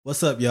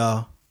What's up,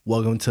 y'all?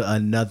 Welcome to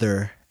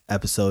another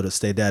episode of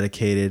Stay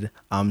Dedicated.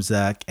 I'm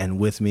Zach, and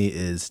with me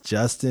is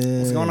Justin.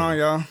 What's going on,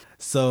 y'all?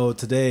 So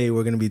today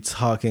we're going to be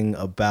talking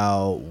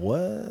about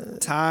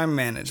what? Time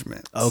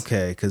management.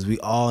 Okay, because we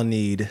all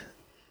need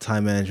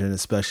time management,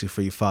 especially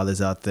for you fathers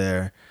out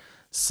there.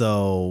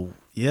 So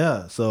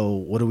yeah, so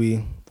what are we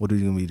going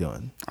to be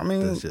doing? I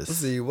mean, let's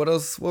see what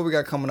else. What we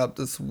got coming up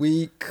this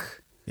week?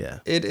 Yeah,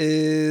 it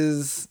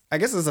is. I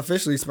guess it's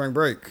officially spring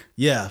break.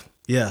 Yeah.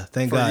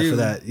 Thank God for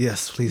that.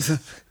 Yes, please.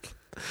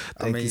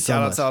 Thank you so much.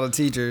 Shout out to all the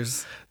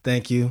teachers.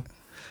 Thank you.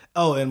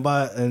 Oh, and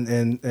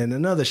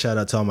another shout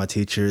out to all my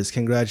teachers.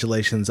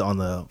 Congratulations on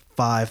the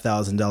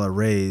 $5,000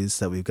 raise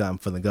that we've gotten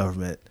from the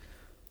government.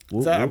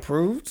 Is that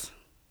approved?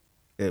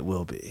 It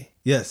will be.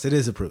 Yes, it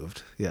is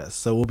approved. Yes,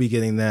 so we'll be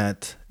getting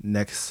that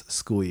next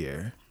school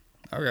year.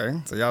 Okay,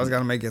 so y'all just got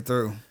to make it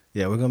through.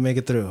 Yeah, we're gonna make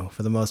it through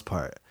for the most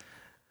part.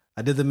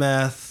 I did the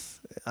math.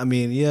 I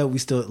mean, yeah, we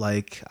still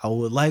I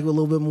would like a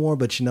little bit more,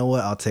 but you know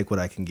what? I'll take what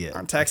I can get.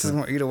 Aren't taxes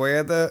gonna eat away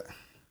at that?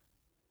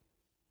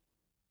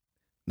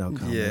 No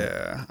comment.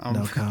 Yeah.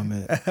 No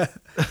comment.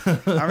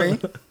 I mean,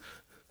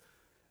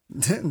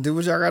 do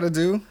what y'all got to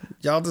do.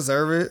 Y'all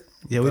deserve it.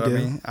 Yeah, we do. I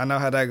mean, I know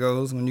how that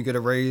goes when you get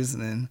a raise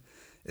and then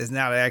it's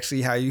not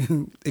actually how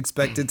you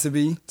expect it to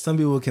be. Some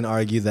people can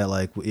argue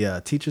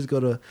that teachers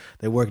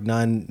they work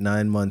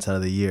nine months out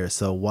of the year.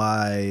 So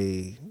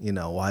why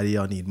do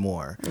y'all need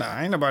more? Nah,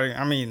 ain't nobody,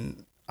 I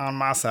mean, on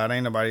my side,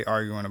 ain't nobody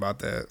arguing about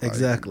that.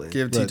 Exactly.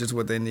 Give teachers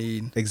what they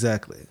need.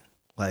 Exactly.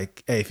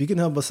 Like, hey, if you can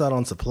help us out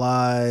on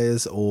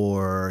supplies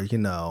or,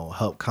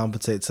 help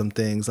compensate some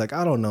things, like,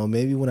 I don't know,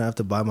 maybe when I have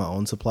to buy my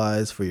own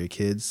supplies for your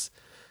kids,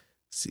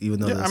 even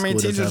though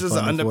teachers is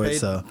an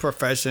underpaid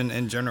profession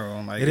in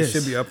general. Like it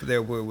should be up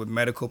there with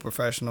medical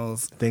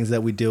professionals, things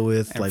that we deal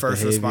with, and like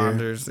first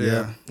behavior.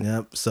 responders.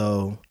 Yep.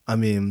 So I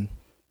mean,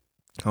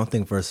 I don't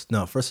think first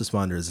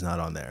responders is not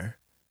on there.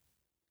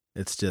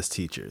 It's just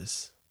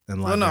teachers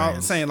and librarians. Well, no,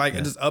 I'm saying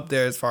it's just up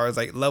there as far as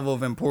like level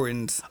of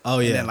importance. Oh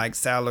yeah, and then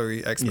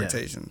salary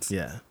expectations.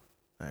 Yeah,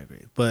 I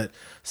agree. But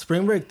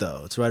spring break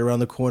though, it's right around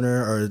the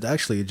corner, or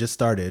actually it just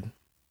started.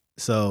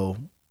 So.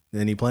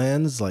 Any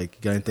plans?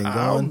 Like, got anything going?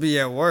 I'll be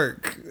at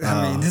work.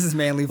 I mean, this is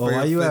mainly for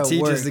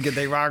teachers to get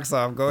their rocks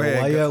off. Go ahead.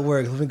 While you're at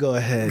work, let me go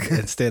ahead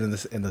and stand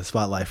in the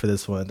spotlight for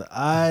this one.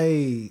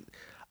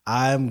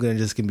 I'm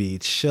gonna be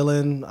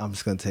chilling. I'm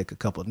just gonna take a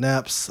couple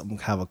naps. I'm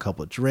gonna have a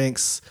couple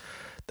drinks.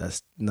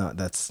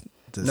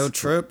 No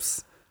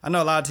trips. I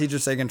know a lot of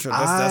teachers taking trips.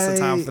 That's the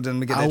time for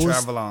them to get their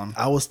travel on.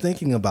 I was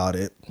thinking about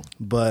it,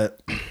 but.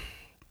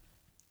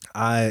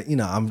 I'm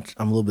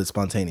a little bit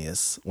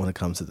spontaneous when it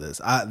comes to this.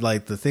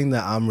 The thing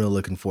that I'm really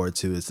looking forward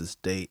to is this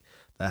date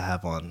that I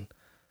have on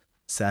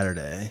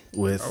Saturday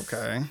with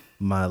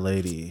my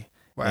lady.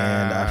 Wow.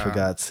 And I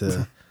forgot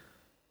to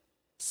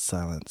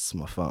silence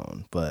my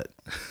phone, but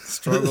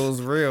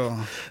struggle's real.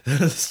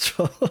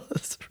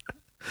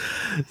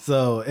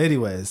 So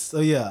anyways,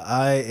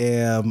 I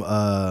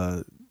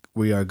am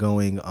we are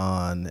going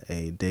on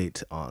a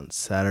date on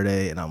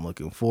Saturday and I'm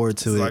looking forward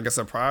to it. Like a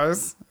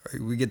surprise?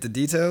 We get the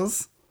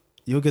details?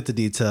 You'll get the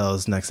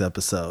details next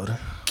episode,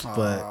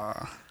 but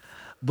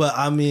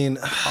I mean,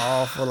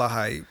 all full of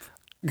hype.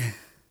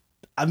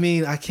 I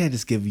mean, I can't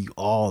just give you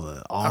all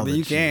the.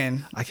 You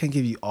can. I can't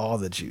give you all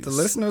the juice. The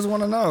listeners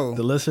want to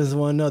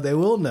know. They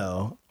will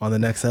know on the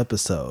next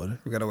episode.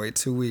 We gotta wait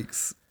 2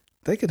 weeks.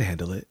 They can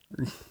handle it.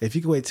 If you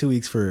can wait 2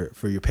 weeks for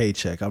your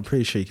paycheck, I'm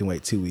pretty sure you can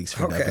wait 2 weeks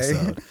for an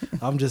episode.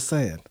 I'm just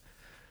saying.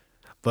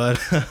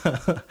 But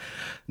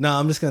no,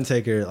 I'm just gonna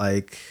take her.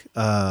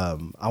 I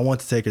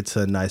want to take her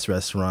to a nice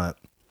restaurant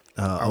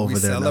over there. Are we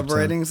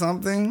celebrating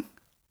something?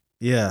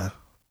 Yeah.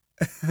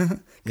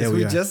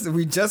 Because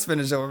we just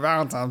finished over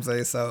Valentine's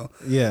Day, so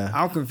yeah,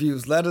 I'm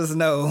confused. Let us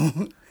know.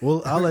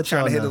 Well, I'll let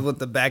y'all know. Trying to hit it with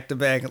the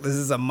back-to-back. This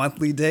is a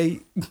monthly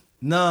date.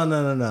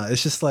 No.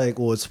 It's just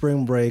it's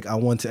spring break. I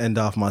want to end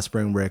off my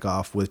spring break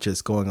off with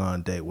just going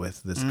on a date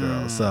with this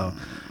girl. So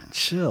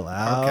chill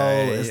out.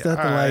 Okay. It's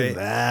nothing like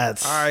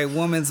that. All right,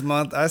 Women's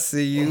Month. I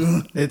see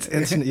you. It's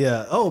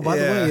yeah. Oh, by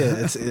the way,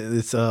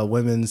 it's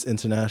Women's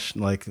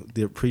International,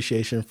 the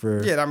appreciation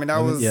for. Yeah, I mean that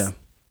women, was.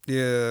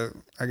 Yeah,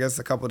 I guess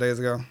a couple of days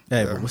ago.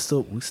 Hey, but we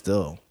still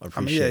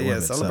appreciate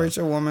women. Celebrate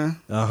your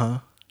woman. Yeah.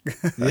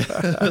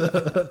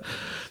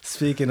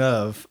 Speaking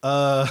of,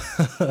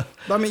 but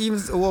I mean,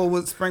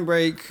 with spring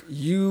break, what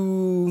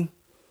you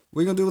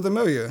gonna do with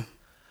Amelia?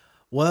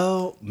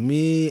 Well,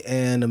 me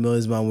and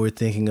Amelia's mom were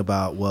thinking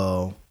about,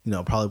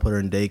 probably put her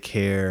in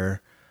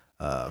daycare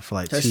for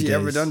 2 days. Has she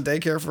ever done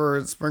daycare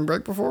for spring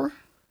break before?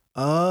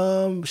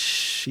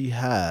 She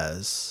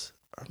has.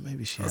 Or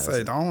maybe she has.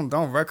 Say, don't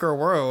wreck her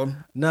world.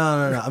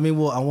 No. I mean,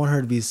 I want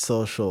her to be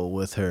social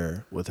with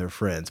her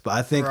friends. But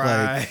I think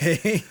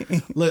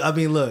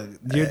look,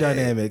 your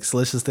dynamics.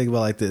 Let's just think about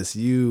it like this.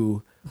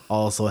 You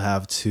also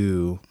have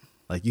to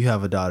you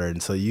have a daughter,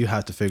 and so you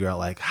have to figure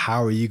out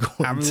how are you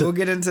going. I mean, we'll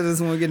get into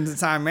this when we get into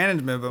time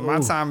management. But my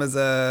time is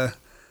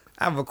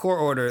I have a court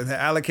order that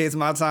allocates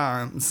my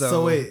time.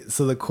 So wait,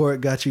 so the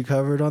court got you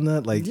covered on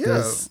that? Like,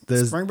 yeah,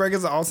 there's spring break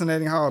is an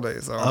alternating holiday.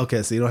 So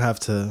okay, so you don't have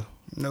to.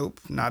 Nope,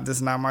 this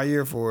is not my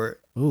year for it.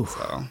 Ooh.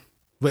 So,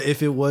 but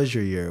if it was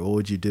your year, what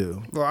would you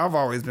do? well, I've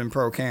always been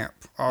pro camp,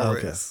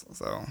 always. Okay.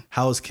 So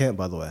how was camp,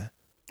 by the way?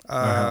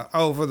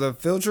 for the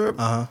field trip,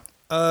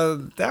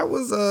 that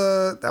was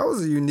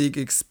a unique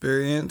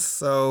experience.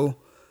 So.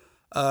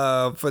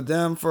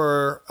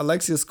 For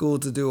Alexia School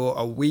to do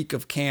a week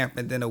of camp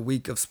and then a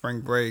week of spring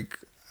break,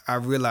 I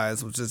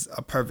realized was just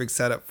a perfect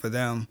setup for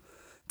them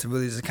to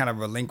really just kind of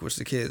relinquish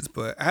the kids.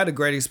 But I had a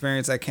great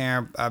experience at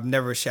camp. I've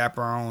never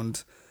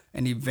chaperoned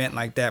an event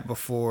like that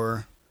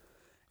before.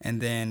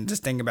 And then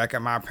just thinking back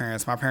at my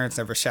parents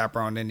never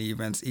chaperoned any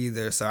events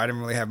either, so I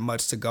didn't really have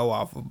much to go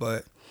off of.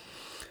 But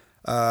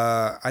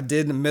I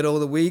did in the middle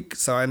of the week,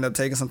 so I ended up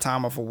taking some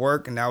time off of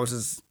work, and that was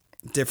just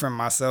different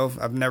myself.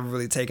 I've never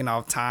really taken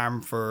off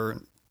time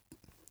for,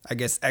 I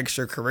guess,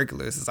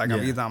 extracurriculars. It's like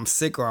I'm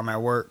sick or I'm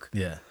at work.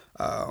 Yeah.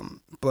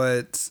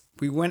 But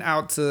we went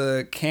out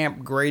to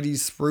Camp Grady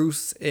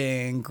Spruce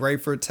in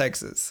Grayford,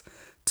 Texas,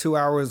 2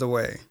 hours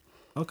away.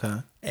 Okay.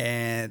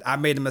 And I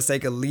made the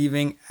mistake of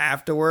leaving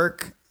after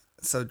work.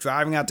 So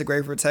driving out to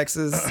Grayford,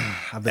 Texas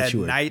I bet at you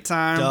were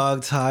nighttime.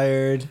 Dog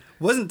tired.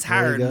 Wasn't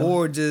tired,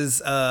 more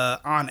just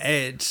on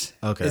edge.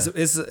 Okay.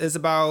 It's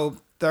about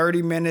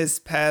 30 minutes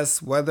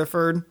past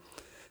Weatherford.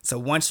 So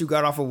once you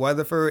got off of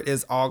Weatherford,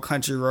 it's all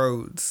country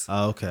roads.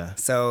 Oh, okay.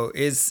 So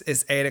it's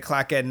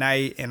 8:00 at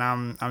night, and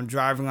I'm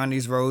driving on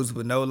these roads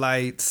with no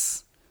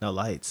lights. No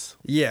lights.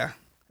 Yeah,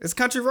 it's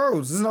country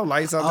roads. There's no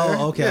lights out there.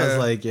 Oh, okay. Yeah. I was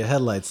like, your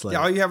headlights. Like,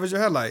 Yeah, all you have is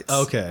your headlights.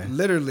 Okay.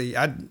 Literally,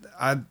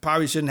 I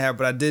probably shouldn't have,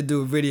 but I did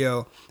do a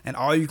video, and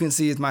all you can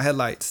see is my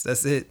headlights.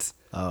 That's it.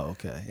 Oh,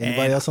 okay.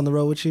 Anybody else on the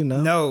road with you?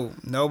 No. No,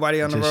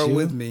 nobody on the Just road you?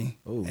 with me.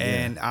 Oh,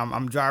 and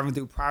I'm driving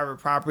through private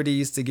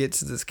properties to get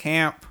to this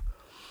camp,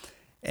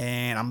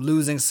 and I'm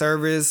losing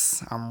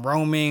service. I'm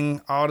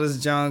roaming all this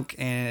junk,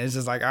 and it's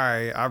just like, all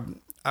right,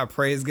 I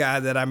praise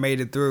God that I made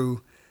it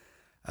through.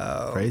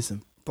 Praise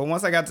him. But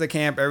once I got to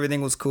camp,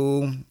 everything was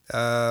cool.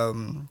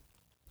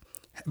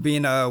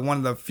 Being one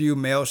of the few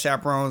male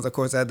chaperones, of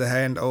course, I had to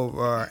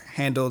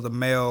handle the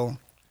male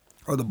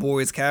or the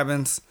boys'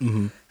 cabins.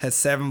 Mm-hmm. Had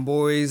 7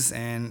 boys,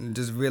 and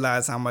just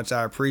realized how much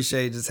I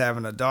appreciate just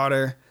having a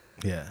daughter.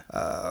 Yeah.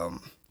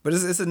 But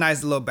it's a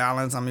nice little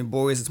balance. I mean,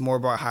 boys, it's more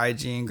about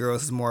hygiene.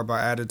 Girls, it's more about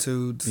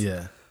attitudes.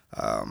 Yeah.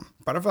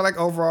 But I feel like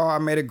overall, I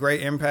made a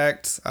great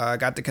impact. I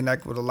got to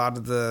connect with a lot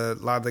of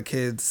the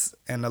kids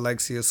in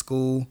Alexia's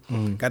school.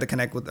 Mm-hmm. Got to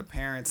connect with the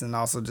parents and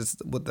also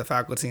just with the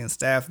faculty and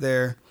staff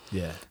there.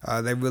 Yeah.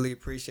 They really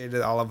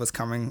appreciated all of us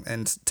coming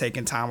and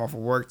taking time off of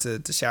work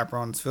to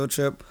chaperone this field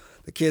trip.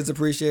 The kids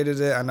appreciated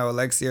it. I know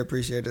Alexia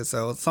appreciated it.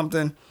 So it's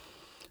something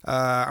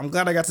I'm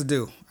glad I got to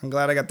do. I'm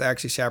glad I got to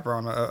actually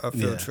chaperone a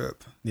field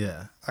trip.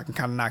 Yeah. I can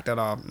kind of knock that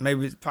off.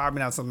 Probably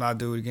not something I'll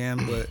do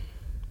again, but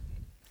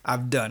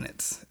I've done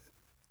it.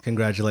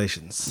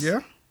 Congratulations.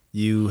 Yeah.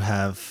 You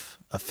have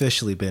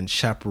officially been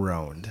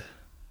chaperoned.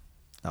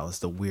 That was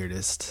the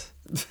weirdest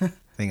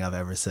thing I've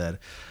ever said.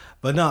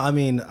 But no, I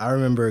mean, I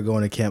remember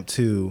going to camp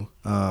too,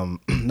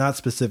 not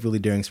specifically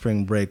during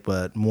spring break,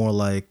 but more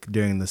like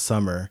during the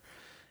summer.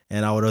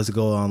 And I would always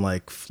go on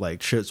like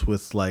trips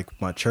with like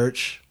my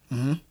church,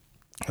 and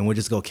we'd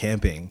just go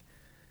camping.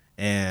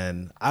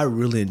 And I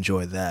really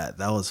enjoyed that.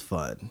 That was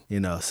fun,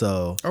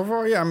 so.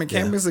 Overall, yeah. I mean,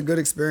 camping is a good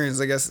experience,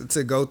 I guess,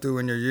 to go through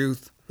in your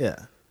youth.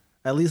 Yeah.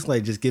 At least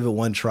like just give it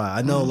one try.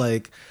 I know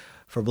like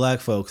for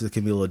black folks, it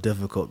can be a little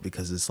difficult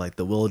because it's like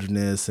the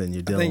wilderness and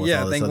you're dealing with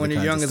all this other when you're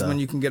kinds young of is stuff. when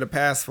you can get a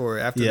pass for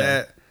it. After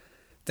that,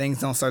 things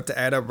don't start to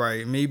add up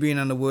right. Me being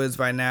in the woods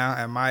right now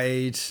at my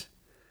age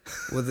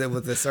with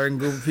a certain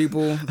group of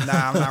people,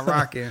 I'm not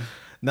rocking.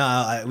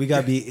 Nah, we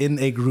gotta be in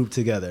a group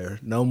together.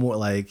 No more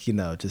like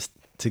just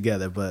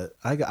together. But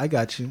I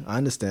got you. I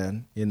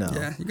understand.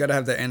 Yeah, you gotta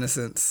have that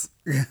innocence.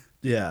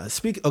 Yeah.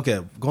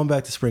 Going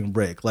back to spring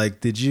break. Like,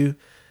 did you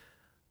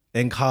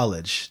in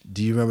college?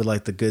 Do you remember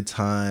like the good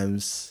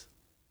times?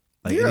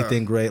 Like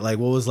anything great? Like,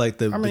 what was like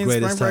the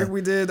greatest spring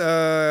break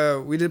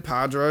time? we did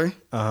Padre.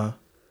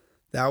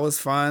 That was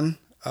fun.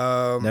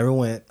 Never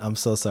went. I'm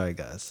so sorry,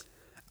 guys.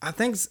 I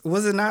think,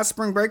 was it not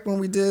spring break when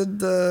we did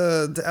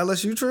the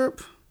LSU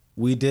trip?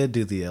 We did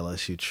do the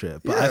LSU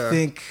trip, but Yeah. I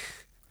think.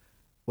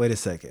 Wait a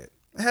second.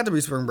 It had to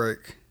be spring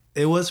break.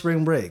 It was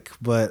spring break,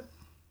 but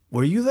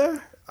were you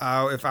there?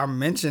 If I'm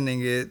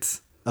mentioning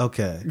it.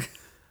 Okay.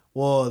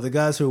 Well, the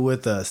guys who are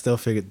with us, they'll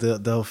figure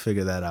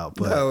that out.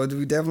 But no,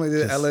 we definitely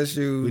did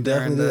LSU. We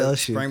definitely did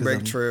LSU spring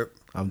break trip.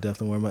 I'm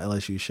definitely wearing my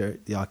LSU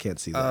shirt. Y'all can't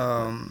see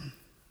that.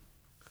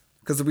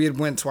 Because we had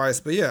went twice,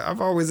 but yeah,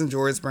 I've always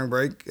enjoyed spring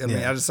break. I mean,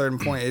 at a certain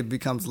point, it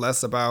becomes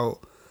less about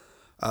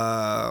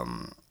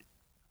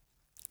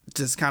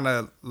just kind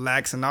of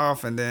laxing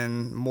off, and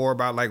then more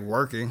about like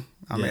working.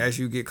 I mean, as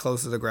you get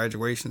closer to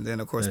graduation, then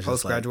of course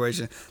post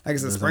graduation, like I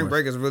said, spring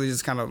break is really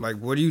just kind of like,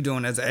 what are you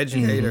doing as an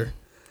educator?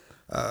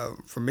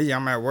 For me,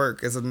 I'm at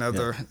work. It's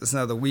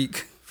another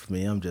week. For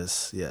me, I'm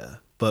just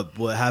But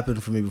what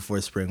happened for me before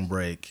spring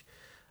break,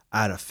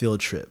 I had a field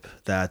trip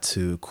that I had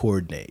to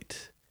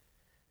coordinate,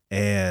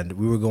 and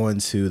we were going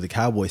to the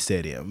Cowboy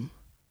Stadium,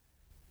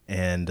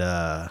 and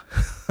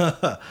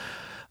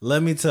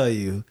let me tell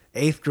you,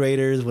 8th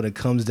graders, when it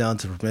comes down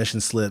to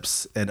permission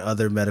slips and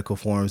other medical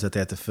forms that they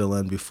have to fill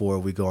in before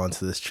we go on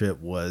to this trip,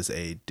 was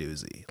a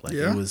doozy. Like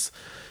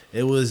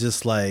it was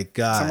just like,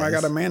 guys, somebody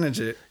got to manage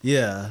it.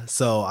 Yeah.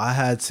 So I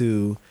had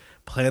to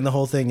plan the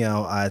whole thing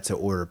out. I had to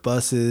order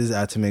buses.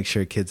 I had to make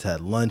sure kids had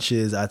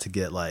lunches. I had to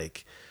get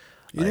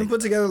You didn't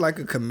put together like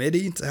a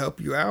committee to help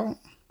you out?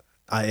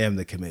 I am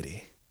the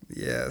committee.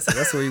 Yeah, so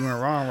that's where you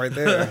went wrong right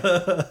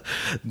there.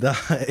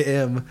 I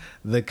am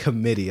the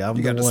committee. I'm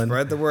you the got to one.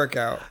 spread the work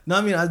out. No,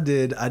 I mean, I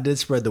did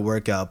spread the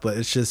work out, but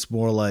it's just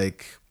more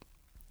like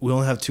we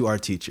only have 2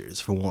 art teachers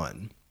for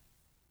one.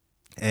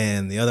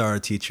 And the other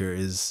art teacher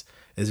is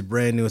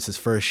brand new. It's his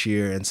first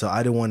year. And so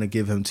I didn't want to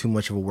give him too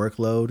much of a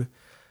workload.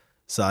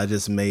 So I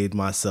just made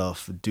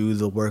myself do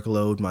the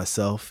workload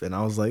myself. And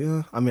I was like,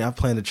 I mean, I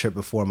planned a trip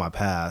before in my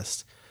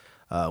past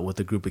with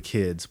a group of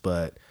kids,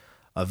 but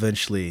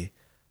eventually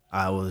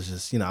I was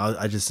just,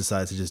 I just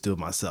decided to just do it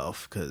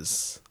myself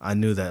because I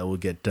knew that it would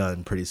get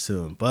done pretty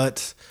soon.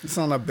 But it's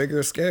on a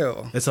bigger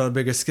scale. It's on a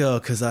bigger scale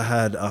because I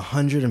had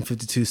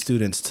 152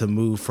 students to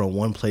move from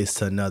one place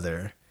to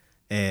another.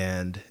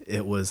 And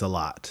it was a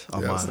lot.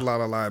 It's a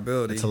lot of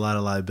liability. It's a lot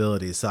of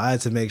liability. So I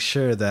had to make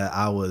sure that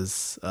I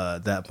was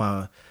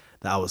that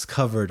I was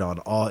covered on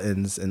all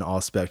ends and all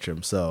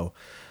spectrums. So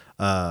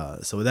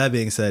with that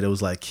being said, it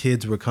was like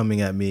kids were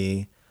coming at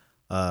me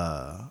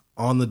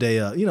on the day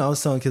of. I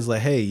was telling kids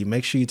like, hey, you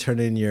make sure you turn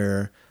in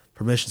your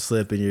permission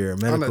slip and your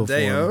medical form. On the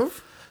day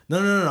of?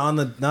 No,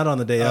 not on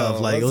the day of.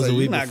 Like it was a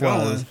week before.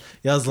 I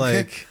was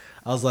like.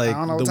 I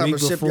don't know what type of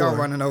ship y'all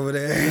running over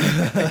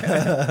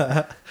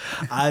there.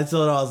 I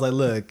told her, I was like,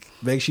 look,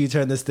 make sure you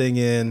turn this thing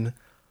in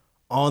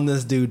on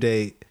this due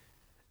date.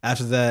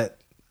 After that,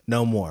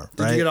 no more.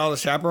 Did you get all the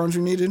chaperones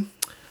you needed?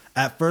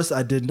 At first,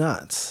 I did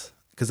not.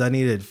 Because I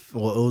needed,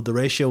 the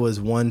ratio was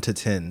 1 to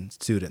 10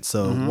 students.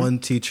 So 1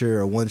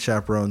 teacher or 1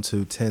 chaperone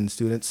to 10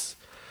 students.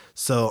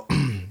 So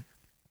I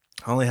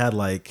only had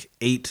like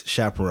 8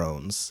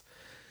 chaperones.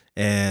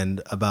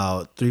 And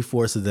about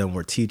 3/4 of them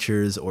were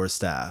teachers or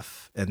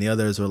staff. And the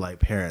others were like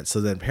parents.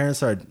 So then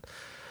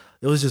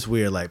it was just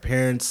weird. Like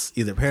parents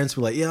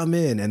were like, yeah, I'm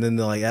in. And then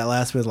they're like, at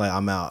last minute, like,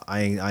 I'm out.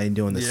 I ain't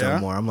doing this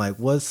anymore. I'm like,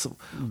 what's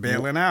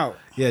bailing out?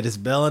 Yeah,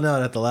 just bailing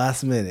out at the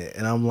last minute.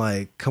 And I'm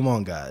like, come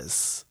on,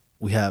 guys.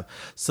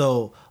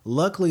 So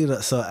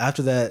luckily, so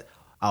after that,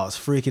 I was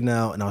freaking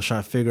out and I was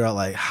trying to figure out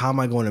like, how am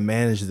I going to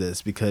manage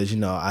this? Because,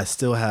 I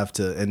still have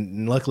to,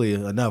 and luckily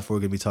enough, we're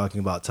going to be talking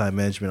about time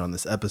management on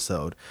this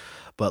episode.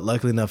 But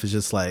luckily enough, it's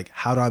just like,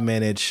 how do I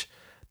manage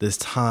this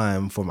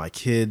time for my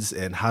kids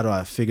and how do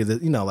I figure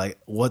that, like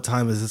what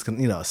time is this going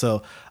to,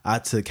 so I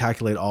had to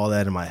calculate all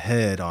that in my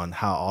head on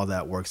how all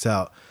that works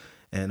out.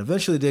 And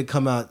eventually it did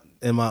come out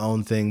in my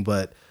own thing,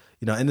 but,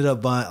 I ended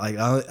up buying, like,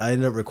 I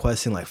ended up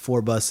requesting like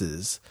 4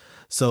 buses.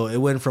 So it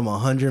went from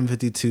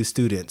 152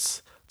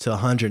 students to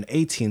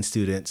 118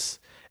 students,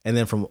 and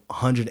then from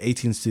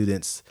 118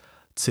 students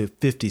to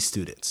 50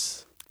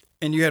 students.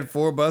 And you had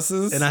 4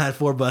 buses? And I had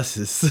 4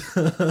 buses.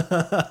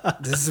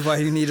 This is why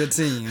you need a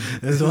team.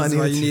 This is why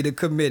you need a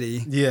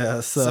committee.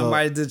 Yeah. So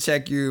somebody to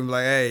check you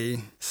like,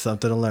 hey.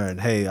 Something to learn.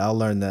 Hey, I'll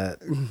learn that,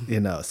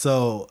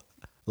 So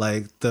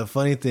like the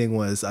funny thing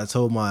was I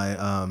told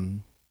my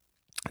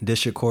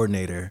district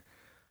coordinator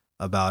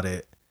about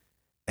it.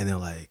 And they're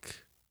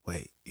like,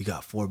 wait, you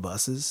got 4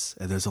 buses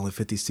and there's only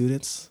 50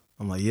 students?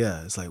 I'm like,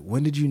 yeah. It's like,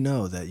 when did you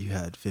know that you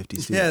had 50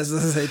 students?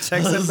 Yes, yeah,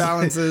 checks and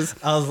balances.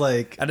 I was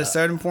like, at a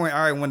certain point,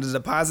 all right, when the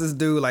deposits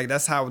due, like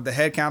that's how the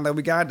head count that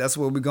we got, that's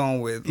what we're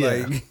going with.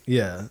 Yeah, like,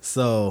 yeah.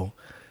 So,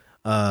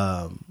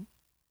 I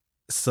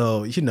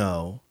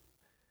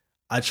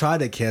tried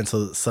to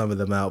cancel some of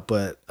them out,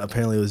 but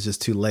apparently it was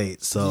just too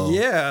late. So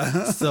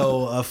yeah.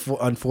 So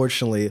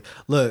unfortunately,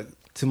 look,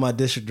 to my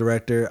district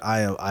director,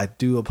 I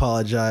do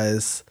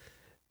apologize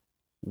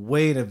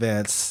way in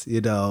advance.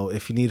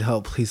 If you need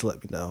help, please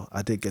let me know.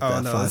 I did get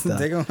that $5,000.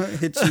 They're gonna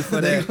hit you for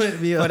that for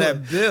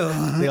that bill.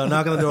 They're gonna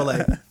knock on the door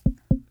like,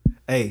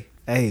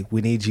 hey,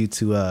 we need you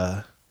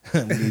to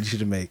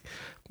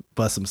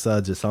bust some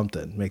suds or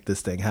something, make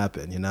this thing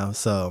happen,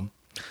 So,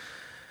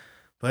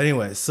 but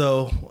anyway,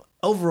 so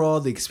overall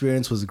the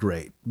experience was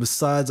great.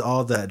 Besides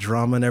all that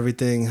drama and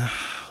everything,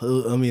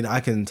 I mean, I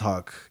can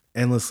talk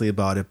endlessly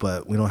about it,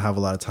 but we don't have a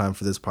lot of time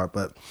for this part.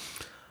 But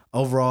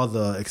overall,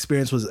 the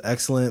experience was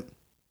excellent.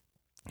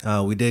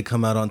 We did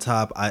come out on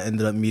top. I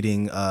ended up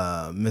meeting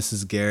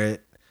Mrs.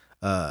 Garrett,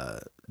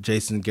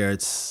 Jason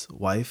Garrett's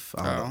wife.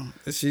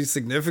 Is she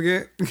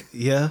significant?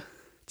 Yeah,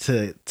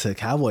 to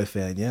Cowboy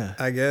fan. Yeah,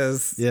 I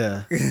guess.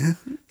 Yeah.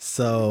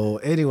 So,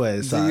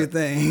 anyways, do your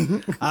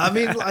thing. I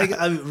mean,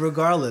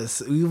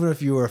 regardless, even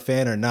if you were a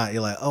fan or not,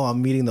 you're like, oh,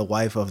 I'm meeting the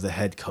wife of the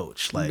head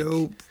coach. Like,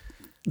 nope.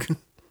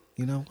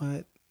 You know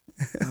what?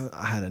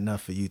 I had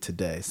enough of you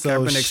today. So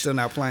Kaepernick's still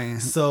not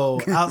playing.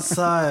 So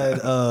outside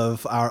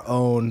of our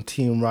own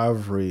team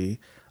rivalry,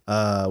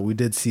 We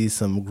did see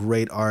some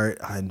great art.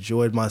 I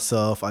enjoyed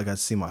myself. I got to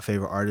see my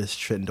favorite artist,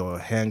 Trenton Doyle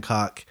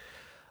Hancock.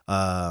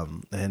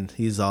 And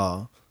he's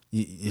all,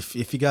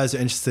 if you guys are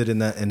interested in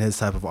that, in his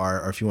type of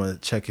art, or if you want to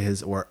check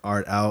his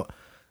art out,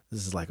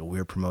 this is like a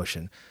weird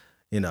promotion.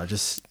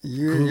 Just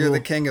you're the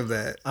king of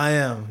that. I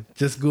am.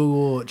 Just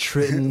Google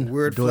Trenton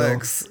Weird Doyle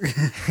flex.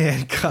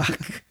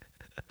 Hancock.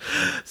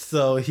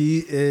 So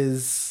he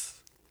is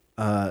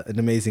an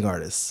amazing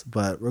artist.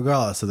 But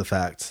regardless of the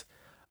fact,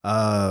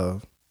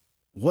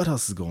 what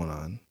else is going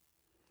on?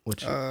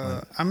 What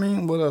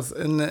else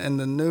in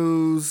the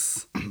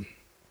news?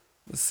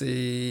 Let's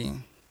see.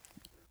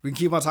 We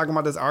keep on talking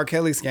about this R.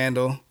 Kelly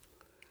scandal.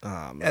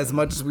 As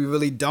much as we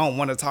really don't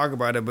want to talk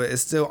about it, but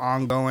it's still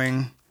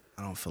ongoing.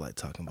 I don't feel like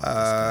talking about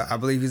this. I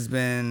believe he's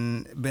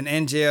been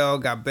in jail,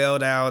 got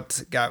bailed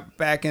out, got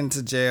back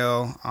into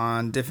jail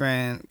on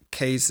different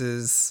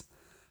cases.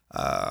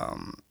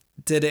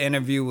 Did an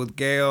interview with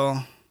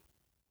Gail.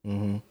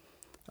 Mm-hmm.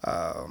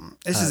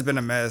 It's just been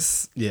a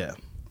mess. Yeah.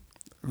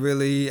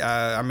 Really,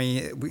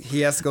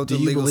 he has to go through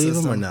the legal system. Do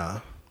you believe him or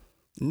not?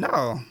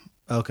 No.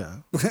 Okay.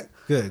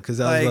 Good, because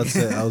I was about to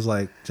say, I was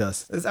like,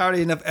 just... There's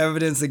already enough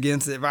evidence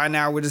against it. Right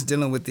now, we're just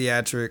dealing with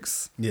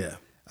theatrics. Yeah.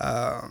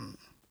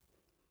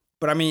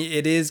 But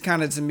it is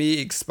kind of, to me,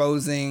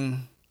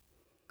 exposing...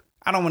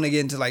 I don't want to get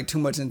into too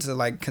much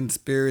into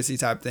conspiracy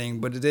type thing,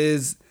 but it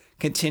is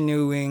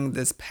continuing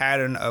this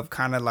pattern of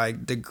kind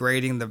of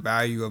degrading the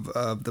value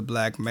of the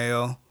black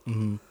male.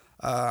 Mm-hmm.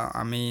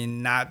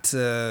 Not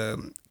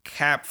to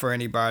cap for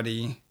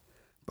anybody,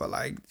 but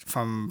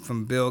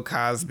from Bill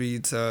Cosby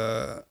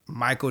to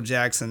Michael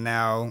Jackson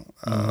now,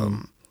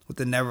 with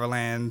the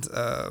Neverland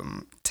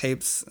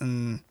tapes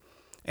and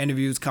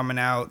interviews coming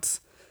out,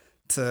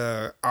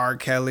 to R.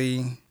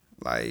 Kelly,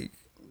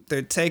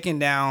 they're taking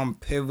down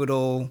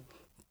pivotal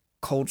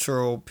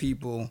cultural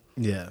people.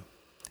 Yeah.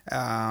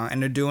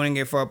 And they're doing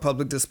it for a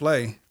public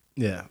display.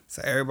 Yeah.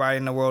 So everybody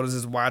in the world is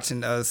just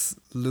watching us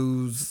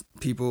lose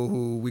people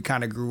who we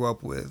kind of grew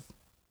up with.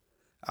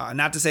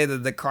 Not to say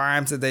that the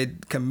crimes that they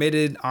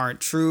committed aren't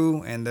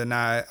true and they're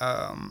not,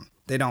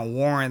 they don't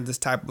warrant this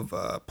type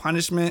of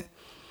punishment,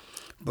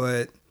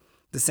 but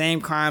the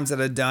same crimes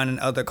that are done in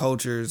other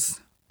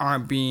cultures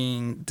aren't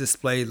being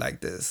displayed like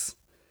this.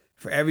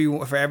 For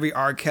every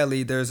R.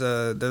 Kelly, there's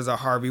a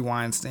Harvey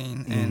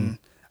Weinstein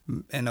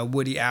and a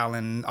Woody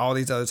Allen and all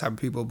these other type of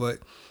people, but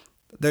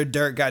their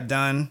dirt got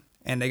done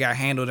and they got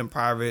handled in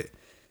private,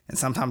 and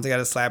sometimes they got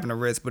a slap in the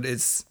wrist, but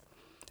it's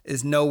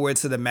nowhere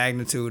to the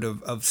magnitude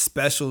of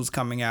specials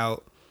coming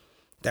out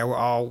that we're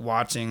all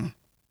watching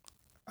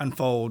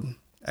unfold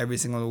every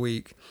single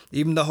week.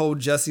 Even the whole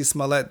Jussie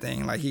Smollett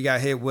thing, he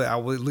got hit with,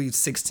 I believe,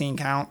 16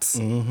 counts.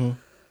 Mm-hmm.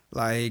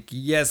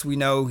 Yes, we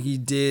know he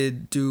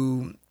did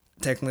do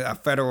technically a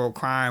federal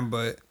crime,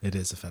 but it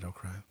is a federal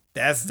crime.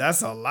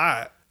 That's a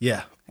lot.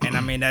 Yeah.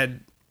 And that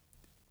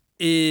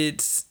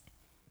it's,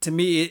 to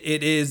me,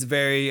 it is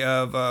very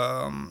of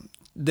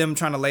them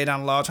trying to lay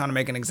down the law, trying to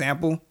make an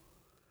example,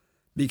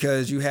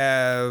 because you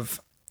have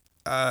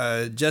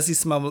Jussie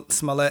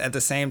Smollett at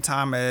the same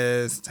time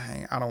as,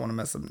 I don't want to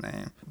mess up the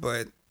name,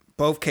 but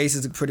both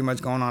cases are pretty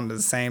much going on at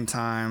the same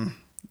time.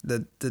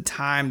 The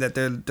time that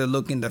they're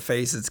looking to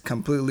face is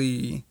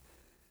completely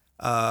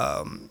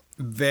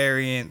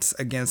variant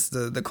against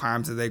the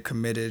crimes that they've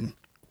committed.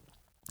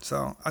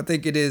 So I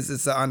think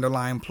it's an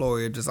underlying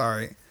ploy of just, all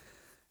right,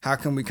 how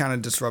can we kind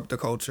of disrupt the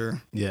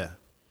culture? Yeah.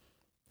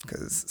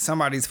 Because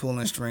somebody's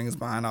pulling strings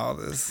behind all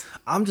this.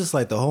 I'm just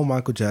the whole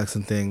Michael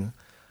Jackson thing,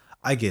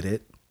 I get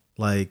it.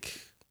 Why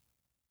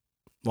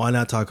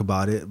not talk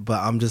about it? But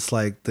I'm just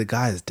the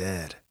guy is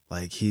dead.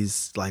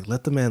 He's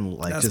let the man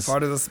That's just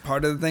part of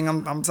the thing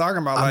I'm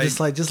talking about. I'm just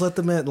let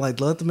the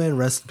man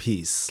rest in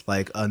peace,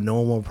 a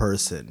normal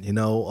person.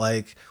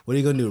 What are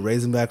you gonna do?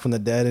 Raise him back from the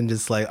dead and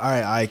just all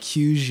right, I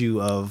accuse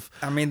you of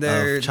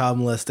of child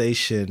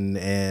molestation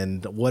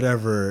and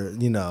whatever.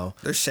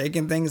 They're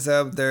shaking things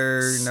up.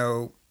 They're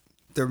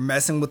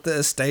messing with the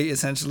estate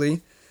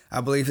essentially.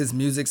 I believe his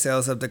music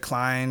sales have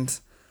declined.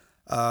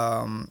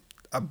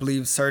 I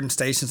believe certain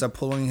stations are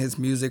pulling his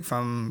music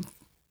from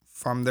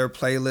their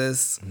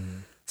playlists.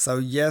 So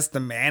yes, the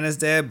man is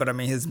dead, but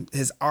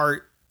his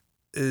art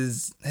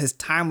is, his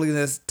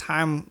timeliness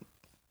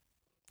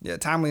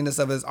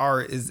of his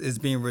art is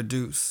being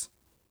reduced,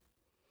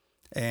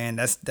 and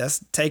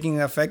that's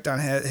taking effect on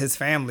his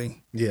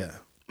family. Yeah.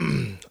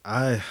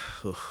 I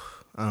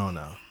don't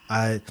know.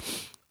 I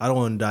don't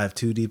want to dive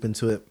too deep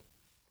into it.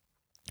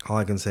 All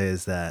I can say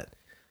is that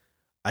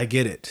I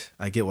get it.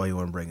 I get why you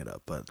want to bring it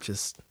up, but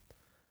just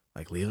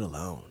leave it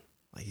alone.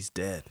 He's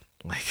dead.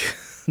 Let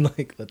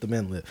the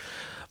man live.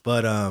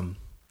 But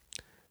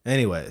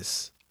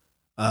anyways,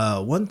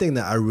 one thing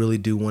that I really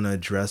do want to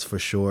address for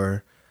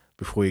sure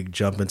before we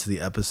jump into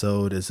the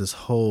episode is this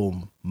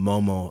whole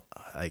Momo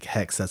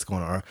hex that's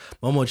going on.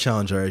 Momo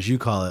challenge, or as you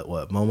call it,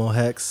 what, Momo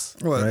hex?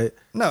 What? Right?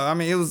 No,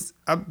 it was,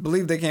 I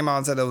believe they came out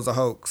and said it was a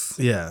hoax.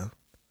 Yeah.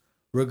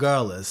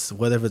 Regardless,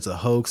 whether if it's a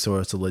hoax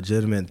or it's a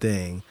legitimate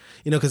thing,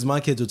 because my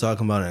kids were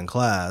talking about it in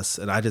class,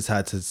 and I just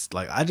had to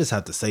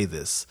say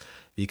this.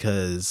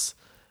 because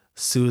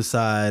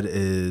suicide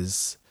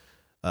is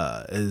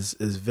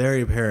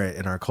very apparent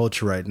in our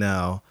culture right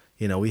now.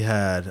 You know, we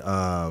had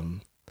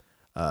that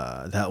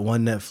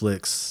one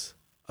Netflix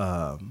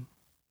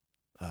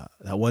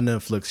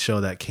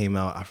show that came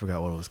out. I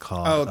forgot what it was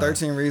called. Oh,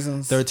 13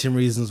 Reasons. 13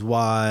 Reasons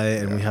Why.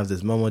 And we have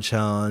this Momo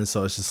challenge.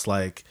 So it's just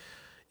like,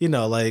 you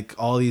know, like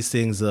all these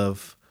things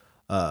of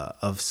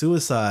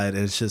suicide.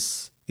 And it's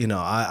just, you know,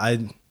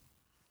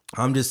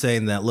 I'm just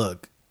saying that,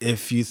 look,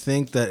 if you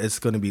think that it's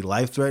going to be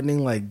life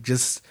threatening, like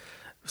just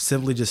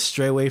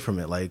stray away from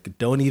it. Like,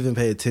 don't even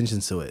pay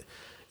attention to it.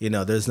 You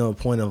know, there's no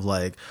point of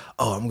like,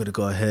 oh, I'm going to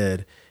go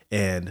ahead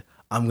and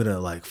I'm going to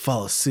like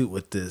follow suit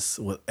with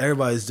what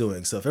everybody's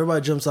doing. So if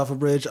everybody jumps off a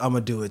bridge, I'm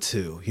going to do it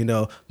too. You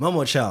know,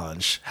 Momo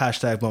challenge,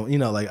 hashtag Momo, you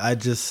know, like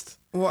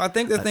Well, I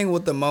think the thing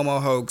with the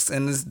Momo hoax,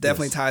 and this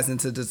definitely ties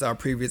into just our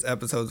previous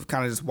episodes,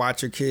 kind of just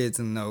watch your kids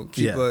and,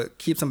 you know,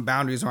 keep some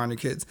boundaries around your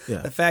kids. Yeah.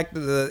 The fact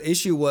that the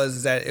issue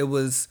was that it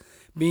was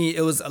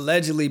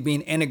allegedly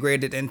being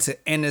integrated into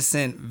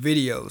innocent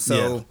videos.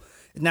 So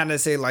it's not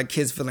necessarily like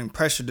kids feeling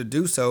pressure to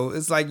do so.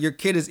 It's like your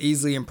kid is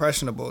easily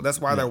impressionable.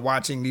 That's why they're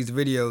watching these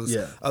videos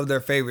of their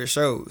favorite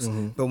shows.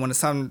 Mm-hmm. But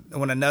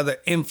when another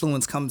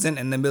influence comes in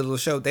the middle of the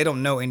show, they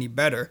don't know any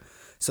better.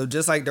 So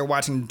just like they're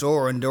watching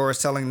Dora and Dora's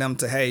telling them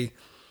to, hey, you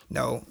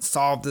know,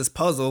 solve this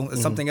puzzle. If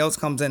something else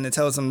comes in and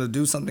tells them to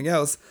do something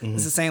else,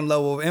 it's the same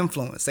level of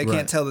influence. They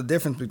can't tell the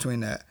difference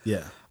between that.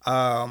 Yeah.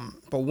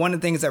 But one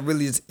of the things that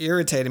really just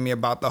irritated me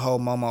about the whole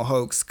Momo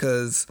hoax,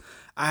 because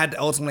I had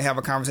to ultimately have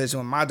a conversation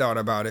with my daughter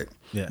about it.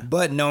 Yeah.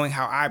 But knowing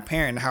how I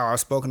parent, how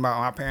I've spoken about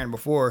my parent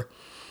before,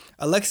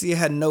 Alexia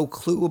had no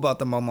clue about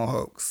the Momo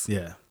hoax.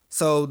 Yeah.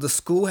 So the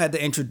school had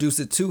to introduce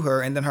it to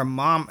her, and then her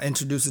mom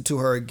introduced it to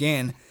her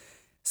again.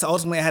 So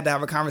ultimately, I had to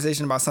have a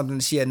conversation about something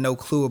that she had no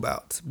clue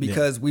about,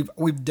 because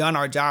we've done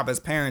our job as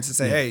parents to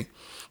say, hey,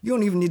 you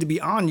don't even need to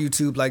be on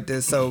YouTube like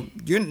this. So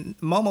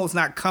Momo's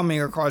not coming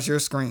across your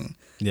screen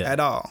at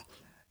all.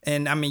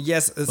 And I mean,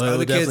 yes, it's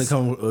other kids.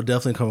 It'll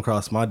definitely come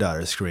across my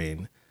daughter's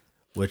screen,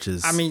 which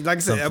is, I mean, like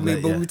I said,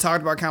 but we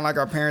talked about kind of like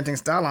our parenting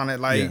style on it.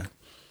 Like,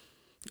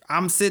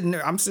 I'm sitting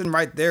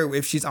right there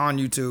if she's on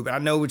YouTube. I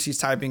know what she's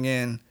typing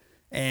in,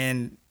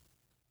 and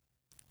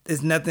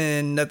it's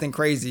nothing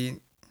crazy.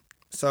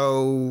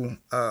 So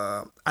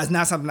it's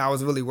not something I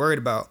was really worried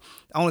about.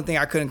 The only thing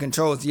I couldn't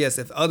control is, yes,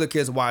 if other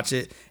kids watch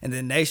it and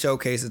then they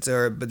showcase it to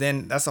her, but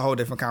then that's a whole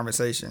different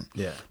conversation.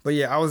 Yeah. But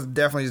yeah, I was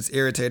definitely just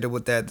irritated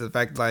with that. The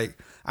fact, like,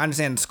 I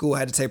understand the school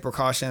had to take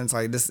precautions.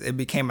 Like, it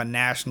became a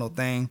national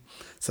thing,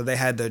 so they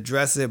had to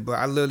address it. But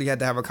I literally had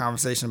to have a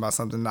conversation about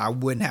something that I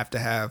wouldn't have to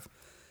have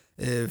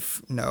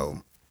if, you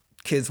know,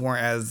 kids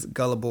weren't as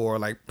gullible, or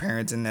like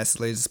parents didn't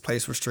necessarily just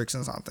place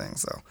restrictions on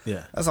things. So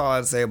yeah, that's all I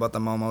had to say about the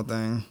Momo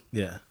thing.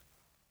 Yeah.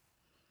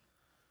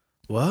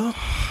 Well,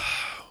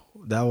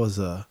 that was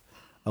a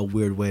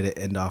weird way to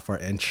end off our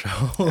intro.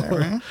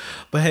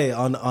 But hey,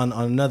 on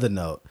another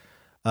note,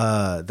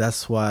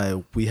 that's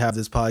why we have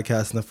this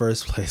podcast in the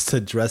first place, to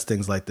address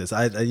things like this.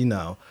 I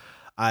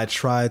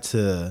try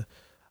to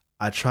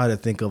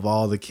think of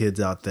all the kids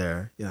out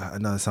there. Yeah, I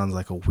know it sounds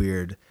like a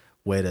weird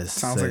way to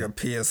sounds like a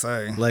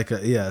PSA.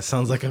 It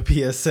sounds like a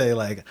PSA.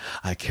 Like,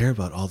 I care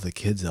about all the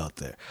kids out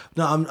there.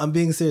 No, I'm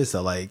being serious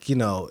though. Like, you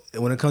know,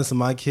 when it comes to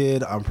my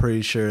kid, I'm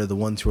pretty sure the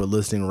ones who are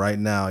listening right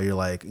now, you're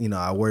like, you know,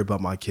 I worry about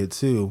my kid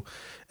too.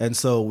 And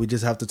so we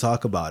just have to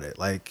talk about it.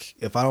 Like,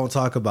 if I don't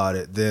talk about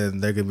it,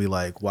 then they're gonna be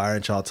like, why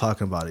aren't y'all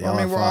talking about it? Well,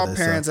 I mean, we're all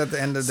parents at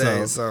the end of the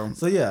day.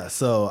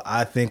 So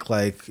I think,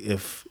 like,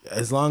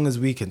 as long as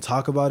we can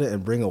talk about it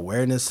and bring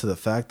awareness to the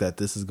fact that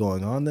this is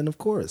going on, then of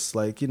course,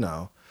 like, you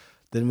know,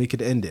 then we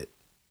could end it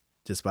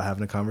just by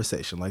having a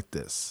conversation like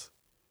this.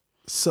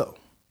 So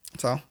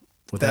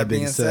with that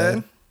being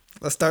said,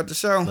 let's start the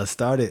show. Let's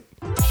start it.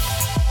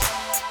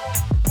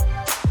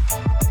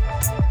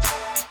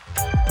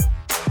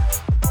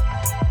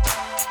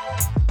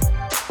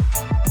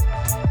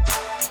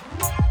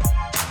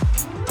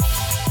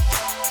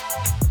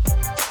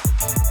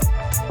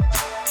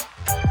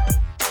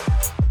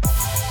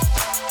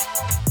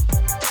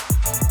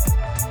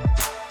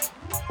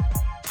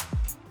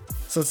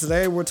 So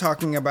today we're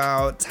talking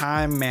about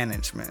time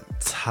management.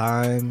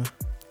 Time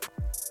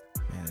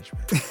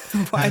management.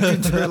 Why'd you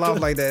trail off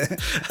like that?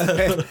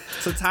 Okay.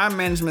 So time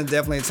management is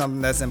definitely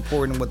something that's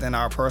important within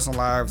our personal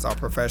lives, our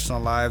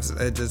professional lives.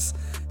 It just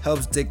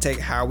helps dictate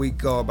how we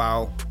go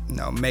about, you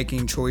know,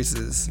 making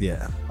choices.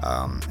 Yeah.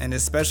 And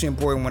especially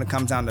important when it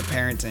comes down to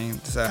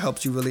parenting. So it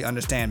helps you really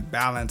understand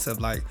balance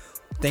of like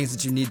things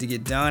that you need to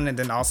get done, and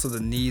then also the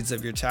needs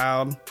of your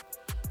child.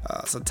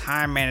 So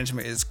time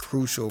management is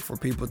crucial for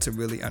people to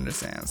really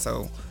understand.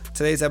 So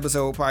today's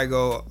episode will probably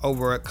go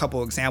over a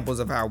couple examples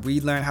of how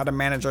we learn how to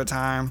manage our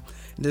time,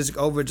 and just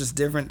over just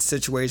different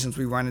situations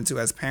we run into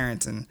as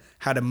parents and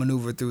how to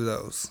maneuver through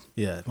those.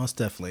 Yeah, most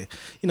definitely.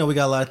 You know, we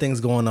got a lot of things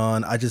going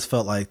on. I just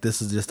felt like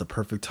this is just a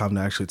perfect time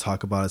to actually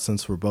talk about it,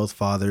 since we're both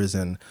fathers,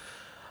 and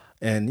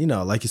you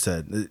know, like you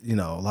said, you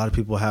know, a lot of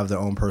people have their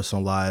own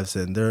personal lives,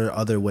 and there are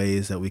other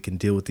ways that we can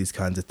deal with these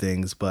kinds of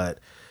things. But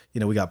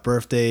we got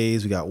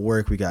birthdays, we got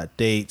work, we got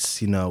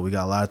dates, we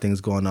got a lot of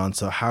things going on.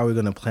 So how are we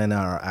going to plan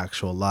out our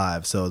actual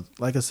lives? So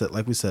like we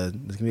said,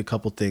 there's going to be a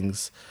couple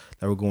things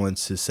that we're going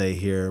to say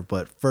here.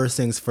 But first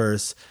things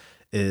first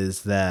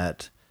is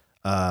that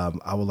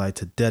I would like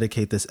to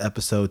dedicate this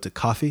episode to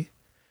coffee,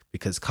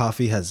 because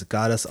coffee has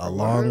got us a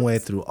long way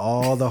through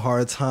all the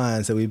hard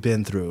times that we've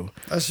been through.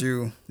 That's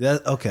you.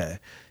 Okay.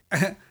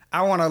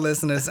 I want our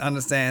listeners to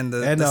understand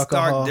the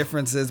stark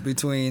differences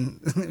between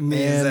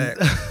me and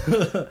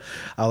Zach.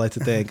 I would like to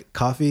thank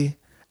coffee,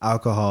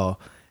 alcohol,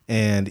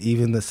 and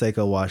even the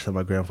Seiko watch that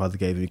my grandfather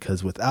gave me,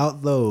 because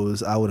without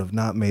those, I would have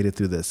not made it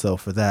through this. So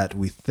for that,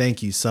 we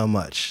thank you so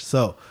much.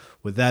 So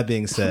with that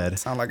being said,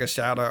 sound like a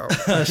shout out.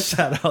 A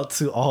shout out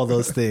to all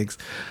those things.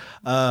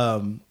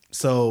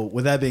 So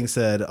with that being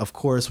said, of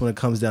course, when it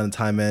comes down to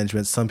time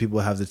management, some people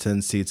have the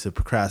tendency to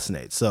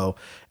procrastinate. So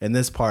in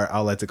this part, I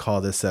would like to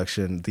call this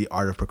section the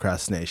art of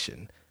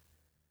procrastination.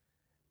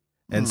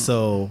 And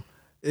so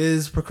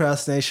is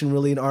procrastination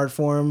really an art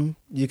form?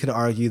 You can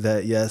argue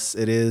that yes,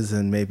 it is,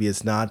 and maybe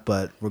it's not.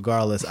 But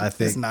regardless, I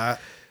think it's not.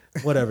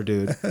 Whatever,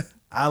 dude.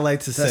 I like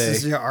to say that's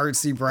just your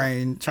artsy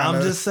brain trying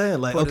I'm just saying,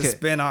 like, put okay, a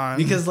spin on.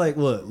 Because like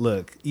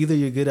look, either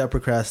you're good at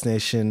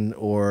procrastination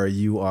or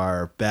you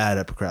are bad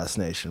at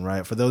procrastination,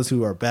 right? For those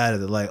who are bad at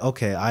it, like,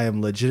 okay, I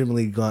am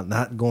legitimately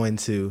not going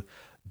to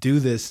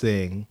do this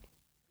thing,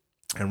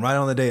 and right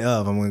on the day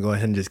of, I'm going to go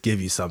ahead and just give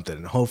you something,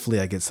 and hopefully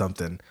I get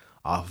something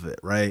off of it,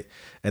 right?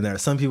 And there are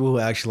some people who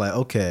actually like,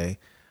 okay,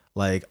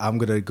 like, I'm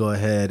going to go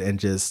ahead and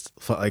just,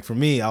 like, for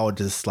me, I would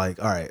just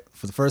like, all right,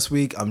 for the first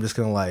week, I'm just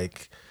going to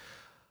like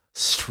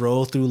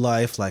stroll through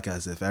life like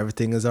as if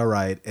everything is all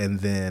right,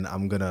 and then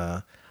I'm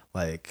gonna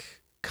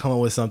like come up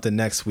with something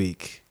next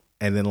week,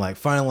 and then like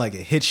finally like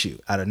it hits you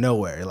out of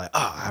nowhere. You're like,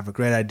 oh, I have a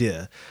great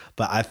idea.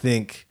 But I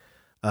think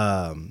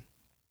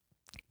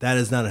that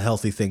is not a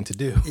healthy thing to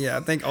do. Yeah, I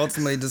think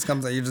ultimately it just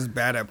comes out you're just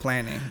bad at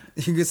planning.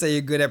 You could say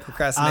you're good at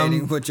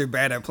procrastinating, but you're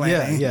bad at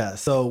planning. Yeah.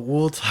 So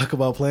we'll talk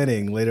about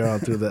planning later on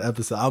through the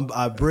episode.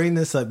 I bring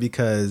this up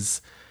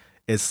because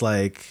it's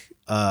like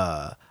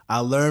I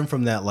learned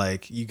from that,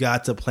 like, you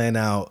got to plan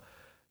out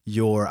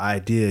your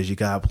ideas. You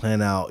got to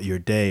plan out your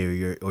day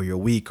or your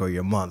week or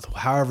your month,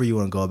 however you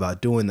want to go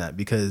about doing that.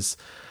 Because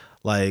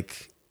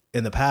like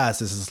in the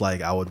past, this is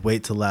like, I would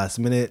wait till last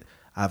minute.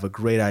 I have a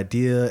great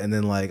idea. And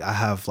then like, I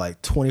have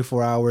like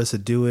 24 hours to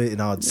do it.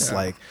 And I'll just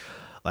like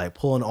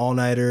pull an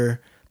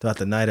all-nighter throughout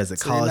the night as a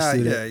college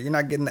student. Yeah, you're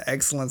not getting the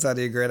excellence out of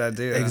your great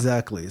idea.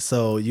 Exactly.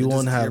 So you're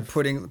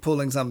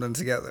pulling something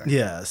together.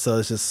 Yeah. So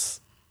it's just,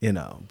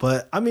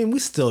 but I mean, we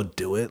still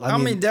do it. I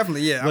mean,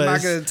 definitely, yeah. I'm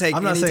not gonna take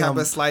any type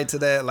of slight to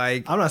that.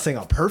 Like, I'm not saying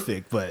I'm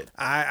perfect, but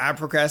I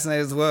procrastinate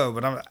as well.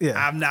 But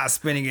I'm not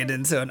spinning it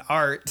into an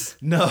art.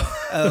 No,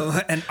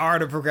 an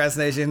art of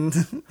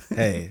procrastination.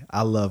 Hey,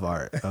 I love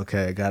art.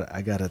 Okay,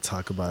 I gotta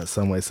talk about it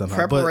some way somehow.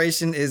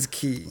 Preparation is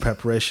key.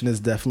 Preparation is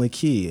definitely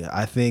key.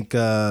 I think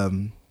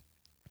to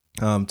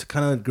kind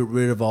of get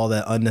rid of all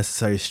that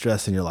unnecessary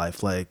stress in your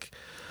life. Like,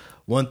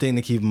 one thing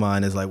to keep in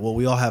mind is like, well,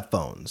 we all have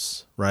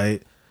phones,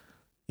 right?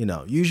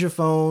 Use your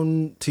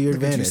phone to your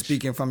advantage. You're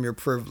speaking from your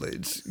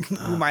privilege.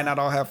 We might not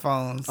all have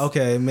phones.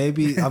 Okay,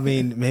 maybe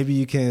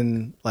you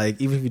can, like,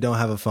 even if you don't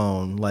have a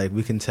phone, like,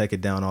 we can take it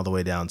down all the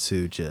way down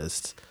to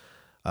just,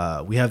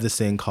 we have this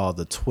thing called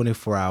the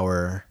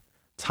 24-hour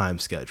time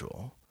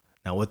schedule.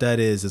 Now, what that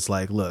is, it's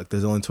like, look,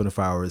 there's only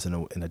 24 hours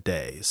in a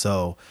day.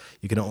 So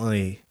you can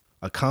only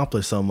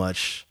accomplish so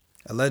much.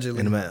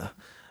 Allegedly.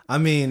 I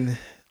mean,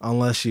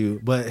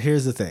 but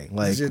here's the thing.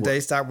 Like, does your day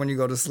stop when you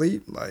go to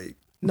sleep? Like,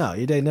 no,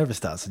 your day never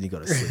stops when you go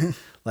to sleep.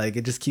 Like,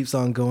 it just keeps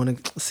on going.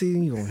 And see,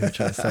 you over here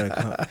trying to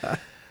start.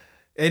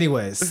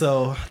 Anyway,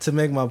 so to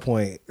make my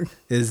point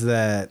is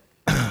that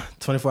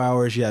 24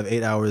 hours, you have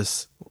 8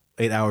 hours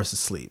to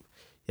sleep.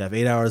 You have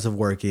 8 hours of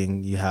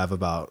working. You have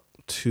about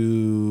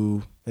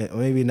 2,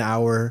 maybe an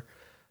hour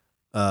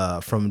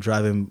from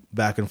driving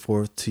back and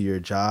forth to your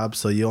job.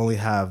 So you only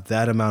have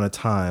that amount of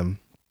time.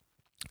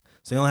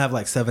 So you only have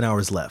like 7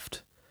 hours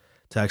left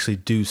to actually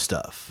do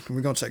stuff.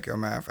 We're going to check your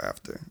math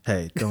after.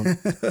 Hey, don't.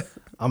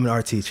 I'm an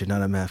art teacher,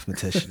 not a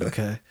mathematician,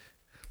 okay?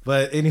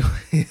 But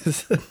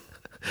anyways,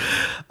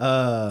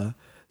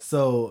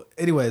 so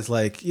anyways,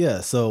 like,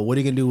 yeah, so what are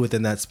you going to do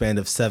within that span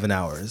of 7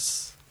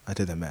 hours? I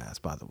did the math,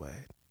 by the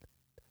way.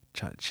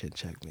 Try to chin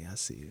check me, I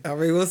see you. I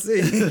mean, we'll see.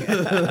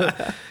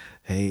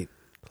 8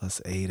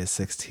 plus 8 is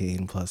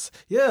 16 plus,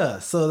 yeah,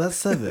 so that's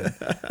 7.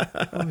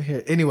 Over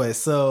here. Anyway,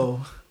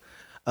 so,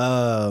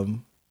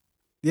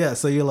 yeah,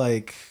 so you're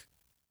like,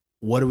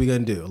 what are we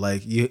gonna do?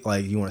 Like, you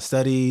want to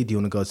study? Do you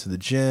want to go to the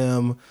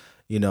gym?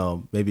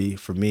 Maybe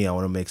for me, I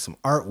want to make some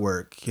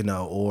artwork.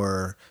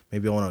 Or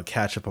maybe I want to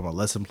catch up on my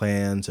lesson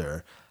plans.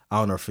 Or I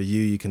don't know. For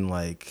you, you can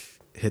like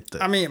hit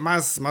the. I mean, my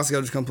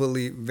schedule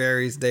completely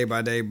varies day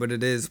by day, but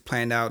it is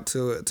planned out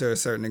to a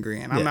certain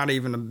degree. And I'm not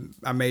even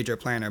a major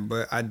planner,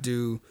 but I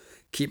do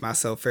keep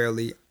myself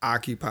fairly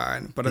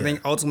occupied. But I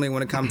think ultimately,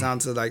 when it comes down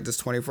to like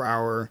this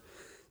 24-hour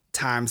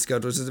time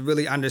schedules, is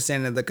really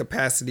understanding the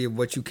capacity of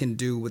what you can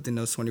do within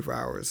those 24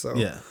 hours. So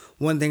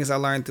one of the things I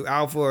learned through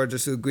Alpha or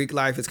just through Greek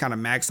life is kind of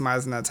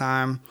maximizing that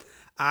time.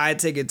 I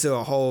take it to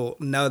a whole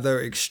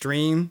nother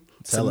extreme.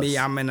 To me,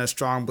 I'm in a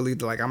strong belief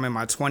that like I'm in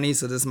my 20s,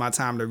 so this is my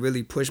time to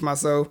really push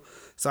myself.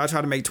 So I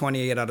try to make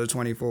 28 out of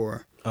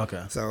 24.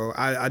 Okay. So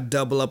I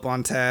double up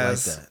on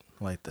tasks.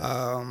 Like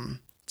that.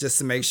 Just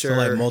to make sure. So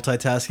like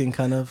multitasking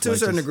kind of? To a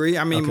certain degree.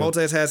 I mean,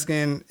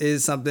 multitasking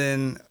is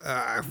something,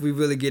 if we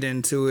really get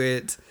into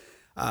it,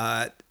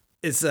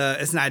 it's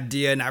an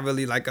idea, not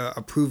really like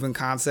a proven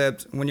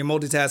concept. When you're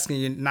multitasking,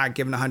 you're not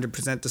giving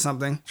 100% to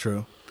something.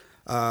 True.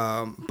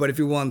 But if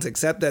you're willing to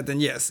accept that,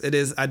 then yes, it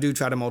is. I do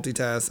try to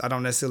multitask. I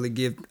don't necessarily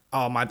give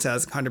all my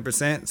tasks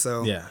 100%.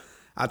 So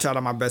I try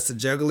to my best to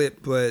juggle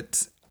it.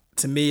 But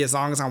to me, as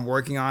long as I'm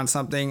working on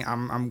something,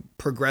 I'm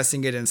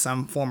progressing it in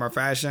some form or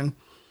fashion.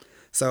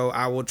 So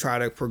I will try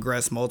to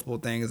progress multiple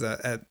things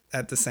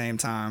at the same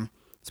time.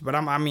 But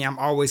I'm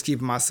always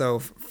keeping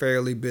myself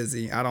fairly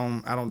busy. I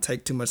don't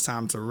take too much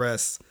time to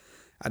rest.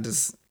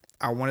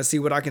 I want to see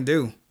what I can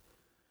do.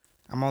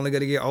 I'm only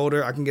gonna get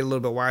older. I can get a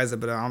little bit wiser,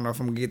 but I don't know if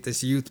I'm gonna get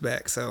this youth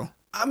back. So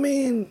I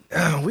mean,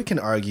 we can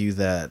argue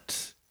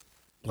that,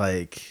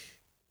 like,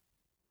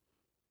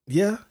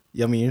 I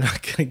mean, you're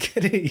not gonna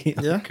get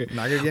it younger.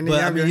 Not gonna get any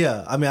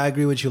younger. I mean, I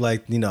agree with you.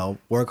 Like,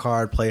 work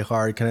hard, play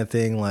hard, kind of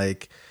thing.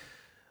 Like.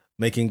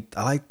 I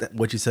like that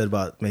what you said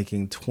about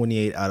making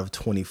 28 out of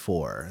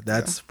 24.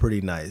 That's pretty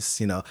nice.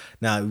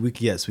 Now we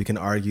can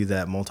argue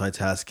that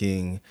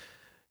multitasking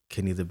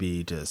can either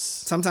be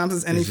just sometimes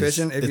it's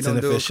inefficient if you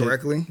don't do it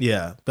correctly.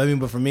 Yeah,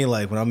 but for me,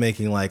 like when I'm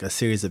making like a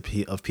series of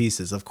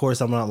pieces, of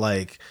course I'm not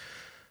like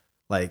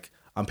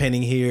I'm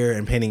painting here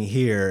and painting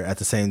here at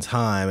the same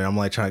time, and I'm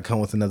like trying to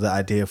come with another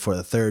idea for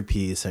the third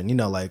piece, and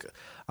like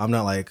I'm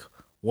not like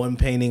one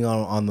painting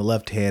on the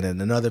left hand and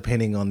another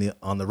painting on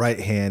the right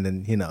hand,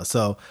 and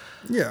so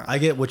I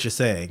get what you're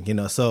saying,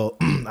 so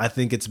I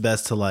think it's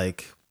best to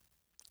like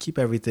keep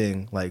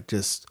everything like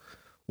just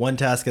one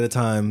task at a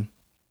time.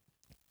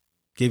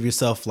 Give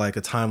yourself like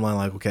a timeline,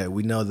 like, okay,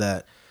 we know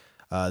that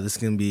this is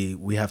gonna be,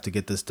 we have to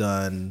get this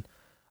done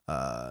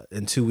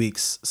in 2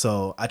 weeks,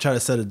 so I try to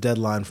set a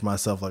deadline for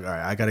myself, like, all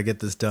right, I got to get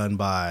this done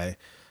by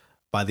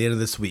the end of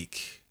this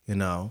week,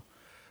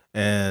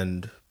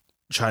 and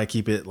try to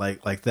keep it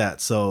like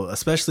that. So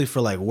especially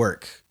for like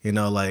work,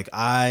 like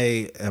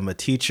I am a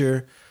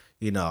teacher,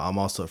 I'm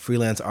also a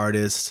freelance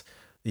artist,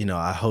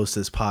 I host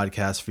this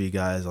podcast for you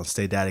guys on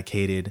Stay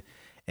Dedicated.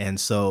 And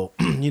so,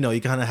 you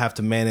kind of have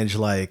to manage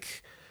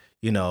like,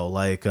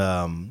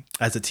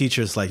 as a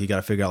teacher, it's like, you got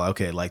to figure out like,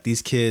 okay, like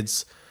these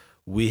kids,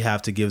 we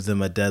have to give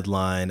them a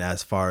deadline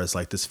as far as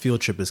like this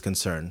field trip is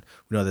concerned.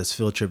 We know this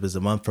field trip is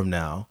a month from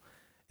now,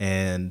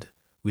 and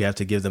we have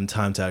to give them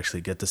time to actually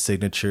get the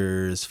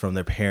signatures from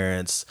their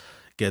parents,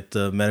 get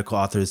the medical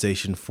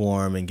authorization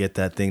form, and get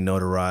that thing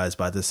notarized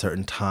by this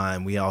certain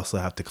time. We also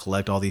have to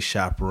collect all these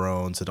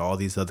chaperones and all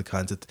these other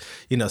kinds of,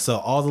 so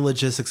all the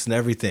logistics and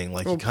everything.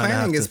 Like, you kind of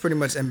planning is pretty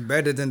much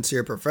embedded into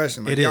your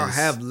profession. Like, y'all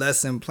have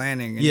lesson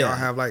planning, and y'all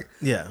have like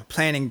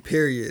planning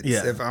periods.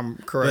 If I'm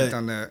correct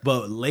on that.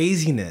 But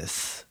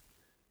laziness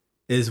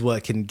is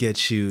what can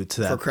get you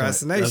to that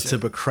procrastination. To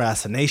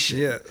procrastination.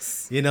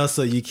 Yes.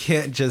 So you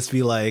can't just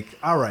be like,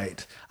 all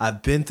right,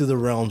 I've been through the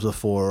realms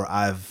before.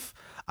 I've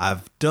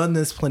done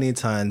this plenty of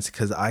times,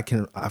 because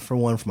for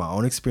my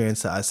own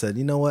experience, I said,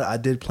 you know what? I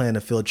did plan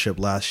a field trip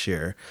last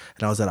year,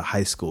 and I was at a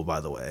high school, by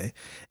the way.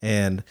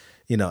 And,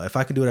 if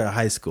I could do it at a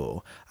high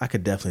school, I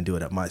could definitely do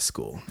it at my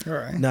school. All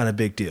right. Not a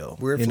big deal.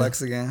 Weird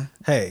flex again.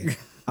 Hey,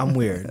 I'm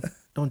weird.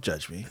 Don't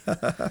judge me.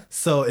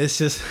 So it's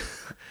just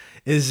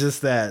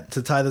that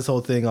to tie this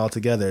whole thing all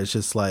together, it's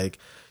just like,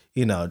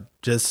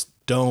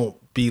 just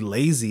don't be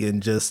lazy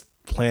and just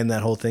plan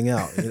that whole thing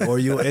out, or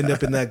you'll end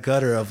up in that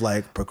gutter of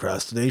like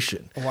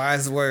procrastination.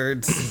 Wise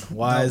words.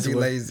 Don't be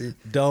lazy.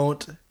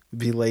 Don't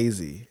be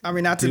lazy. I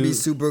mean, not to be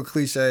super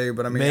cliche,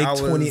 but I mean, make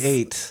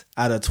 28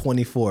 out of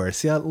 24.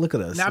 See, look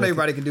at us. Not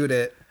everybody can do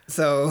that.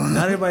 So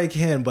not everybody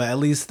can, but at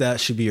least that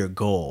should be your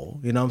goal.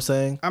 You know what I'm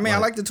saying? I mean, I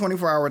like the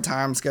 24-hour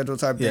time schedule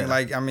type thing.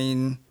 Like, I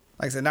mean,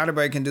 like I said, not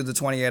everybody can do the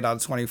 28 out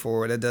of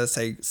 24. That does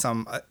take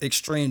some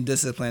extreme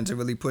discipline to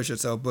really push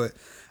yourself. But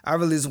I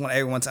really just want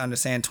everyone to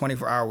understand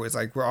 24 hours.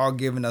 Like, we're all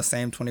given the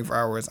same 24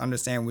 hours.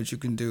 Understand what you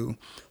can do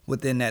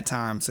within that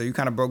time. So you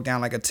kind of broke down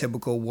like a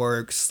typical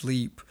work,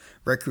 sleep,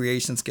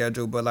 recreation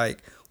schedule. But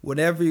like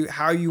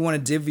how you want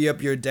to divvy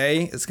up your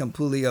day is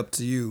completely up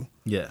to you.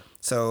 Yeah.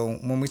 So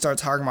when we start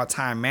talking about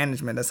time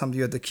management, that's something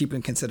you have to keep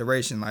in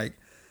consideration. Like,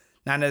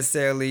 not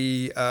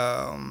necessarily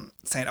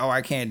saying, oh,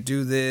 I can't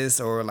do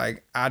this, or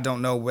like, I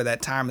don't know where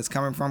that time is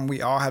coming from.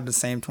 We all have the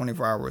same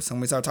 24 hours. So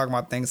when we start talking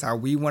about things, how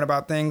we went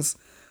about things,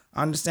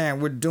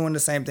 understand we're doing the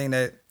same thing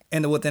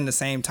within the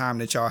same time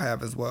that y'all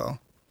have as well.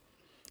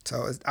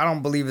 So I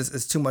don't believe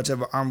it's too much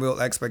of an unreal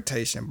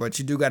expectation, but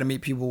you do got to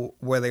meet people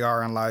where they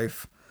are in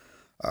life.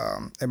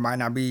 It might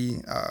not be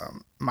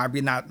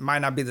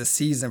the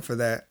season for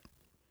that,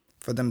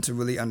 for them to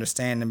really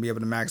understand and be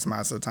able to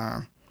maximize their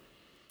time.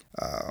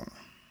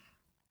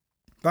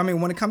 But I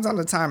mean, when it comes down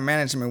to time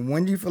management,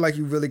 when do you feel like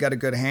you really got a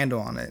good handle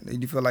on it? Do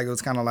you feel like it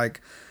was kind of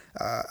like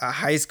a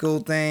high school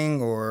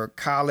thing or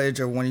college,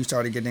 or when you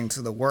started getting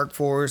into the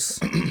workforce?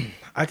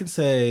 I could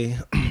say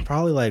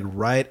probably like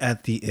right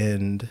at the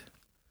end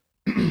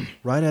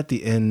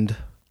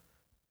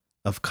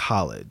of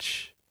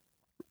college,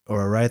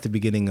 or right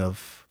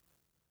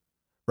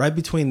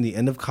between the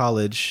end of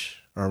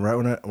college, or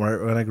right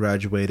when I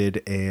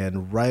graduated,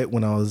 and right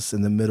when I was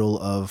in the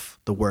middle of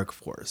the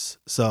workforce.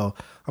 So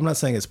I'm not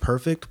saying it's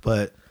perfect,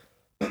 but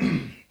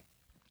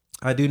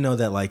I do know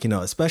that, like,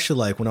 especially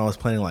like when I was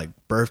planning like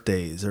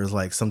birthdays or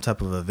like some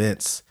type of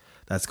events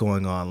that's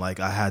going on, like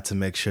I had to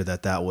make sure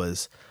that that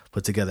was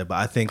put together. But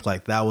I think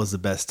like that was the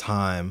best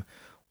time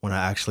when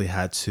I actually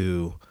had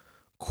to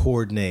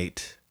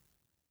coordinate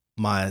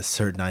my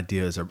certain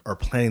ideas or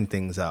planning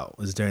things out,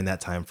 was during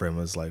that time frame.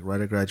 It was like right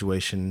at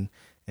graduation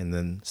and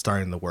then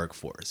starting the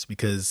workforce,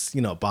 because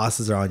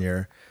bosses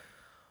are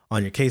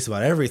on your case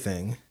about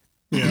everything.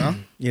 Yeah.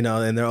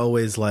 And they're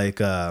always like,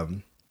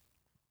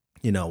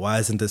 why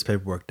isn't this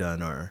paperwork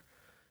done, or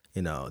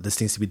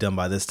this needs to be done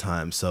by this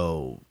time,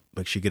 so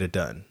make sure you get it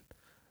done.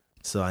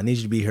 So I need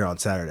you to be here on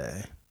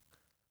Saturday.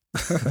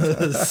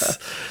 That's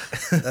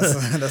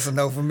a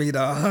no for me,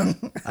 dog.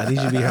 I need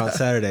you to be here on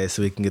Saturday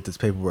so we can get this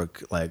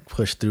paperwork like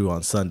pushed through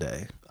on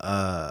Sunday.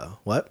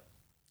 What?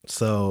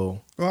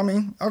 So, Well, I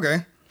mean,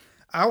 okay.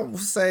 I would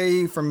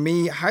say for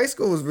me, high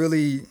school was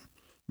really,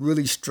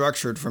 really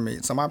structured for me.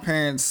 So my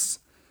parents,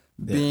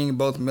 being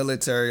both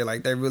military,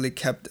 like they really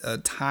kept a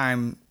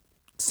time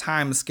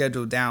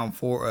schedule down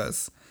for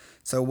us.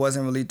 So it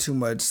wasn't really too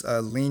much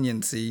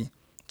leniency.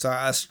 So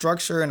a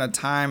structure and a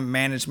time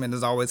management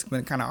has always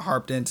been kind of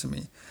harped into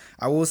me.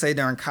 I will say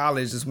during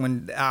college is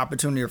when the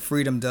opportunity of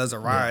freedom does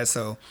arise.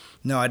 Yeah. So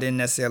no, I didn't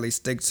necessarily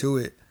stick to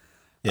it.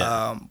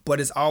 Yeah.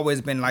 But it's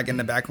always been like in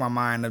the back of my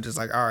mind of just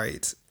like, all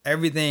right,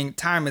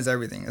 time is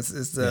everything.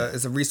 It's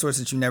a resource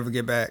that you never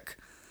get back.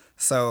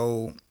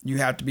 So you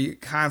have to be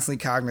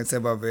constantly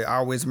cognitive of it. I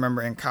always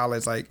remember in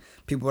college, like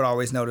people would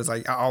always notice,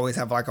 like I always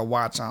have like a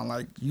watch on.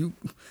 Like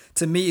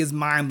to me, it's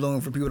mind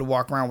blowing for people to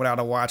walk around without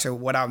a watch or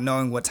without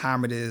knowing what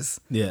time it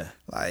is. Yeah.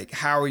 Like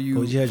how are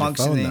you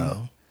functioning? Your phone,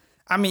 though.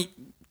 I mean,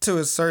 to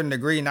a certain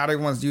degree, not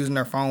everyone's using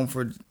their phone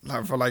for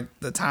like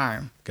the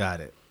time.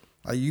 Got it.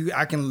 Like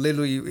I can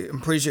literally,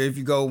 I'm pretty sure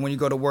when you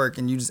go to work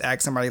and you just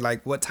ask somebody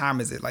like, what time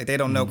is it? Like they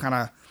don't know kind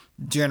of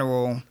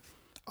general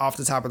off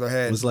the top of their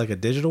head. Was it like a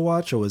digital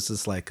watch, or was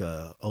this like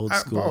a old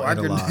school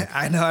analog?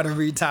 I know how to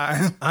read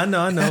time. I know.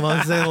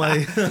 I'm saying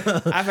like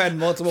I've had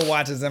multiple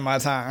watches in my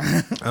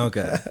time.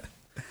 Okay.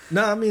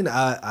 No, I mean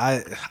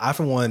I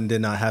for one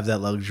did not have that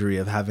luxury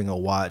of having a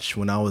watch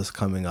when I was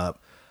coming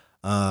up,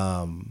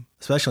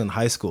 especially in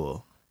high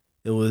school.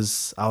 I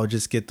would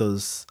just get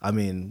those. I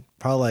mean,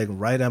 probably like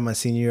right at my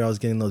senior year, I was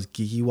getting those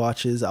geeky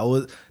watches. I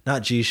was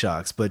not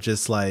G-Shocks, but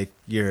just like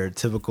your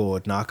typical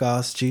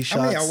knockoffs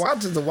G-Shocks. I mean, a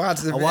watch is a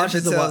watch. A watch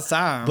is a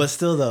time. But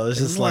still, though, it's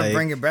just like,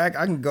 bring it back.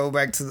 I can go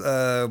back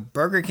to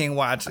Burger King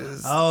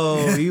watches.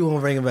 Oh, you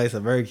won't bring it back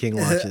to Burger King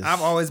watches.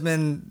 That's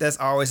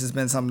always has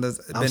been something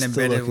that's been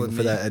embedded with me.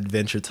 For that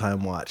Adventure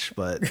Time watch,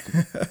 but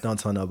don't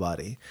tell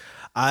nobody.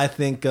 I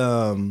think.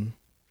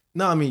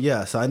 No, I mean,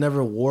 yeah. So I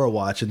never wore a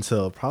watch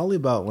until probably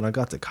about when I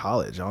got to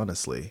college,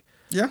 honestly.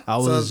 Yeah.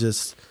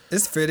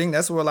 It's fitting.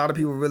 That's where a lot of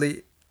people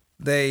really,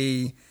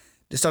 they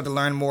start to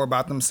learn more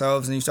about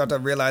themselves, and you start to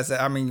realize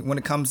that, I mean, when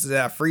it comes to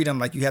that freedom,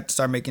 like you have to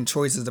start making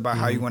choices about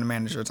how you want to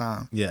manage your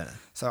time. Yeah.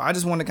 So I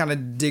just want to kind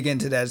of dig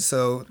into that,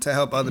 so to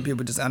help other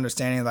people just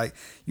understanding, like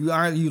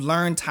you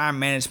learn time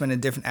management in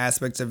different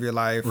aspects of your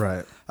life.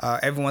 Right.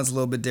 Everyone's a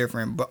little bit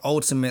different, but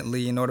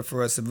ultimately, in order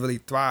for us to really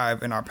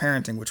thrive in our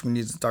parenting, which we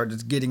need to start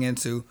just getting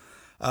into,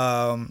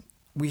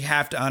 we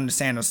have to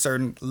understand a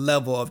certain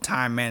level of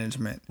time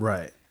management.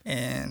 Right.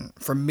 And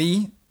for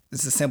me,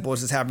 it's as simple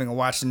as just having a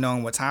watch and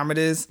knowing what time it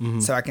is,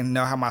 so I can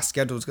know how my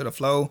schedule is going to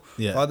flow.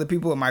 Yeah. For other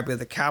people, it might be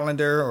the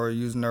calendar or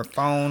using their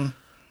phone.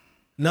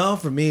 No,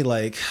 for me,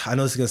 like, I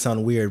know this is going to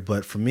sound weird,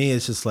 but for me,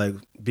 it's just like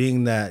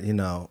being that,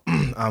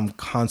 I'm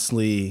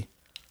constantly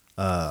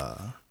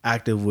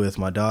active with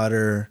my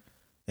daughter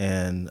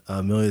and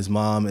Amelia's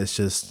mom. It's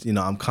just,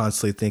 I'm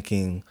constantly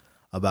thinking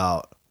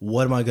about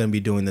what am I going to be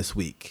doing this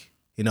week?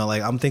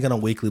 Like I'm thinking on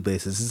a weekly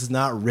basis. This is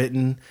not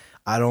written.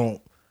 I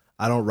don't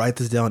write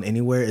this down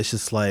anywhere. It's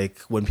just like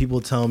when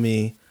people tell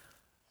me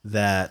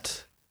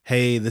that,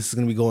 hey, this is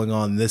going to be going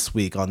on this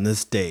week on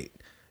this date,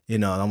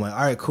 and I'm like,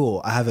 all right,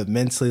 cool. I have it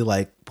mentally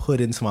like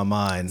put into my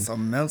mind. It's a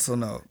mental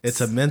note.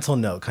 It's a mental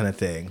note kind of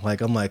thing. Like,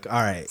 I'm like,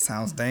 all right.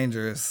 Sounds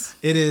dangerous.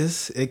 It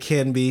is. It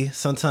can be.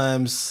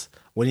 Sometimes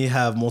when you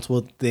have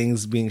multiple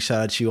things being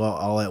shot at you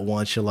all at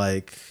once, you're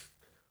like,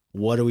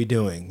 what are we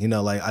doing?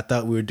 Like I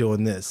thought we were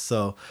doing this.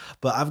 So,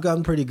 but I've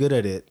gotten pretty good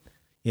at it.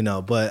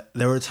 But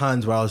there were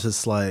times where I was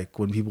just like,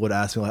 when people would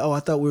ask me like, oh,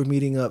 I thought we were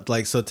meeting up.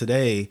 Like, so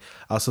today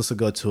I was supposed to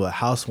go to a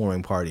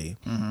housewarming party.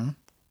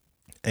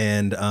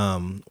 And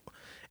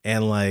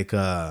like,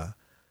 the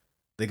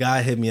the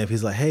guy hit me up.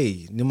 He's like, "Hey,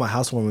 you know, my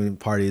housewarming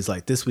party is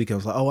like this weekend." I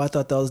was like, "Oh, I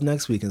thought that was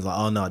next weekend." He's like,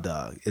 "Oh no,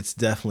 dog, it's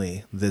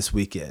definitely this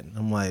weekend."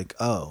 I'm like,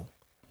 "Oh,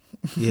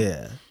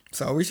 yeah."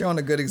 So are we showing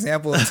a good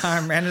example of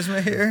time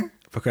management here?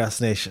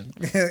 Procrastination.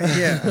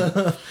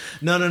 Yeah.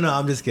 No.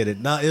 I'm just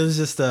kidding. No, it was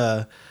just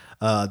the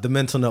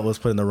mental note was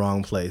put in the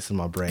wrong place in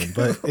my brain.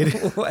 But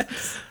What?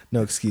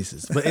 no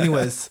excuses. But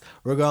anyways,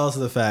 regardless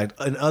of the fact,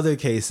 in other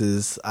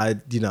cases, I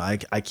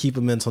keep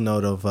a mental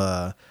note of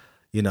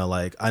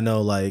like I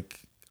know like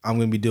I'm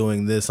gonna be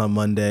doing this on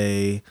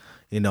Monday.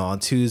 On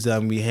Tuesday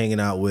I'm gonna be hanging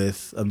out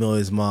with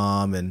Amelia's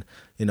mom, and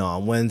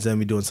on Wednesday I'm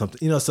gonna be doing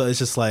something. So it's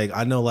just like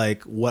I know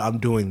like what I'm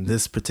doing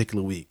this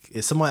particular week.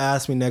 If someone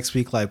asks me next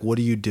week like what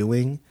are you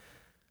doing,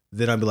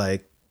 then I'll be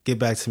like, get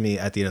back to me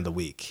at the end of the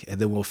week, and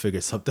then we'll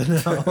figure something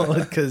out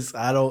because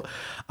I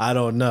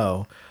don't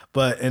know.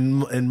 But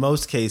in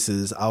most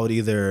cases, I would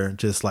either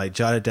just like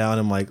jot it down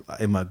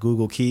in my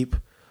Google Keep,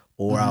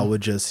 or I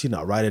would just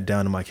write it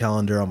down in my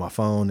calendar on my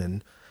phone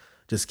and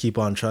just keep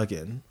on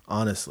trucking.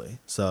 Honestly,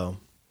 so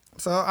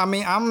I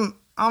mean,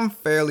 I'm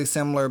fairly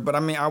similar, but I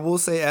mean, I will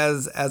say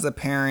as a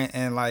parent,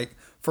 and like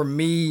for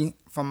me,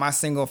 from my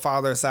single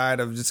father side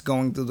of just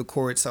going through the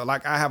court, so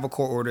like I have a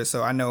court order,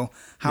 so I know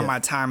how my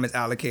time is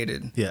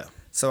allocated. Yeah.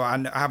 So I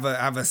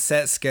have a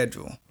set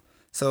schedule,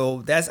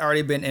 so that's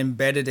already been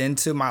embedded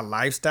into my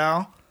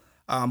lifestyle.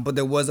 But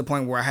there was a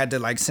point where I had to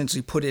like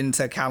essentially put it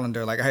into a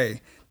calendar, like,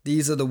 hey,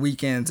 these are the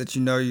weekends that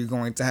you're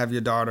going to have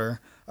your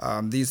daughter.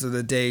 These are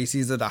the days,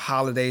 these are the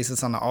holidays.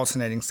 It's on the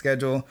alternating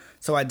schedule.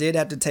 So I did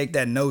have to take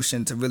that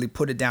notion to really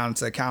put it down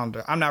into a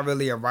calendar. I'm not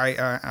really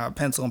a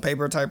pencil and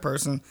paper type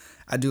person.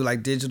 I do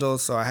like digital,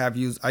 so I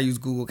use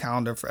Google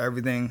Calendar for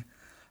everything.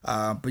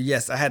 But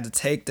yes, I had to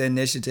take the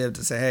initiative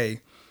to say,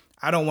 hey,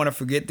 I don't want to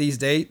forget these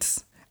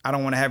dates. I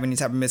don't want to have any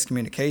type of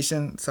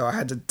miscommunication. So I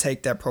had to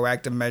take that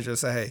proactive measure,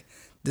 say, hey,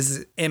 this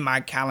is in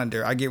my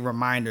calendar. I get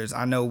reminders.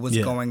 I know what's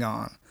going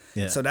on.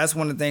 Yeah. So that's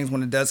one of the things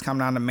when it does come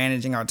down to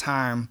managing our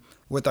time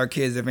with our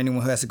kids, if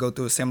anyone who has to go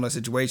through a similar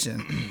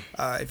situation.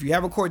 If you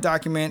have a court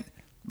document,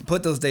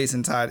 put those dates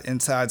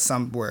inside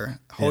somewhere.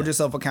 Hold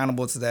yourself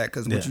accountable to that,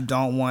 because what you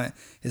don't want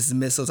is to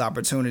miss those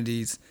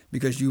opportunities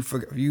because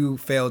you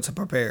failed to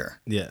prepare.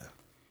 Yeah.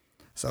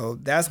 So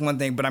that's one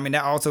thing. But I mean,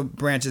 that also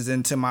branches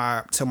into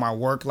my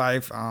work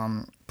life.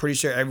 Pretty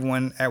sure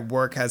everyone at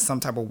work has some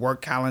type of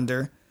work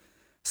calendar.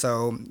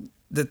 So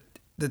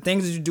the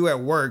things that you do at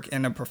work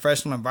in a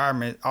professional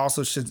environment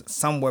also should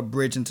somewhat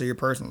bridge into your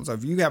personal. So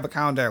if you have a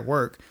calendar at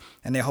work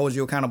and they hold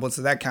you accountable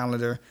to that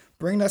calendar,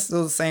 bring that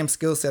still the same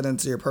skill set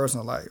into your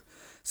personal life.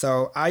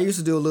 So I used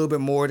to do a little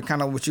bit more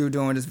kind of what you were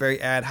doing, is very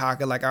ad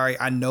hoc, like, all right,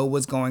 I know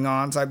what's going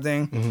on type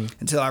thing,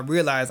 until I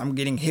realized I'm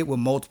getting hit with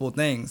multiple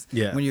things.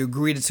 Yeah. When you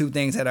agree to two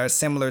things that are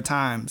similar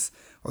times,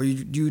 or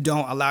you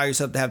don't allow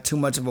yourself to have too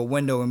much of a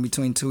window in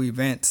between two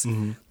events.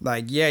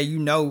 Like, yeah, you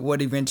know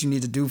what event you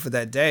need to do for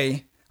that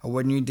day, or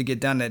what you need to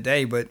get done that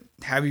day, but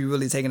have you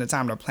really taken the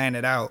time to plan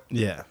it out?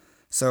 Yeah.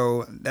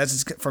 So that's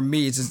just, for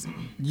me, it's just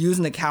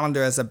using the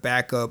calendar as a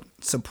backup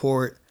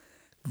support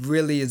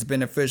really is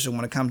beneficial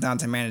when it comes down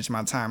to managing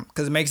my time,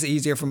 because it makes it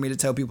easier for me to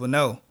tell people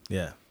no.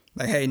 Yeah.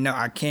 Like, hey, no,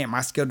 I can't. My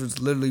schedule's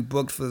literally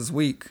booked for this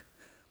week.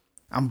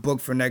 I'm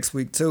booked for next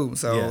week too.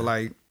 So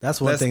like,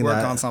 that's one let's thing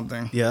work on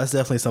something. Yeah, that's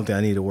definitely something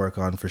I need to work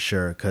on for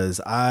sure, because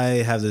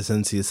I have this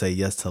tendency to say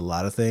yes to a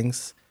lot of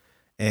things.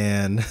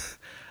 And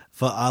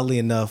but oddly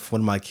enough,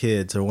 one of my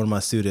kids or one of my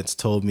students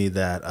told me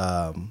that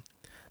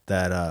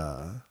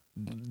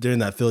during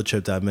that field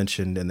trip that I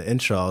mentioned in the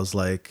intro, I was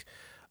like,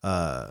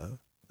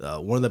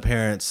 one of the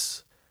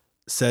parents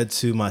said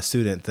to my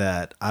student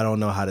that I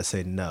don't know how to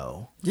say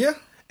no. Yeah.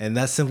 And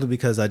that's simply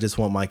because I just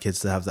want my kids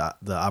to have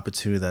the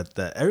opportunity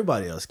that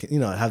everybody else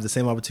can, have the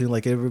same opportunity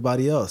like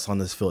everybody else on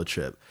this field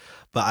trip.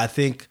 But I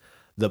think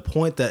the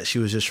point that she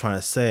was just trying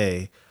to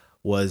say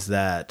was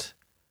that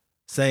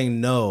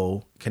saying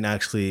no can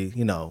actually,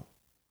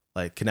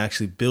 can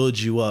actually build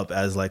you up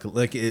as like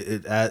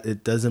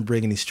it doesn't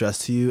bring any stress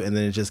to you, and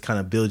then it just kind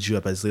of builds you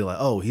up as like,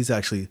 oh, he's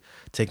actually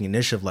taking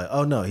initiative. Like,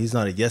 oh no, he's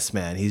not a yes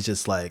man. He's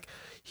just like,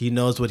 he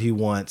knows what he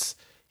wants.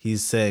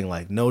 He's saying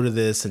like no to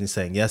this, and he's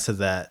saying yes to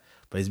that.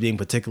 But he's being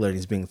particular and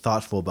he's being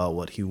thoughtful about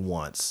what he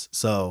wants.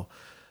 So,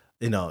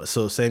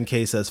 so same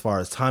case as far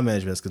as time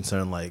management is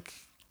concerned, like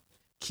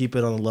keep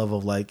it on the level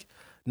of like,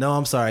 no,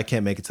 I'm sorry, I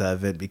can't make it to that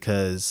event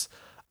because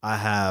I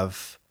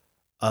have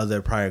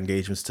other prior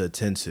engagements to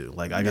attend to.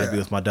 Like I got to be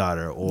with my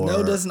daughter. Or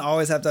no doesn't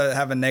always have to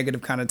have a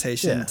negative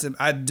connotation. Yeah.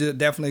 I do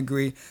definitely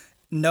agree.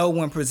 No,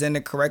 when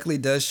presented correctly,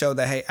 does show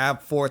that, hey, I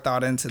have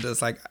forethought into this.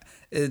 Like,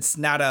 it's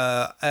not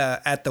a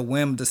at the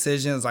whim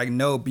decision. It's like,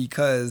 no,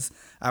 because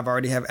I've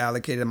already have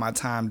allocated my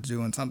time to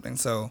doing something.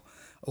 So,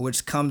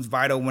 which comes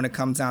vital when it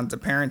comes down to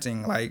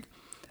parenting. Like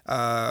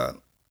I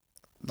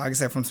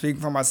said, from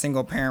speaking from my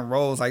single parent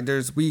roles, like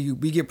we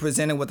get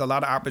presented with a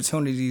lot of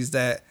opportunities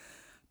that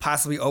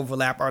possibly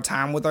overlap our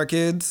time with our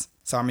kids.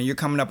 So, I mean, you're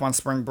coming up on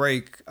spring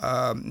break,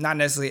 not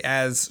necessarily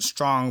as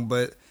strong,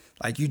 but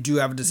like you do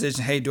have a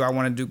decision. Hey, do I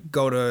want to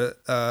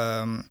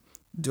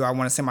do I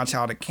want to send my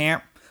child to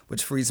camp,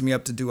 which frees me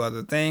up to do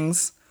other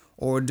things?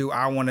 or do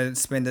I want to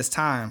spend this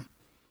time?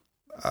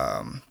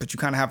 But you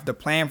kind of have to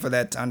plan for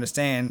that to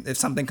understand if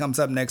something comes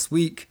up next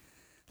week,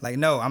 like,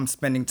 no, I'm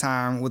spending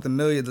time with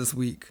Amelia this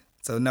week.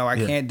 So no, I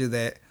can't do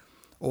that.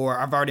 Or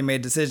I've already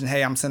made a decision.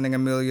 Hey, I'm sending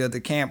Amelia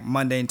to camp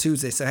Monday and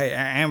Tuesday. So, hey,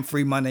 I am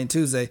free Monday and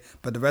Tuesday,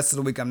 but the rest of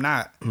the week I'm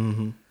not.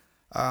 Mm-hmm.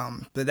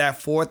 But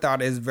that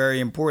forethought is very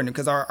important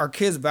because our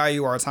kids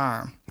value our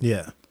time.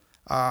 Yeah.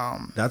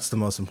 That's the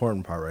most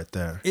important part right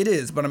there. It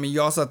is. But I mean,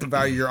 you also have to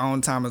value your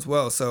own time as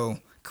well. So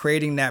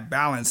creating that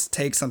balance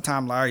takes some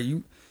time. Like,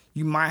 you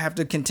might have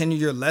to continue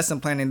your lesson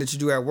planning that you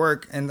do at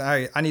work. And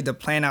I need to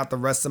plan out the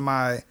rest of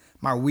my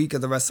week or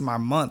the rest of my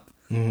month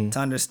to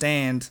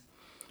understand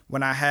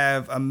when I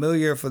have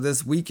Amelia for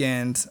this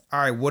weekend,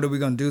 all right, what are we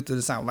going to do through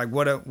this time? Like,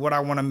 what I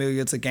want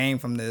Amelia to gain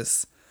from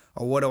this?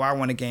 Or what do I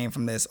want to gain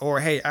from this? Or,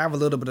 hey, I have a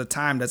little bit of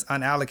time that's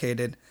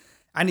unallocated.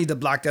 I need to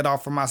block that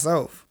off for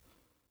myself.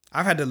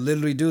 I've had to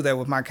literally do that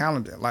with my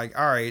calendar. Like,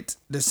 all right,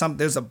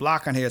 there's a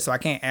block on here, so I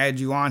can't add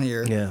you on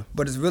here. Yeah.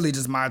 But it's really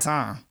just my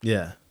time.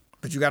 Yeah.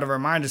 But you got to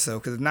remind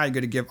yourself, because now you're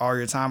going to give all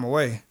your time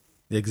away.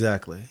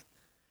 Exactly.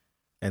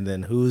 And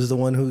then who's the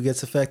one who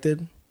gets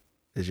affected?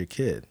 Is your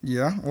kid.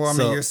 Yeah. Well, I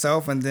mean,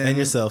 yourself and then... And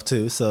yourself,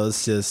 too. So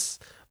it's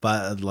just...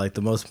 But, like,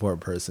 the most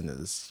important person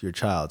is your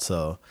child.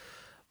 So...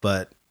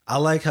 But I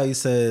like how you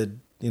said,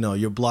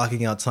 you're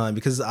blocking out time.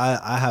 Because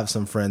I have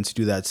some friends who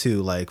do that,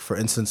 too. Like, for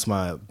instance,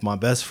 my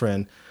best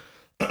friend...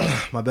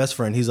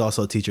 he's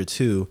also a teacher,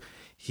 too.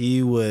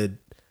 He would...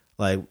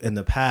 Like, in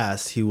the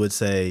past, he would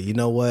say, you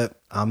know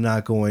what? I'm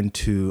not going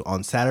to...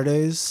 On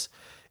Saturdays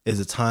is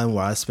a time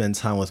where I spend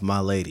time with my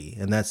lady.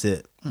 And that's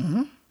it.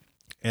 Mm-hmm.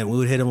 And we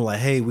would hit him like,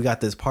 hey, we got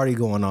this party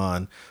going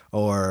on,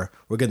 or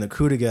we're getting the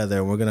crew together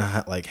and we're going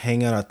to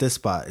hang out at this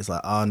spot. It's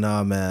like, oh,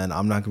 no, man,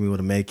 I'm not going to be able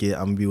to make it.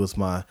 I'm going to be with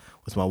my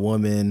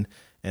woman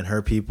and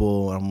her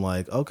people. And I'm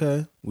like,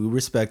 okay, we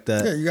respect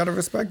that. Yeah, you got to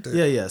respect it.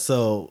 Yeah.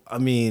 So, I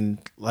mean,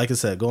 like I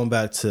said, going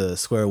back to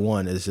square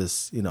one is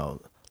just,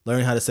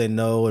 learning how to say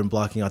no and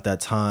blocking out that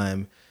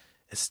time.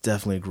 It's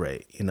definitely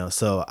great,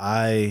 So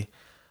I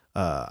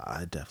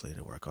definitely need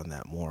to work on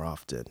that more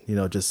often.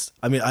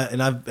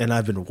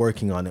 I've been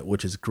working on it,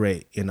 which is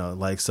great.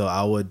 So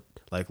I would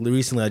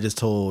recently I just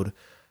told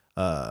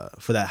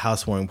for that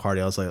housewarming party,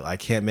 I was like, I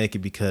can't make it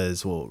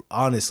because, well,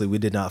 honestly, we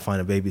did not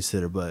find a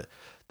babysitter, but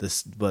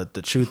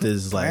the truth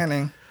is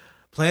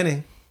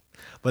planning.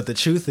 But the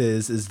truth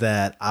is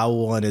that I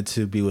wanted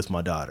to be with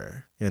my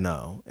daughter,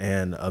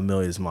 and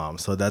Amelia's mom.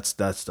 So that's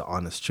the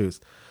honest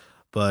truth.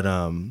 But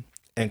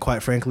and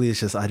quite frankly, it's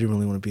just I didn't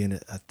really want to be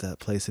at that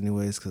place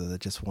anyways because I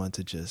just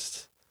wanted to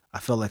I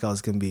felt like I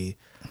was going to be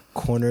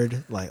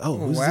cornered. Like, oh,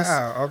 who's this?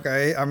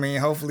 Okay. I mean,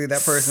 hopefully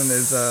that person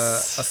is a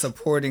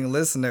supporting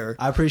listener.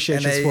 I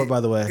appreciate your support, by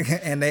the way.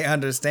 And they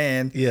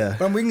understand. Yeah.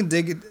 But we can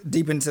dig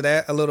deep into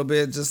that a little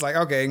bit. Just like,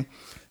 okay,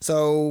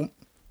 so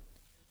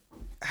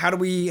how do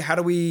we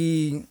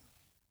deal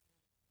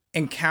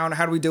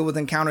with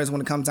encounters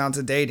when it comes down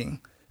to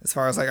dating? As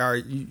far as like, all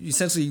right,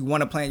 you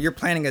want to plan, you're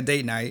planning a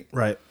date night.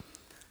 Right.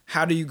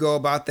 How do you go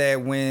about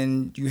that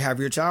when you have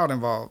your child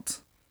involved?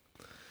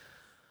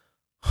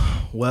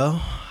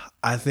 Well,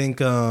 I think,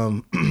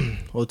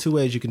 two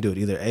ways you can do it.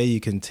 Either A,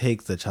 you can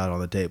take the child on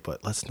the date,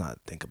 but let's not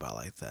think about it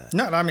like that.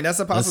 No, I mean, that's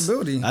a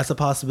possibility. That's a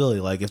possibility.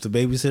 Like, if the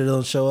babysitter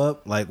don't show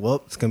up, like,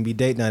 well, it's going to be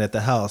date night at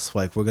the house.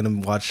 Like, we're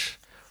going to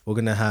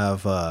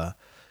have, I'm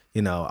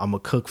going to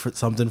cook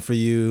something for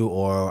you,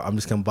 or I'm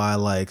just going to buy,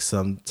 like,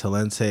 some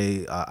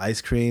Talente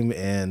ice cream,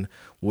 and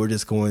we're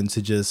just going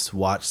to just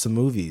watch some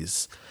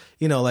movies.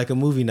 Like a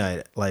movie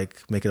night,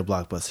 like make it a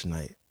blockbuster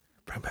night.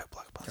 Bring back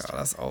blockbuster. Oh,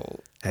 that's old.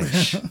 Hey,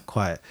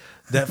 quiet.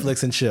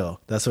 Netflix and chill.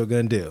 That's what we're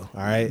going to do.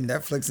 All right.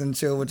 Netflix and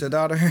chill with your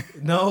daughter?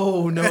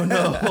 No. No,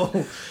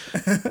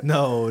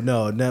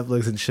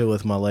 Netflix and chill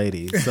with my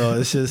lady. So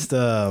it's just,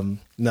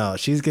 no,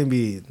 she's going to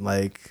be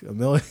like,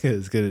 Amelia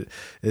is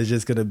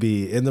just going to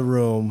be in the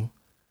room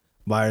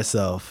by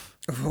herself.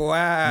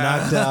 Wow.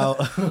 Knocked out.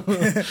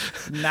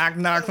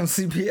 knock from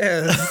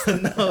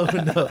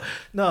CPS.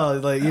 No.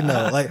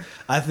 Like,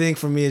 I think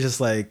for me, it's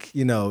just like,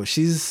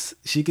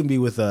 she can be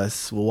with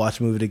us. We'll watch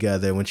a movie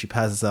together. And when she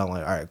passes out, I'm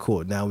like, all right,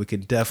 cool. Now we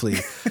can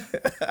definitely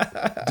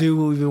do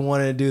what we've been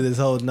wanting to do this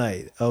whole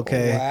night.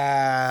 Okay.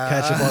 Wow.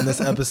 Catch up on this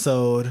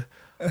episode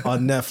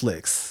on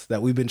Netflix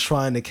that we've been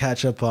trying to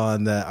catch up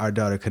on that our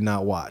daughter could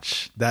not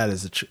watch. That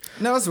is the truth.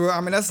 No, it's real. I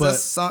mean,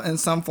 that's in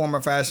some form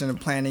or fashion of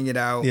planning it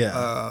out.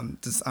 Yeah.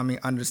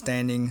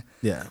 Understanding.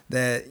 Yeah.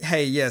 That,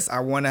 hey, yes,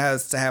 I want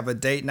us to have a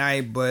date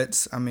night,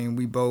 but I mean,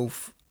 we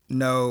both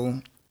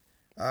know,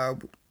 our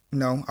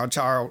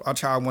child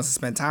wants to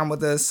spend time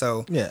with us.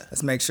 So yeah,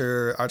 let's make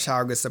sure our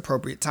child gets the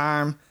appropriate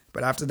time.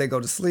 But after they go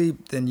to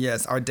sleep, then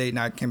yes, our date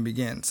night can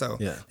begin. So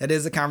that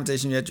is a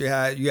conversation that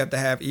you have to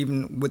have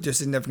even with your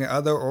significant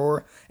other,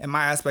 or in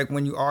my aspect,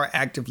 when you are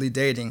actively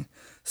dating.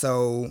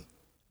 So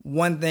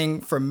one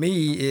thing for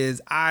me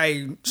is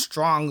I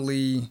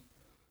strongly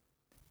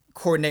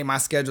coordinate my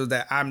schedule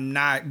that I'm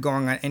not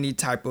going on any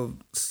type of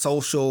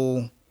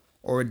social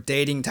or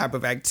dating type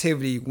of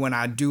activity when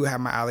I do have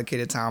my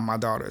allocated time with my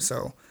daughter.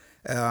 So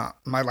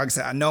Like I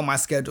said, I know my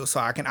schedule, so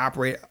I can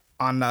operate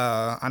on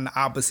the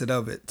opposite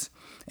of it.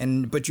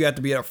 But you have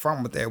to be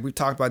upfront with that. We've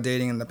talked about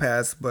dating in the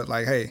past, but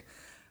like, hey,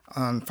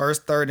 on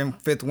first, third, and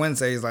fifth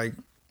Wednesdays, like,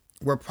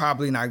 we're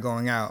probably not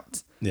going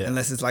out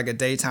unless it's like a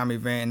daytime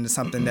event and it's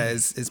something that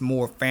is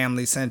more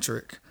family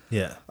centric.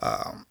 Yeah.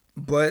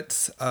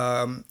 But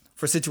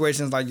for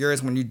situations like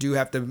yours, when you do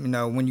have to,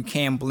 when you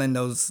can blend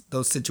those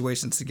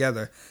situations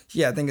together,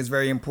 I think it's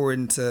very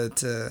important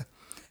to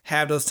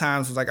have those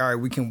times where, like, all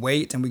right, we can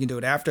wait and we can do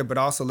it after, but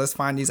also let's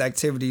find these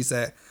activities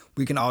that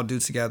we can all do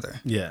together.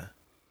 Yeah.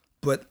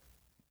 But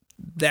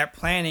that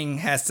planning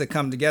has to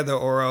come together,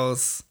 or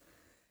else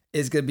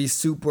it's going to be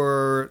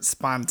super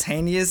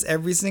spontaneous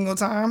every single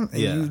time.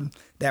 And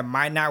that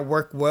might not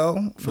work well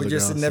with your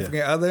girls,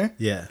 significant other.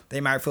 Yeah.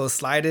 They might feel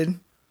slighted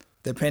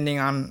depending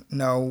on,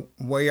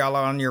 where y'all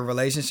are in your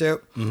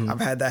relationship. Mm-hmm.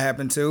 I've had that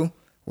happen too,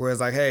 where it's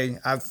like, hey,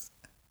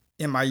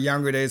 in my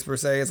younger days per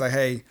se, it's like,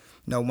 hey,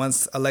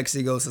 once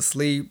Alexi goes to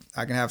sleep,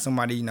 I can have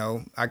somebody,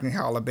 I can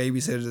call a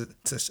babysitter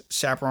to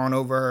chaperone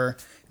over her.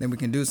 Then we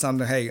can do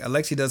something. Hey,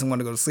 Alexi doesn't want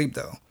to go to sleep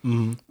though.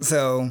 Mm-hmm.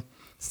 So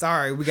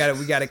sorry, we got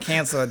to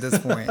cancel at this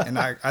point. And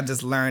I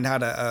just learned how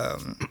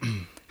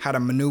to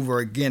maneuver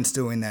against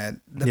doing that.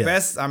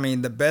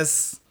 The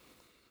best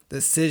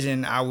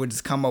decision I would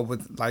just come up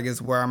with, like,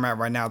 is where I'm at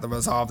right now. The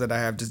resolve that I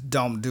have, just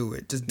don't do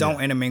it. Just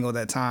don't intermingle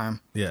that time.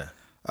 Yeah.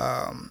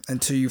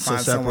 Until you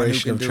find someone who can do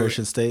it. Separation of church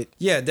and state.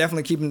 Yeah,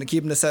 definitely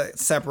keeping the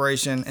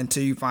separation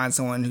until you find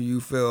someone who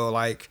you feel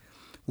like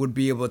would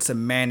be able to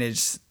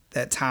manage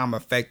that time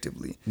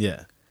effectively.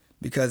 Yeah.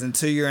 Because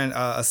until you're in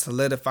a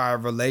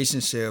solidified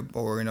relationship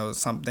or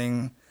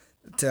something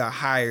to a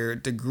higher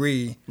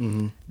degree,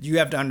 mm-hmm. you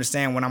have to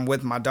understand, when I'm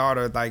with my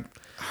daughter, like,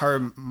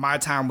 my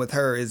time with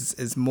her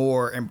is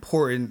more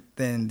important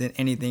than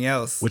anything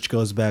else. Which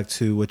goes back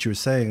to what you were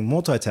saying,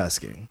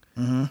 multitasking.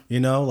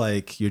 Mm-hmm.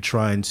 Like, you're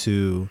trying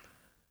to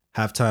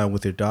have time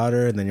with your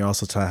daughter, and then you're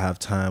also trying to have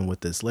time with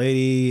this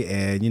lady,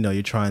 and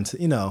you're trying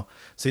to,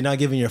 so you're not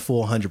giving your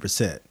full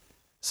 100%.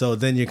 So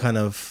then you're kind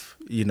of,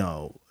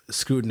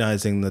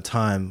 scrutinizing the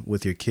time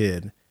with your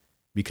kid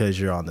because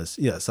you're on this.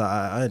 Yes,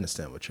 I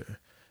understand what you're.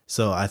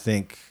 So I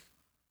think,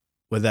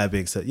 with that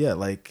being said,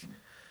 like.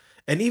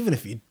 And even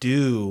if you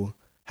do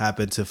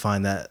happen to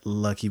find that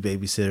lucky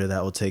babysitter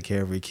that will take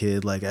care of your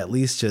kid, like, at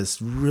least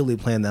just really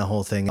plan that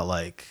whole thing out.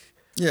 Like,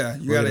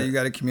 you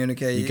gotta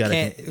communicate.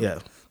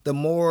 The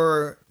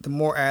more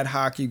ad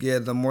hoc you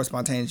get, the more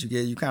spontaneous you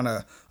get, you kind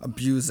of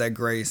abuse that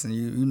grace, and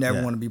you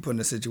never want to be put in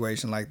a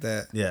situation like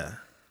that. Yeah.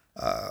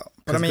 But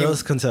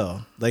girls can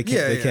tell. They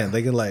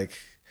can like.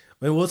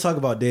 We'll talk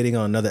about dating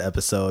on another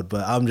episode,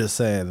 but I'm just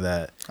saying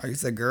that. Oh, you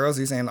said girls?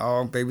 You saying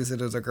all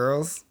babysitters are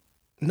girls?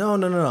 No.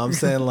 I'm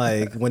saying,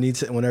 like,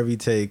 whenever you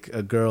take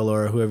a girl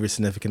or whoever your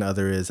significant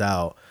other is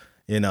out,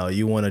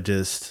 you want to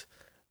just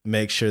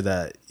make sure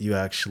that you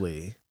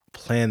actually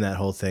plan that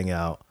whole thing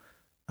out.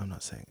 I'm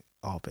not saying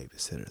all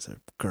babysitters are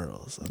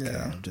girls. Okay,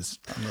 yeah, I'm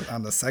just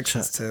on the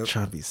sexist tip.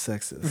 Trying to be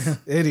sexist.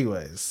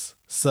 Anyways,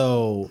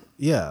 so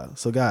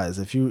guys,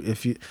 if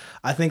you,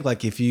 I think,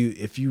 like, if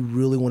you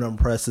really want to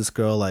impress this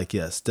girl, like,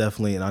 yes,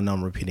 definitely, and I know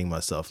I'm repeating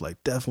myself,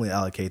 like, definitely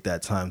allocate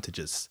that time to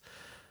just.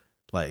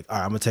 Like, all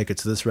right, I'm gonna take her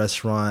to this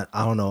restaurant.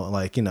 I don't know,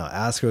 like,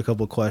 ask her a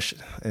couple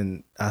questions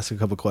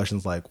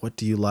like, what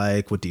do you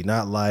like? What do you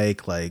not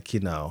like? Like,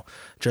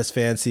 dress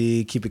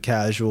fancy, keep it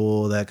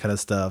casual, that kind of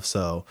stuff.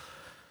 So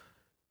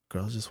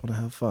girls just want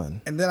to have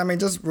fun. And then,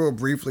 just real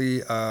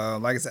briefly, like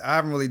I said, I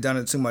haven't really done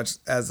it too much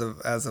as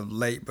of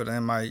late, but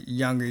in my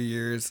younger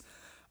years,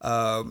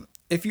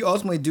 if you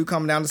ultimately do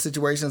come down to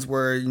situations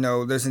where,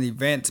 there's an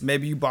event,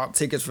 maybe you bought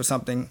tickets for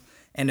something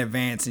in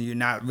advance and you're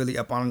not really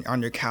up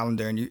on your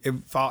calendar, and it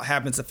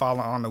happens to fall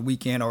on a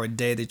weekend or a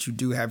day that you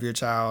do have your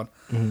child.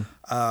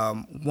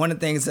 Mm-hmm. One of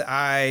the things that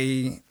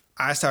I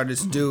started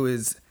to do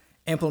is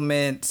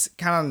implement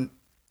kind of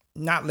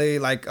not really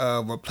like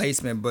a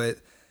replacement, but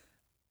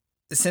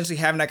essentially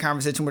having that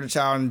conversation with the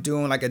child and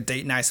doing like a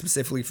date night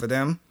specifically for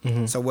them.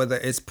 Mm-hmm. So whether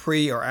it's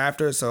pre or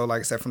after, so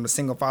like I said, from the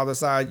single father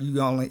side, you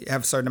only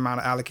have a certain amount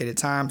of allocated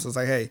time. So it's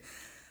like, hey,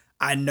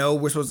 I know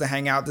we're supposed to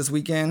hang out this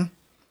weekend.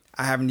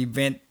 I have an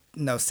event,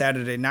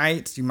 Saturday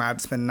night. You might have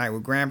to spend the night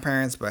with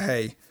grandparents, but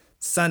hey,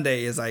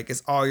 Sunday is like,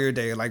 it's all your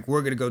day. Like,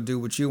 we're going to go do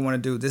what you want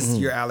to do. This is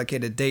your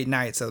allocated date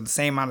night. So the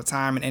same amount of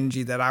time and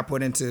energy that I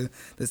put into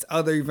this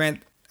other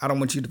event, I don't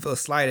want you to feel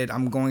slighted.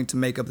 I'm going to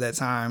make up that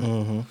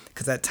time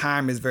because that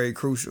time is very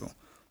crucial.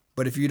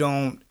 But if you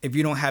don't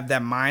have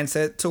that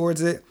mindset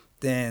towards it,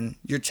 then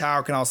your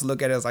child can also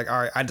look at it as like, all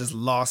right, I just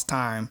lost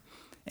time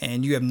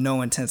and you have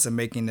no intent of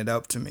making it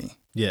up to me.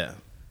 Yeah.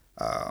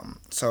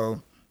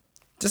 So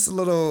just a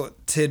little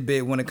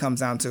tidbit when it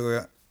comes down to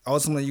it.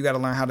 Ultimately, you got to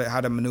learn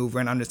how to maneuver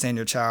and understand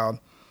your child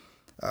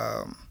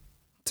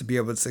to be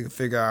able to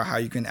figure out how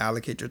you can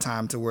allocate your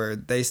time to where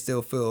they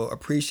still feel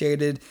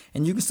appreciated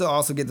and you can still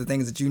also get the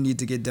things that you need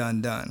to get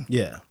done.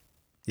 Yeah.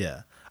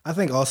 Yeah. I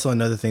think also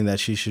another thing that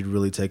she should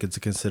really take into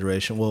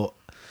consideration, well,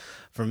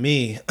 for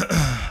me,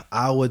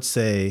 I would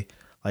say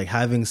like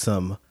having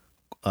some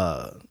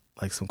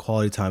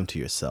quality time to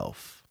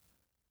yourself.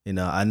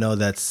 I know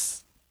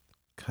that's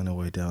kind of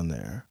way down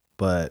there,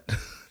 but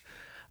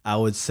I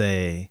would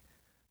say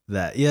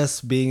that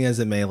yes, being as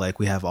it may, like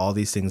we have all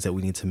these things that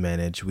we need to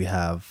manage. We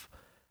have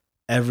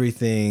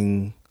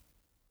everything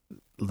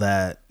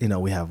that,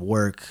 we have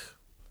work,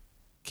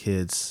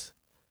 kids,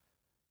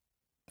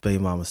 baby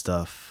mama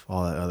stuff,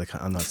 all that other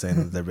kind. I'm not saying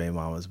that they're baby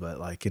mamas, but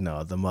like,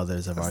 the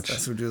mothers of our.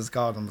 That's what you just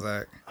called them,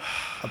 Zach.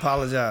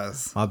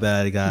 Apologize. My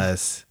bad,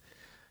 guys.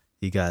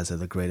 You guys are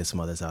the greatest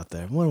mothers out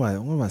there. What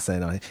am I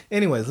saying?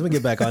 Anyways, let me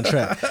get back on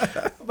track.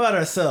 About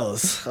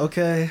ourselves,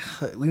 okay?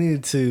 We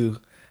need to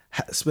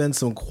spend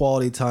some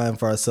quality time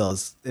for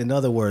ourselves. In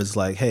other words,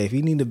 like, hey, if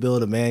you need to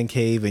build a man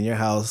cave in your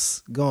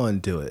house, go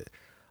and do it.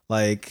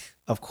 Like,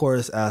 of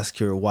course, ask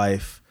your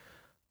wife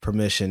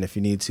permission if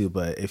you need to,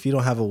 but if you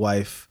don't have a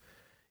wife,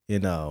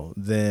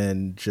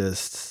 then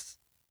just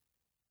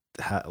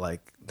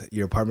like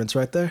your apartment's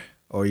right there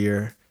or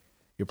your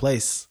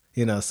place.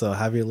 So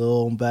have your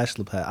little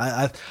bachelor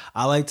pad.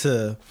 I like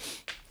to,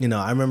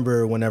 I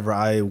remember whenever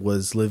I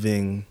was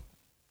living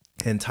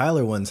in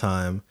Tyler one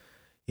time,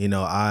 I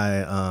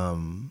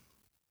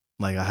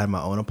had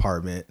my own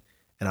apartment,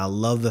 and I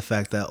love the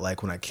fact that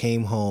like when I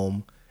came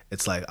home,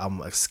 it's like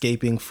I'm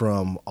escaping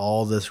from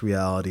all this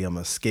reality. I'm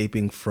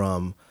escaping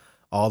from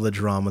all the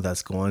drama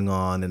that's going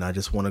on, and I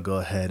just want to go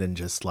ahead and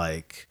just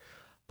like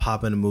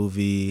pop in a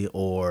movie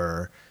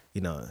or,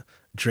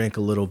 drink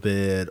a little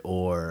bit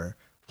or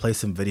play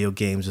some video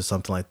games or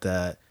something like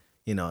that,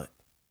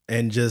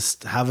 and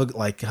just have a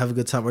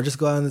good time, or just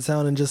go out into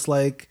town and just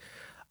like,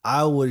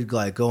 I would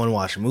like go and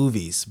watch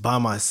movies by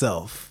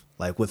myself,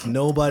 like with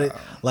nobody,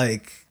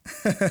 like,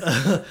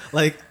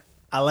 like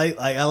I like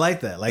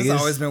that. Like it's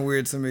always been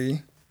weird to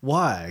me.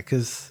 Why?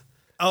 'Cause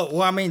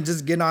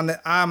just getting on the,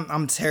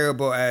 I'm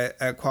terrible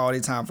at quality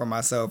time for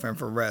myself and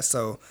for rest.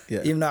 So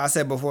even though I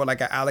said before,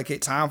 like I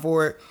allocate time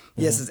for it,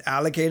 yes, it's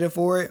allocated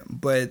for it,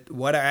 but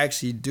what I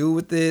actually do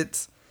with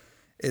it,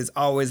 it's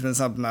always been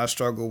something I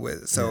struggle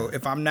with. So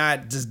if I'm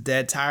not just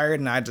dead tired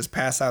and I just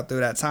pass out through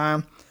that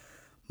time,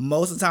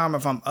 most of the time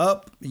if I'm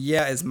up,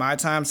 it's my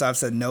time. So I've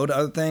said no to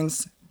other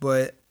things,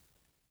 but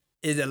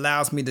it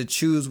allows me to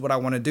choose what I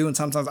want to do. And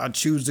sometimes I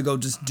choose to go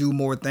just do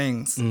more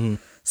things. Mm-hmm.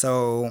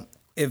 So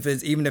if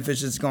it's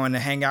just going to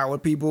hang out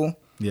with people,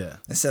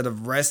 instead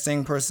of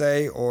resting per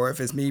se, or if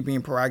it's me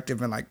being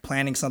proactive and like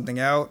planning something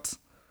out,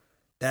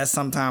 that's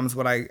sometimes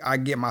what I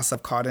get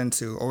myself caught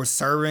into. Or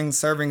serving.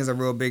 Serving is a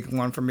real big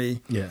one for me.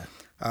 Yeah.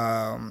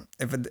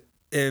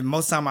 If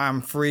most of the time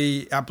I'm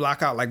free, I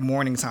block out like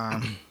morning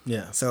time.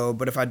 So,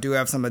 but if I do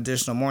have some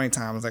additional morning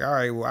time, it's like, all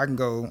right, well, I can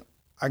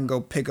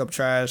go pick up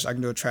trash. I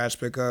can do a trash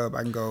pickup.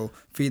 I can go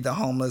feed the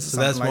homeless. So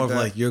that's more of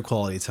like your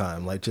quality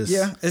time, like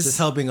just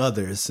helping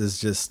others is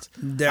just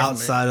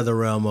outside of the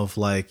realm of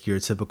like your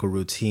typical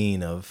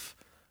routine of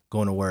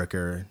going to work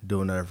or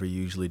doing whatever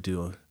you usually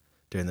do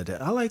during the day.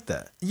 I like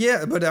that.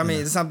 Yeah, but I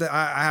mean, it's something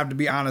I have to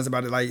be honest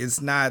about it. Like,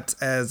 it's not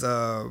as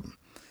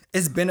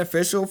it's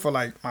beneficial for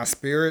like my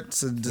spirit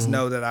to just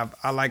know that I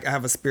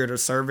have a spirit of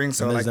serving,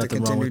 so I like to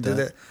continue to do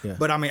that. Yeah.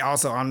 But I mean,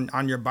 also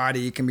on your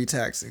body, it can be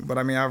taxing. But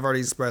I mean, I've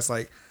already expressed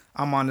like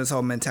I'm on this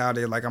whole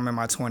mentality. Like I'm in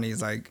my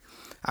 20s, like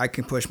I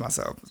can push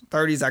myself.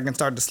 30s, I can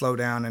start to slow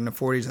down. In the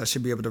 40s, I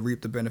should be able to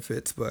reap the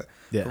benefits. But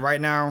right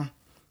now,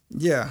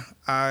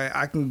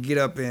 I can get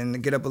up a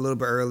little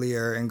bit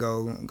earlier and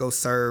go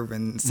serve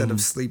instead of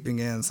sleeping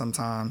in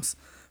sometimes.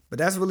 But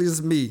that's really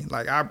just me.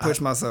 Like I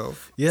push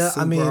myself. Yeah,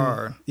 super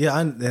hard. Yeah,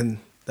 and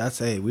that's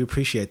we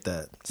appreciate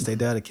that. Stay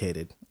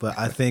dedicated. But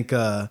I think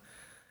I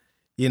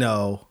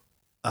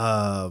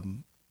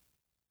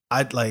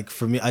like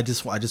for me, I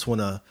just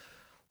want to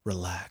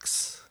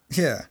relax.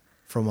 Yeah.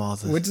 From all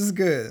this, which is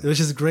good,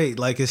 which is great.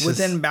 Like it's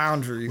within just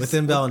boundaries.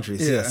 Within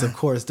boundaries, yes, of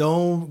course.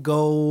 Don't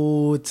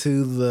go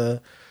to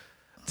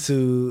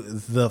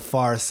the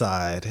far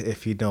side,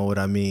 if you know what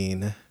I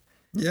mean.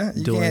 Yeah,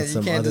 you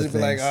can't just be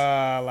like,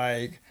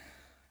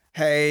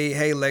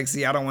 hey,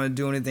 Lexi, I don't want to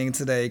do anything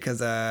today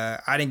because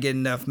I didn't get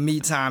enough me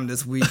time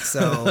this week.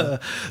 So,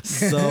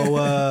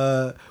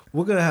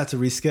 we're gonna have to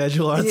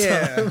reschedule our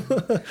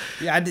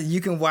time.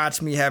 You can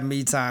watch me have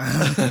me time.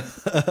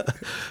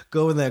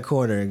 Go in that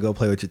corner and go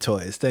play with your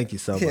toys. Thank you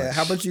so much. Yeah,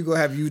 how about you go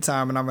have you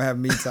time and I'm gonna have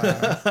me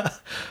time?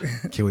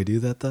 Can we do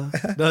that though?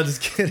 No,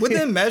 just kidding.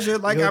 Within measure,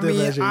 like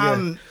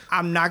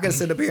I'm not gonna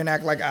sit up here and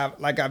act like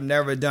I've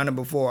never done it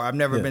before. I've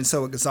never been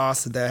so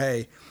exhausted that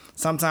hey,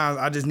 sometimes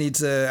I just need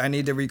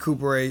to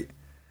recuperate.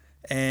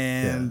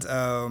 And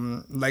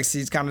like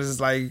she's kind of just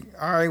like,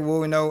 all right,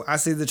 well, I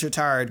see that you're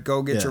tired.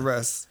 Go get your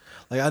rest.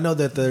 Like I know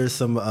that there's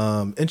some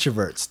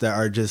introverts that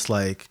are just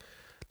like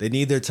they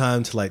need their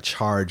time to like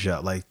charge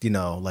up. Like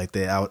like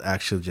they out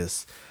actually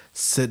just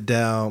sit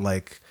down.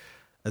 Like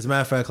as a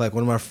matter of fact, like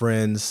one of my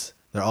friends,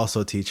 they're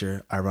also a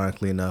teacher.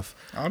 Ironically enough,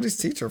 all these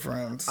teacher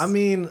friends. I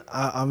mean,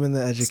 I'm in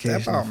the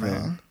education step out, field.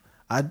 Man.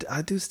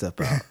 I do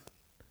step out.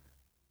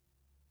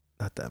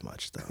 Not that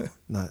much though.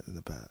 Not in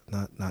the back.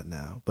 Not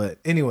now. But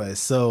anyway,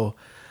 so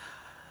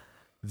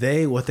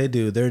they're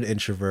an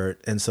introvert,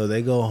 and so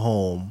they go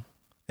home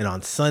And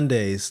on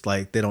Sundays,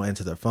 like they don't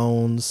answer their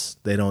phones,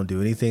 they don't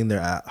do anything. They're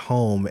at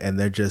home and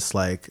they're just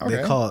like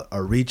they call it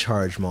a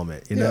recharge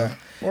moment, you know,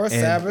 or a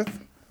Sabbath,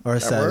 or a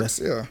that Sabbath,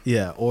 works,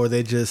 yeah. Or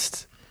they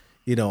just,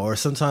 you know, or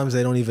sometimes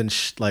they don't even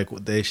like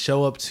they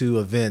show up to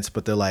events,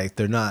 but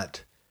they're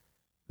not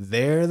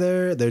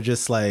there. They're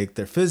just like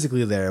they're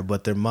physically there,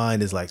 but their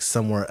mind is like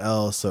somewhere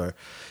else, or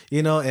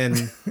you know.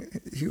 And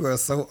you are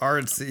so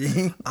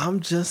artsy. I'm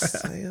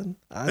just saying,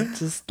 I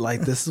just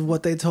like this is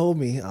what they told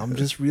me. I'm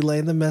just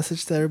relaying the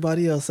message to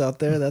everybody else out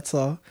there. That's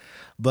all.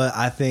 But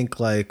I think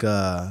like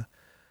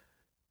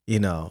you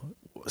know,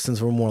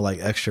 since we're more like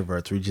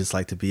extroverts, we just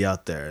like to be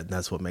out there, and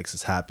that's what makes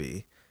us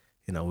happy.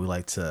 You know, we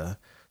like to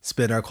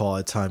spend our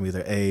quality time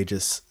either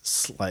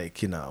just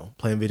like, you know,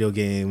 playing video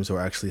games or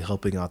actually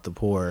helping out the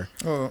poor.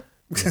 Oh,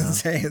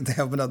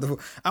 helping out the poor.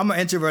 I'm an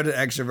introverted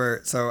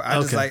extrovert, so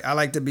I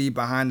like to be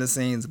behind the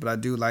scenes, but I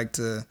do like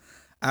to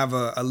have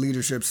a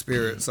leadership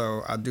spirit,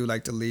 so I do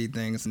like to lead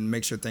things and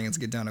make sure things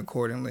get done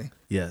accordingly.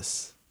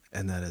 Yes,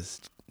 and that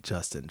is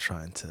Justin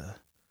trying to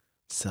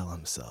sell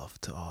himself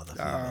to all the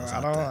females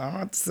out there. I don't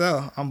have to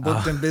sell. I'm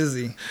booked and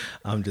busy.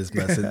 I'm just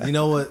messing. You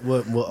know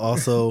what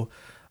also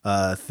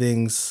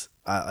things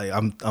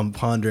I'm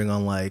pondering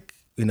on, like,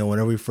 you know,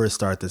 whenever we first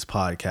start this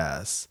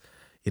podcast,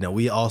 you know,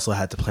 we also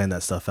had to plan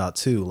that stuff out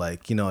too.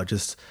 Like, you know,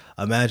 just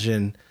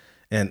imagine,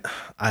 and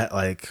I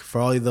like for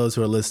all of those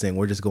who are listening,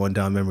 we're just going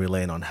down memory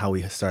lane on how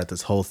we start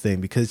this whole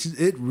thing, because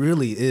it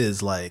really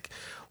is like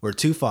we're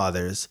two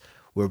fathers.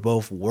 We're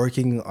both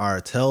working our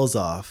tails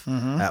off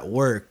at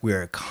work.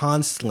 We're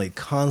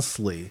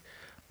constantly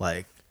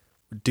like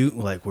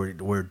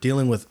we're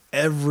dealing with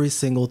every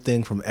single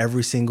thing from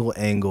every single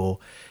angle.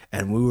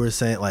 And we were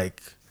saying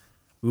like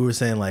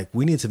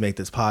we need to make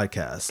this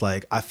podcast.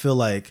 Like, I feel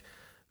like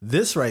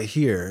this right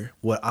here,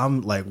 what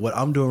I'm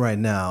doing right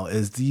now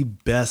is the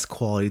best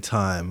quality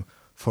time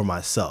for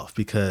myself,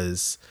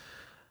 because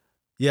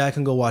yeah, I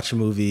can go watch a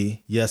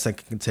movie. Yes, I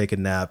can take a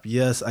nap.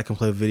 Yes, I can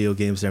play video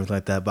games and everything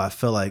like that. But I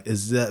feel like,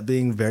 is that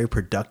being very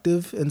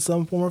productive in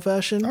some form or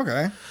fashion?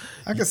 Okay,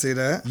 I can see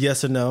that.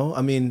 Yes or no?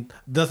 I mean,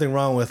 nothing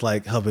wrong with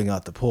like helping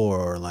out the poor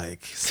or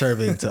like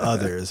serving to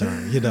others, or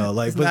you know,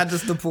 like. It's not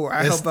just the poor.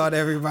 I help out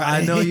everybody.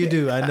 I know you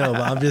do. I know,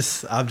 but I'm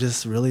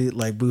just really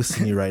like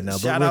boosting you right now.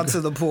 Shout out to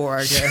the poor,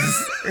 I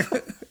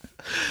guess.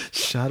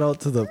 Shout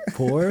out to the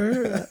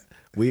poor.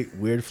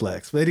 Weird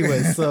flex, but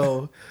anyway,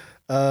 so.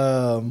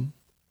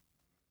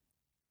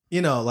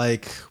 You know,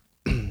 like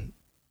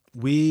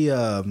we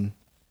are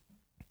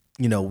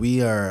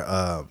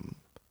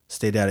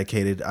stay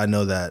dedicated. I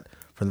know that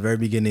from the very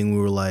beginning, we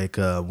were like,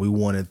 we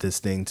wanted this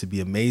thing to be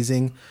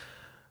amazing.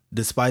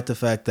 Despite the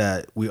fact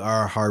that we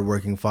are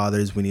hardworking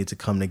fathers, we need to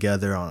come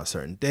together on a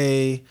certain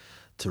day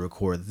to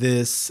record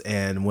this.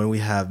 And when we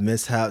have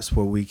mishaps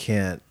where we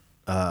can't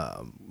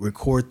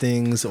record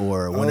things,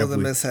 or whenever all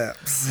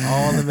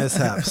the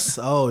mishaps.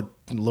 Oh,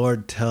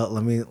 Lord,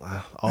 let me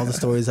all the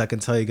stories I can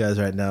tell you guys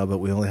right now, but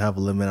we only have a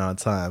limited amount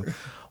of time.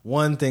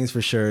 One thing's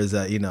for sure is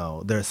that, you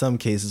know, there are some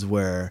cases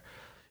where,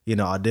 you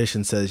know,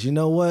 Audition says, you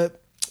know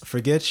what,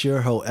 forget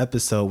your whole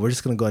episode. We're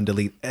just going to go and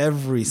delete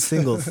every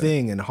single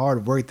thing and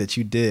hard work that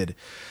you did.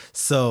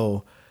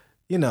 So,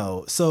 you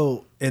know,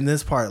 so in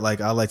this part, like,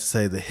 I like to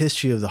say the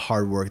history of the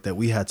hard work that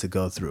we had to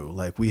go through,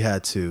 like we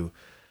had to,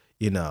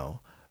 you know,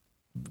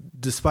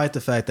 despite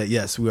the fact that,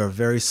 yes, we are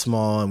very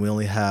small and we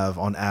only have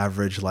on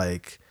average,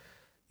 like,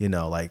 you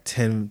know, like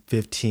 10,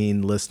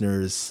 15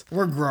 listeners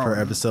per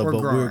episode,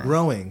 but we're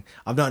growing.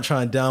 I'm not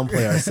trying to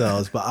downplay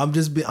ourselves, but I'm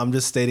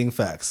just stating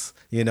facts,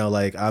 you know,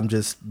 like I'm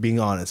just being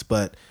honest,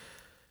 but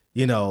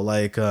you know,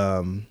 like,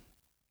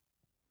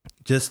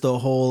 just the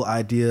whole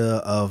idea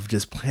of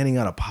just planning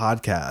out a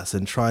podcast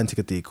and trying to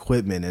get the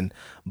equipment and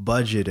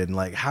budget and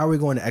like, how are we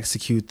going to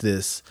execute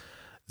this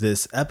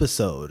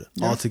episode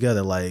all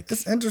together? Like,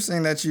 it's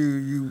interesting that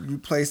you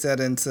place that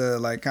into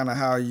like kind of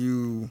how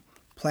you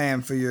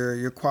plan for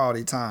your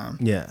quality time.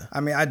 Yeah.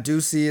 I mean, I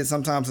do see it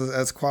sometimes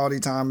as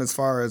quality time, as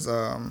far as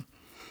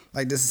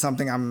like this is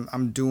something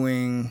I'm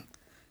doing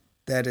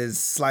that is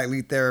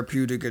slightly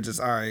therapeutic, or just,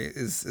 all right,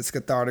 it's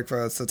cathartic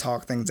for us to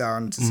talk things out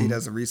and to see it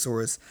as a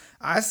resource.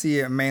 I see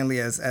it mainly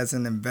as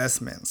an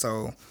investment.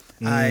 So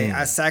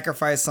I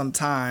sacrifice some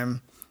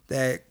time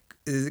that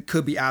it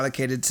could be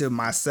allocated to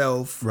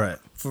myself, right,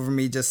 for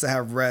me just to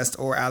have rest,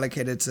 or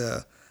allocated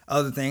to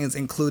other things,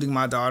 including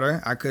my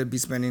daughter. I could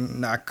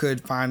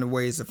find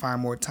ways to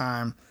find more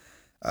time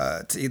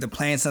to either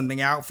plan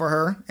something out for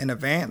her in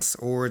advance,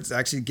 or to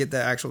actually get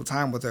that actual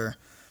time with her.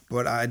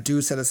 But I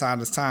do set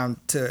aside this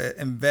time to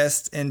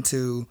invest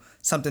into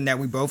something that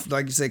we both,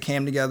 like you said,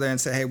 came together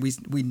and said, hey, we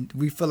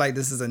feel like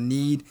this is a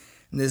need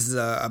and this is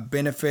a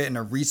benefit and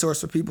a resource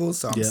for people.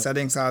 So I'm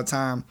setting aside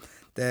time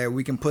that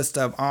we can put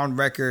stuff on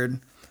record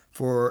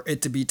for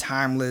it to be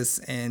timeless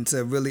and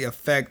to really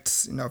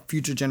affect, you know,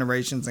 future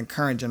generations and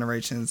current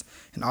generations,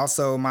 and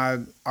also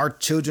our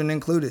children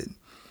included.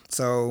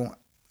 So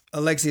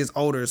Alexia is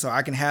older, so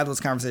I can have those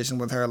conversations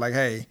with her, like,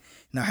 hey,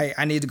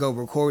 I need to go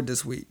record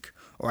this week,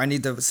 or I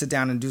need to sit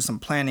down and do some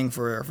planning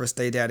for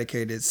Stay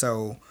Dedicated.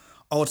 So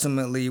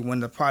ultimately when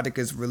the product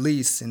is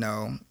released,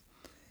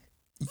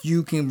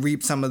 you can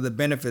reap some of the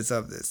benefits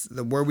of this.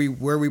 Where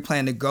we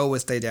plan to go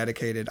is stay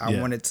dedicated. I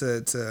want it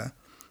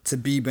to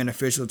be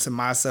beneficial to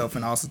myself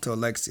and also to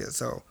Alexia.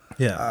 So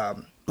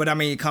but I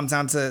mean, it comes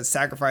down to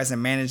sacrifice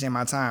and managing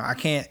my time. I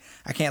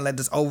can't let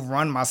this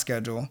overrun my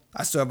schedule.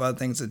 I still have other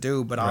things to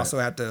do, but I also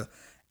have to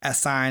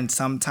assign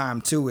some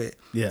time to it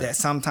that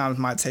sometimes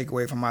might take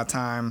away from my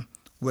time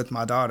with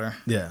my daughter.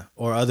 Yeah,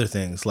 or other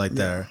things like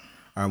that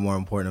are more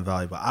important and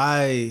valuable.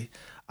 I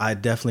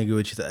definitely agree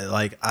with you.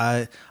 Like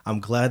I'm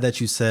glad that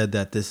you said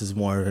that this is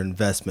more of an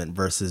investment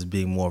versus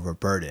being more of a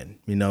burden.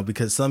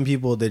 Because some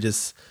people they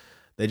just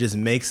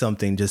make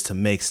something just to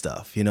make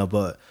stuff.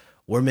 But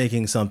we're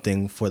making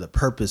something for the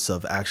purpose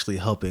of actually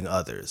helping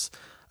others.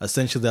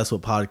 Essentially, that's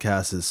what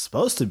podcast is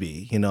supposed to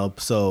be.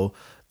 So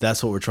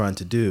that's what we're trying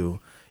to do.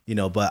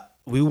 But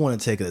we want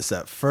to take it a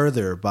step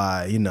further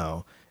by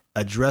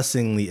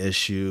addressing the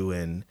issue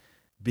and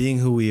being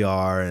who we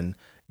are. And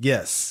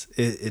yes,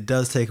 it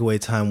does take away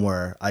time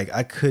where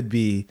I could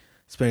be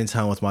spending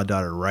time with my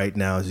daughter right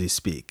now as we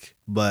speak.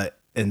 But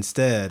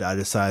instead, I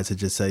decided to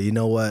just say, you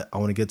know what? I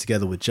want to get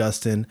together with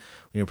Justin.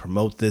 We're going to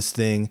promote this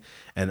thing.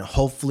 And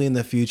hopefully in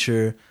the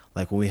future,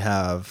 like when we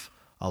have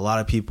a lot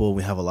of people,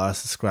 we have a lot of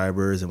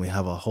subscribers, and we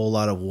have a whole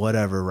lot of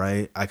whatever,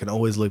 right? I can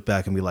always look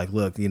back and be like,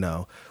 look, we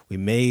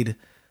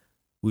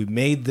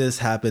made this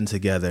happen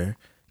together.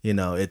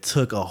 It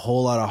took a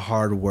whole lot of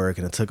hard work,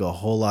 and it took a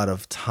whole lot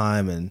of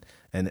time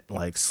and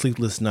like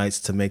sleepless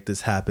nights to make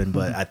this happen.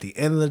 But at the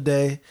end of the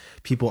day,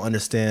 people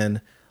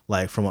understand,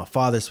 like from a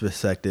father's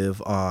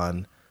perspective,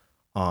 on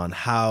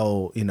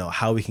how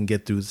how we can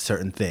get through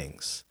certain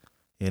things,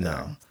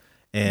 and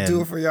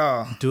do it for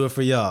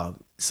y'all.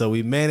 So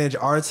we manage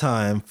our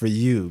time for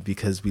you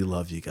because we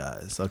love you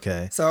guys.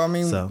 Okay. So I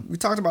mean, we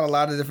talked about a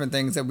lot of different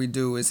things that we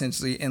do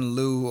essentially in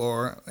lieu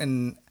or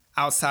in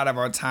outside of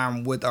our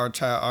time with our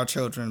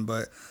children,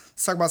 but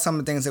let's talk about some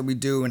of the things that we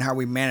do and how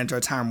we manage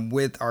our time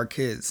with our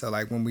kids. So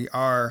like when we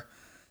are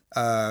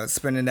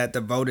spending that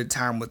devoted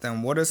time with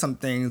them, what are some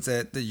things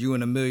that you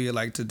and Amelia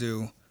like to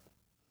do?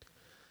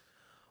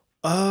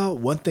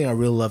 One thing I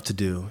really love to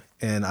do,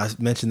 and I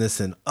mentioned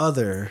this in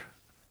other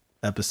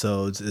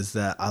episodes, is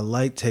that I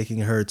like taking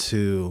her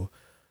to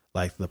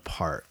like the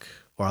park,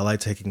 or I like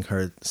taking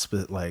her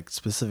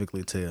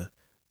specifically to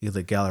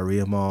either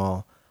Galleria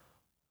Mall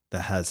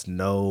that has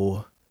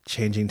no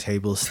changing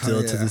tables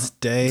still to this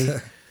day.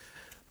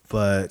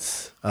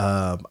 But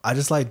I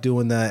just like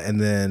doing that.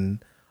 And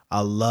then I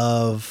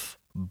love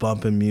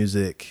bumping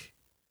music,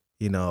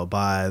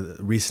 by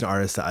recent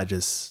artists that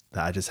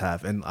I just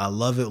have. And I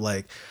love it.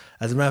 Like,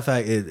 as a matter of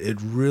fact, it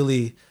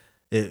really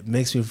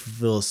makes me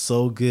feel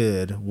so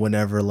good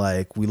whenever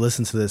like we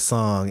listen to this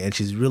song and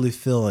she's really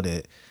feeling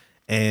it.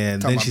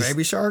 And talking then about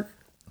Baby Shark?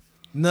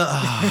 No,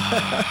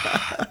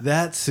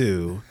 that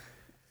too.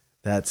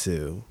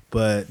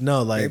 But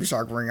no, like Baby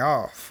Shark ring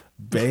off.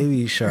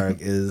 Baby Shark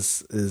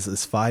is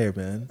fire,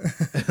 man.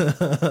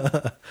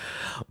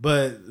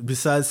 But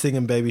besides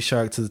singing Baby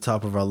Shark to the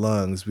top of our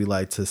lungs, we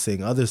like to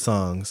sing other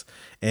songs.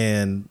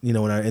 And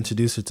when I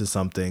introduce her to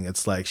something,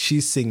 it's like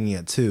she's singing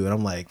it too, and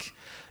I'm like,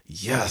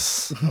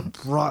 yes, I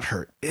brought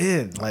her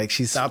in. Like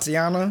she's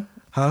Tatiana.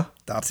 Huh?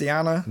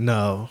 Tatiana?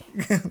 No.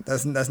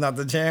 That's not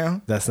the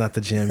jam? That's not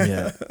the jam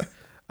yet.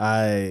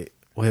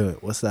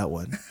 Wait, what's that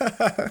one?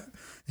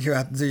 You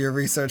have to do your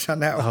research on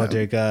that one. Oh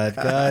dear God,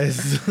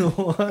 guys.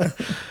 what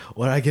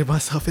did I get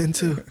myself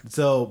into?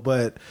 So,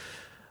 but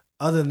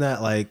other than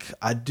that, like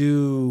I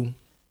do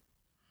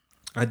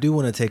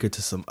want to take her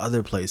to some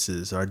other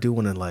places, or I do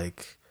want to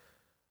like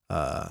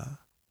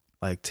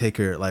take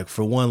her, like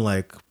for one,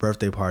 like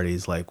birthday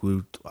parties, like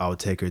I would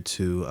take her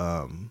to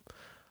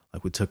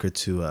like we took her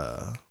to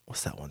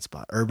what's that one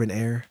spot? Urban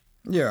Air.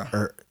 Yeah.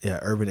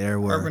 Urban Air.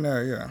 Urban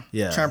Air,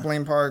 yeah.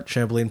 Trampoline park.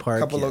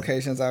 Couple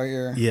locations out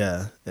here.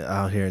 Yeah,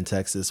 out here in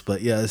Texas.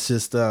 But yeah, it's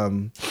just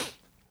I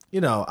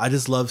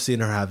just love seeing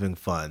her having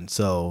fun.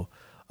 So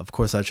of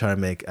course I try to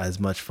make as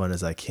much fun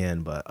as I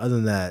can. But other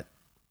than that,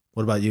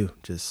 what about you?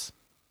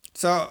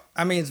 So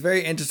I mean, it's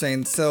very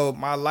interesting. So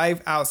my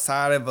life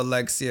outside of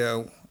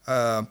Alexia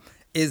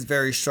is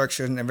very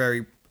structured and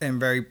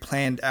very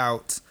planned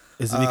out.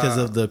 Is it because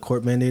of the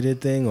court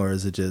mandated thing, or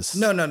is it just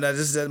no?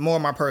 This is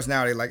more my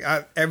personality. Like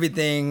I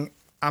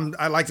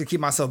like to keep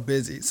myself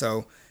busy.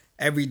 So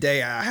every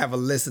day I have a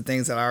list of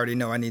things that I already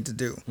know I need to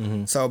do.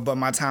 Mm-hmm. So, but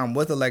my time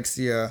with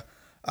Alexia,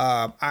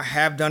 I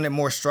have done it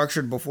more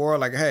structured before.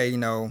 Like, hey,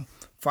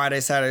 Friday,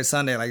 Saturday,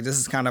 Sunday, like this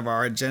is kind of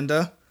our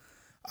agenda.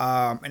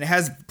 And it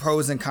has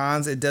pros and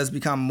cons. It does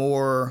become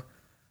more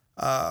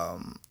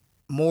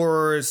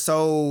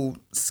so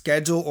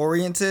schedule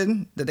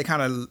oriented that it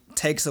kind of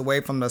takes away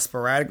from the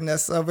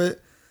sporadicness of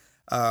it,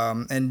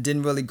 and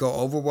didn't really go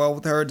over well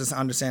with her. Just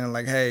understanding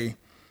like, hey,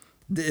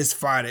 it's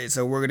Friday,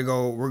 so we're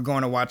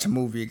going to watch a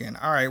movie again.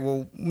 All right,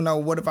 well,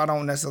 what if I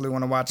don't necessarily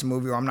want to watch a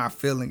movie, or I'm not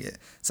feeling it?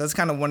 So that's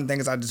kind of one of the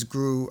things I just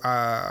grew.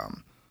 I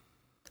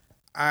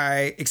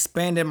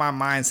expanded my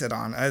mindset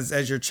on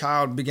as your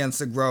child begins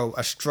to grow,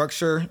 a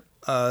structure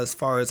as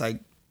far as like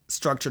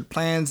structured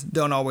plans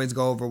don't always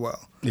go over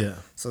well. Yeah.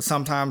 So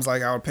sometimes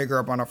like I would pick her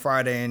up on a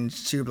Friday and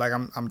she would be like,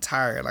 I'm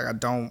tired. Like I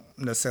don't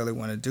necessarily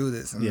want to do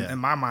this. And in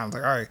my mind, it's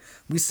like, all right,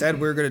 we said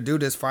we were going to do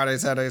this Friday,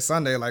 Saturday,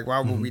 Sunday. Like why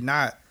would we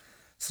not?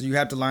 So you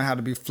have to learn how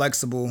to be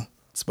flexible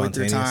with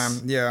your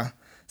time. Yeah.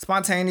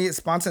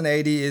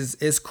 Spontaneity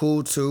is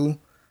cool too.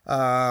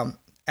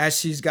 As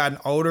she's gotten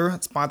older,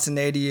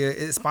 spontaneity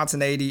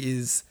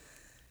is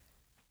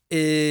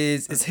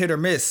hit or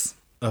miss.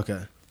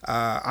 Okay.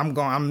 I'm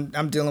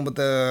dealing with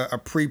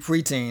a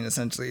preteen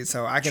essentially,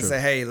 so I can say,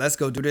 hey, let's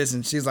go do this,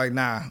 and she's like,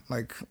 nah,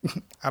 like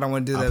I don't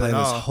want to do that at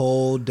all. This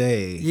whole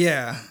day,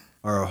 yeah,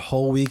 or a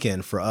whole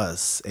weekend for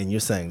us, and you're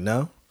saying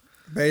no.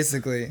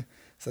 Basically,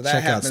 so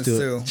that happens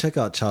too. Check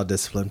out Child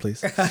Discipline,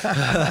 please.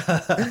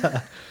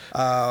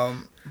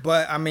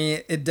 But I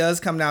mean, it does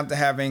come down to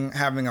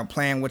having a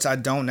plan, which I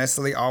don't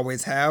necessarily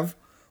always have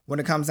when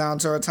it comes down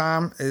to our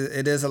time.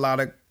 It is a lot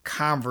of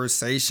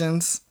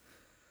conversations,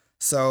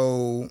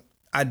 so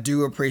I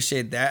do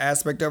appreciate that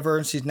aspect of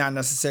her. She's not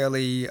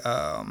necessarily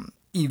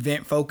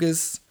event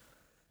focused.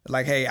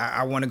 Like, hey,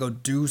 I want to go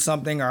do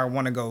something, or I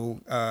want to go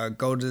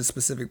to this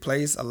specific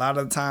place. A lot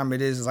of the time,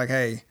 it is like,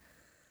 hey,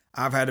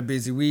 I've had a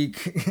busy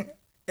week.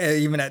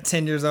 Even at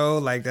 10 years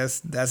old, like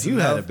that's you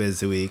enough. Had a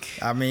busy week.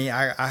 I mean,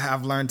 I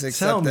have learned to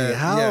accept Tell me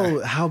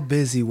that. how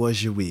busy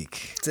was your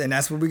week? And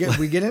that's what we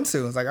get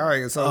into. It's like, all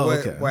right, so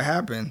what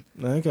happened?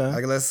 Okay,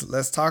 like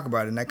let's talk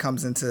about it, and that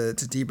comes into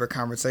deeper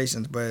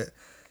conversations. But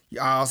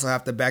I also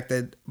have to back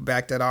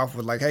that off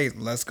with like, hey,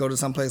 let's go to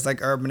someplace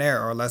like Urban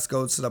Air, or let's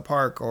go to the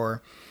park,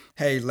 or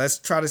hey, let's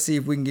try to see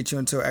if we can get you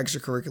into an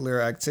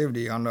extracurricular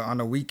activity on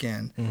the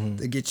weekend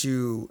to get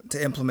you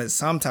to implement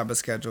some type of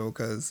schedule,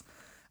 because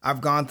I've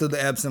gone through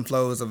the ebbs and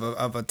flows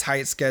of a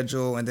tight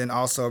schedule, and then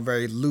also a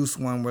very loose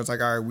one where it's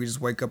like, all right, we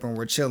just wake up and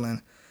we're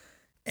chilling.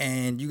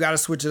 And you got to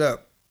switch it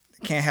up.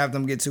 Can't have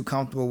them get too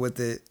comfortable with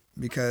it,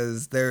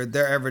 because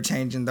they're ever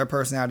changing. Their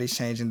personality's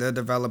changing. They're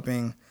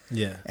developing.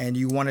 Yeah. And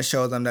you want to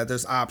show them that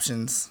there's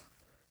options.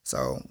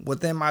 So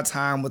within my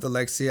time with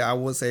Alexia, I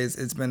will say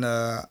it's been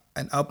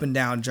an up and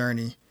down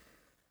journey.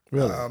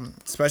 Really?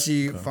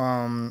 Especially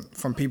from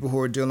people who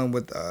are dealing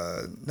with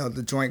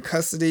the joint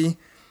custody.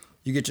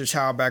 You get your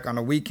child back on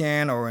the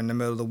weekend or in the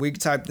middle of the week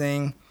type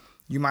thing.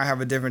 You might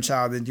have a different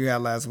child than you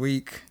had last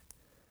week.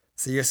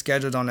 So your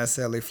schedule don't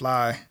necessarily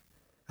fly.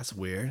 That's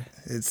weird.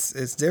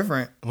 It's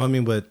different. Well, I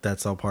mean, but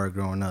that's all part of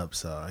growing up,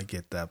 so I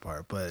get that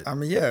part. But I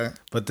mean, yeah.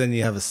 But then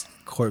you have a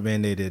court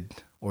mandated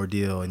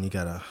ordeal, and you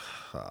gotta,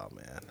 oh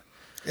man.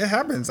 It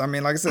happens. I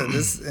mean, like I said,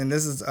 this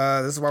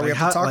is why we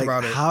have to talk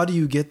about it. How do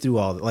you get through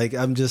all that? Like,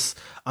 I'm just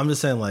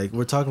saying, like,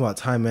 we're talking about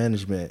time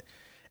management.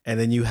 And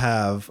then you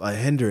have a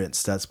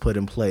hindrance that's put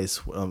in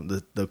place,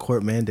 the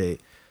court mandate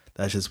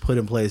that's just put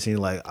in place, and you're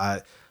like,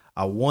 I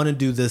want to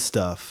do this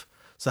stuff.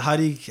 So how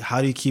do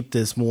you keep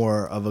this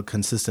more of a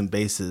consistent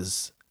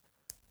basis?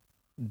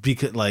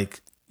 Because like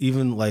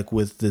even like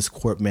with this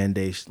court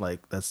mandate,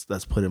 like that's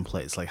put in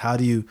place, like how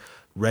do you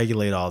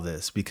regulate all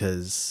this?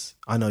 Because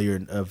I know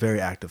you're a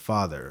very active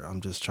father.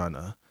 I'm just trying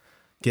to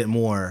get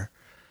more.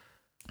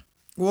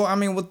 Well, I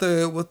mean, with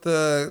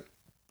the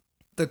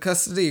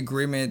custody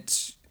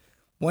agreement.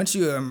 Once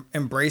you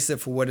embrace it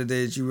for what it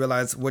is, you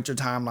realize what your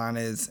timeline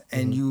is,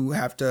 and you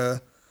have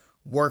to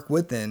work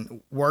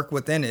within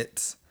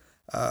it.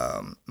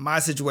 My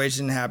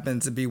situation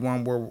happens to be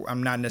one where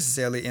I'm not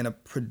necessarily in a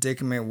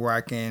predicament where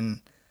I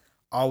can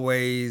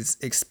always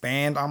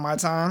expand on my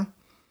time.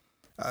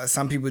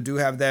 Some people do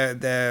have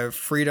their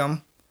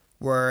freedom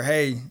where,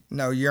 hey,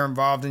 no, you're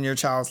involved in your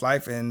child's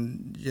life,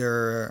 and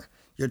your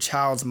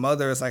child's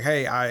mother is like,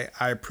 hey, I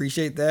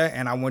appreciate that,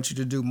 and I want you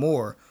to do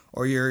more.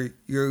 Or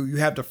you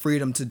have the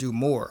freedom to do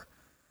more.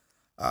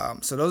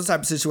 So those type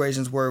of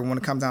situations where when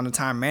it comes down to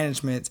time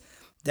management,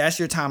 that's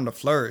your time to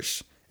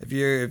flourish. If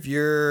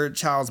your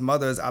child's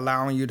mother is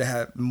allowing you to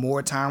have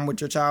more time with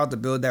your child to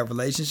build that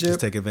relationship, just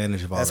take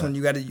advantage of all that. That's when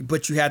you got to,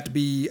 but you have to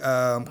be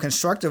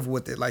constructive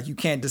with it. Like you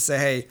can't just say,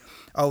 hey,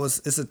 oh,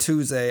 it's a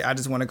Tuesday, I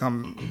just want to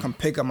come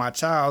pick up my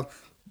child.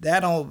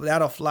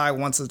 That'll fly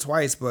once or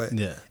twice. But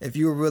if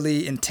you're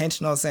really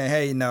intentional, saying,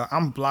 hey, no,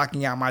 I'm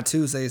blocking out my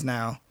Tuesdays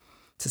now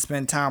to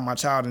spend time with my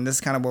child, and this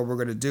is kind of what we're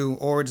going to do.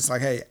 Or just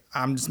like, hey,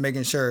 I'm just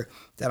making sure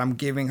that I'm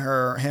giving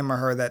him or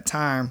her that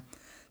time,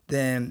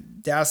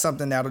 then that's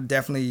something that'll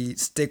definitely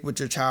stick with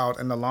your child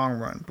in the long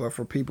run. But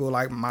for people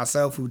like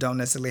myself who don't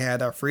necessarily have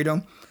that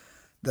freedom,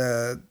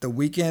 the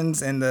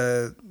weekends and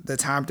the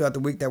time throughout the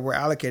week that we're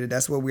allocated,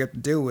 that's what we have to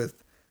deal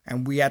with.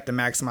 And we have to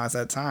maximize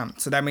that time.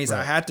 So that means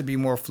I have to be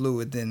more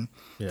fluid than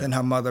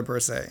her mother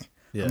per se.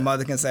 Yeah. Her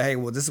mother can say, hey,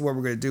 well, this is what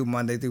we're going to do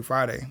Monday through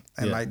Friday.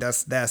 And like,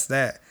 that's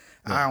that.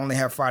 Yeah. I only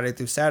have Friday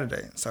through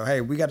Saturday. So,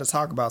 hey, we got to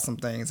talk about some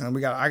things, and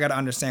I got to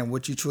understand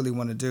what you truly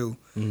want to do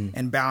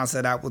and balance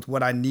that out with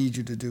what I need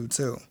you to do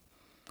too.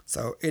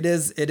 So it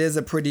is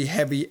a pretty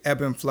heavy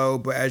ebb and flow,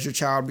 but as your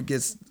child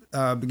begins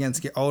to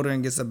get older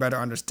and gets a better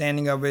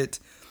understanding of it,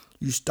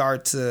 you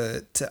start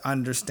to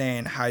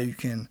understand how you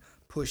can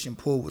push and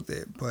pull with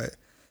it. But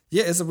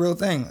Yeah, it's a real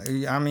thing.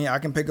 I mean, I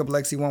can pick up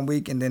Lexi one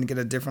week and then get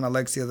a different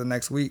Alexia the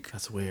next week.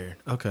 That's weird.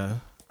 Okay.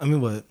 I mean,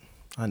 but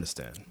I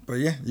understand. But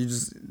yeah, you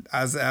just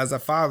as a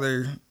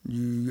father,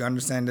 you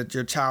understand that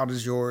your child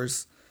is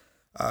yours.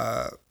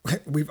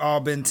 We've all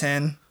been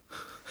 10.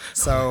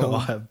 So We all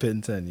have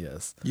been 10,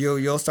 yes.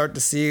 You'll start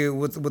to see it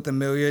with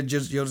Amelia.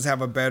 You'll just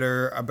have a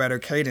better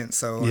cadence.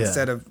 So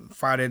instead of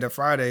Friday to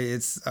Friday,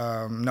 it's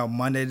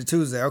Monday to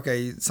Tuesday.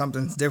 Okay,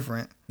 something's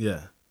different.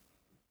 Yeah.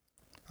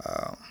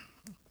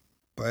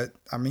 But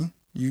I mean,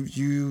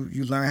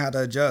 you learn how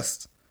to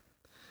adjust.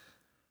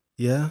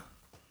 Yeah.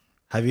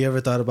 Have you ever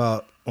thought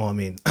about? Well, I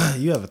mean,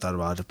 you haven't thought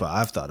about it, but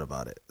I've thought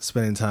about it.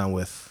 Spending time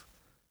with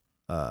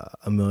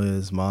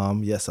Amelia's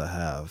mom. Yes, I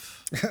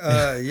have.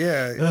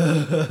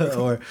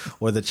 Yeah.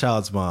 or the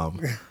child's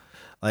mom.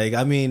 Like,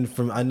 I mean,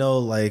 I know,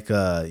 like,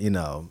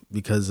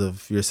 because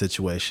of your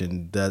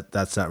situation,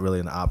 that's not really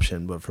an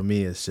option. But for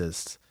me, it's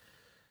just,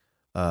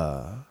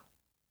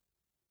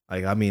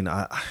 like, I mean,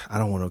 I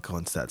don't want to go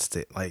into that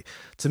state. Like,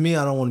 to me,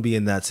 I don't want to be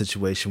in that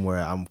situation where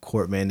I'm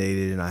court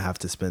mandated and I have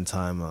to spend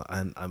time.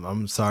 And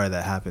I'm sorry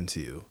that happened to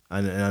you.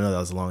 And I know that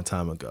was a long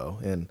time ago.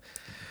 And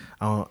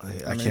I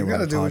can't. You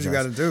gotta do what you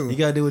gotta do. You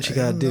gotta do what you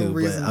gotta do. No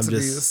reason but I'm to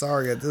just be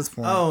sorry at this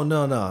point. Oh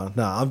no.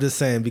 I'm just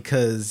saying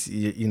because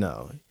you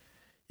know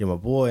you're my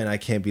boy, and I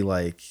can't be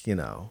like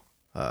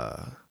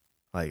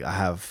like I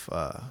have.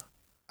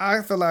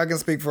 I feel like I can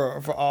speak for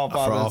all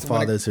fathers. For all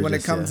fathers, when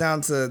it comes down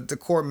to the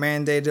court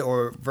mandated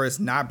or versus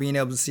not being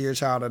able to see your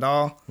child at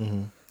all.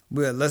 Mm-hmm.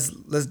 But let's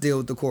deal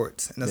with the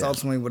courts, and that's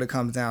ultimately what it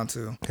comes down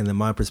to. And then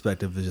my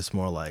perspective is just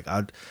more like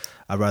I'd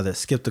rather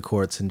skip the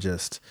courts and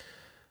just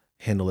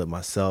handle it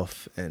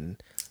myself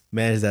and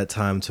manage that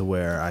time to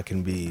where I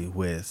can be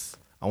with.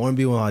 I want to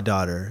be with my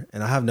daughter,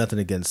 and I have nothing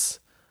against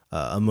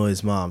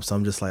Amelia's mom. So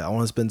I'm just like, I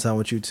want to spend time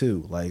with you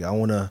too. Like I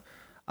want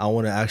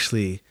to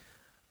actually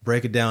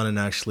break it down and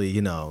actually,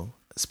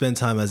 spend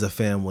time as a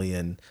family.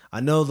 And I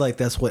know like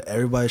that's what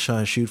everybody's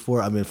trying to shoot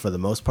for. I mean, for the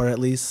most part, at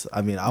least.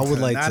 I mean, I would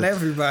like not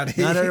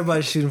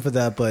everybody's shooting for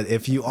that. But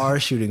if you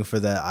are shooting for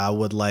that, I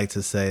would like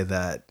to say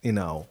that,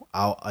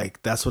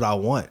 that's what I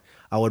want.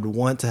 I would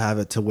want to have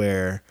it to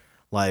where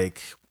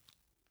like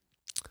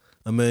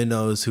Amelia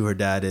knows who her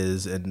dad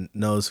is and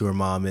knows who her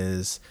mom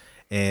is,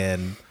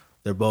 and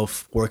they're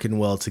both working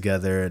well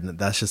together, and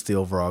that's just the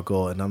overall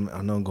goal. And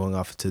I know I'm going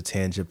off into a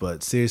tangent,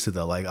 but seriously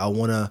though, like I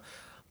want to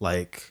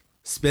like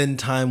spend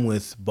time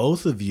with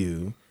both of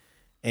you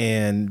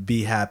and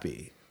be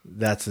happy.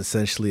 That's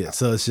essentially it.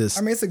 So it's just,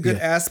 I mean, it's a good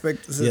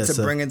aspect to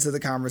bring into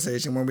the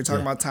conversation when we're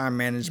talking about time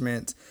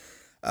management.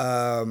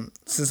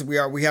 Since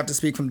we have to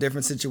speak from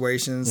different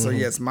situations. Mm-hmm. So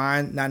yes,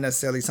 mine not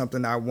necessarily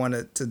something I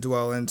wanted to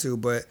dwell into,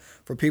 but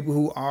for people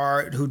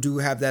who do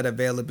have that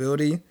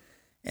availability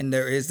and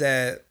there is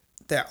that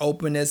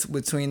openness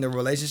between the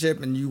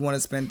relationship and you want to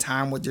spend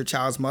time with your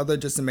child's mother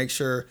just to make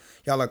sure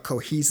y'all are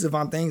cohesive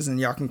on things and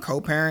y'all can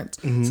co-parent.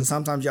 Mm-hmm. So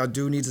sometimes y'all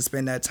do need to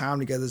spend that time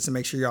together to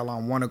make sure y'all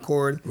on one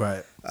accord.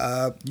 Right.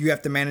 You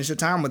have to manage your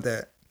time with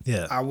that.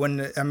 Yeah.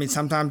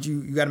 Sometimes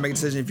you got to make a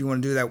decision if you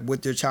want to do that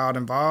with your child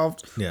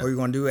involved or you're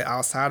going to do it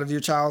outside of your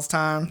child's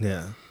time.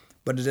 Yeah.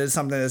 But it is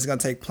something that's going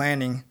to take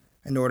planning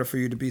in order for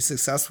you to be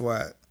successful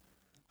at.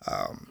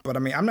 But I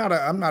mean, I'm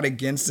not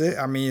against it.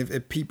 I mean,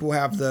 if people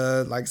have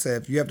like I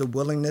said, if you have the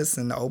willingness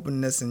and the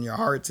openness in your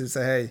heart to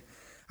say, hey,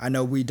 I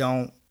know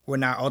we're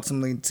not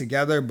ultimately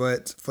together,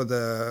 but for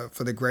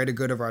the greater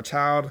good of our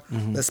child,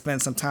 let's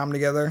spend some time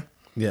together.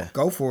 Yeah.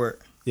 Go for it.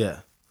 Yeah.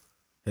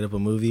 Hit up a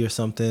movie or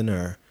something,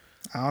 or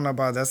I don't know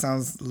about that.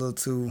 Sounds a little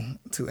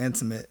too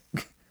intimate.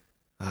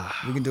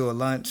 We can do a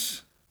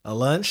lunch. A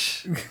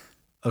lunch?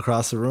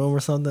 Across the room or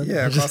something?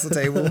 Yeah, across the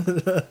table.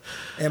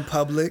 In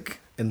public.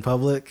 In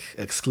public,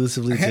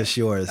 exclusively just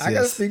yours. I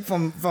gotta speak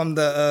from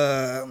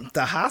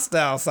the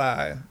hostile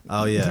side.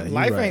 Oh yeah,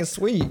 life ain't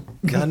sweet.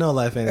 I know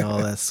life ain't all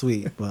that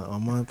sweet, but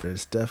on my part,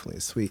 it's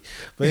definitely sweet.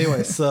 But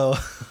anyway, so.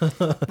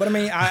 But I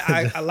mean,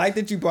 I like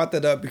that you brought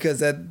that up because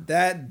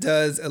that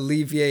does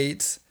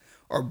alleviate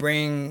or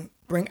bring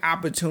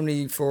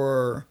opportunity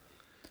for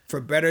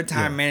better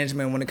time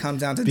management when it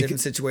comes down to different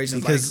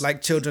situations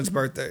like children's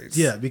birthdays.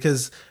 Yeah,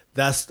 because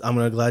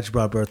I'm glad you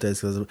brought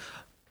birthdays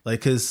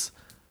because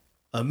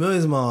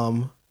Amelia's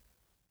mom,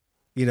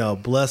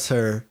 bless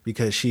her,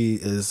 because she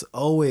is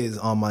always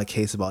on my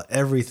case about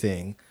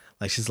everything.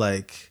 Like she's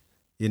like,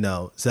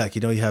 Zach,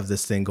 you have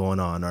this thing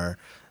going on, or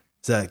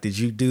Zach, did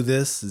you do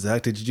this?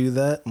 Zach, did you do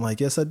that? I'm like,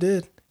 yes, I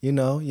did. You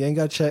ain't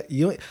got to check.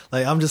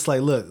 I'm just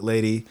like, look,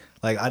 lady,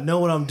 like I know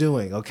what I'm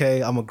doing.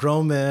 Okay, I'm a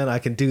grown man. I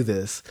can do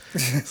this.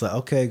 It's like,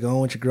 okay, go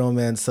on with your grown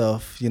man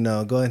self. Go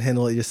ahead and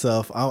handle it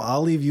yourself.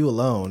 I'll leave you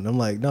alone. I'm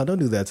like, no, don't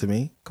do that to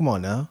me. Come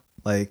on now,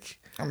 like.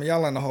 I mean,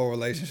 y'all in the whole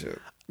relationship.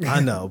 I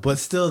know, but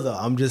still though,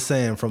 I'm just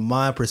saying from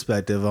my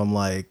perspective, I'm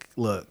like,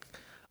 look,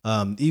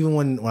 even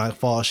when I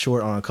fall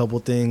short on a couple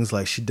things,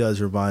 like she does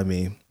remind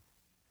me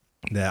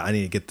that I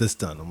need to get this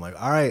done. I'm like,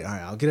 all right,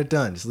 I'll get it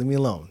done. Just leave me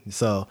alone.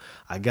 So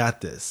I got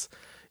this,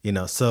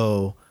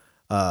 so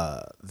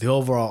the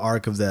overall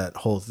arc of that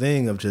whole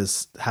thing of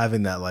just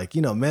having that, like,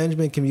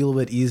 management can be a little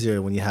bit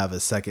easier when you have a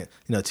second,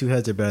 two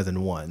heads are better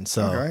than one.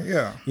 So, Okay,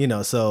 yeah.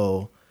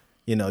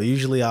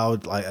 Usually I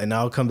would like, and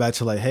I'll come back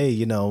to like, hey,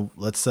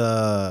 let's,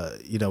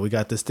 we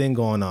got this thing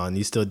going on.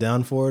 You still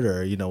down for it?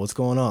 Or, what's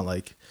going on?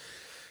 Like,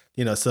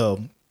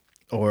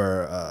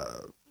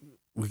 or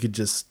we could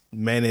just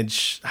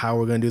manage how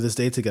we're going to do this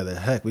day together.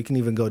 Heck, we can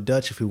even go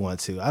Dutch if we want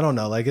to. I don't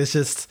know. Like, it's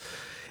just,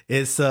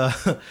 it's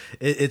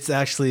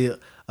actually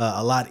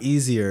a lot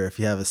easier if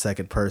you have a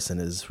second person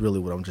is really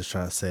what I'm just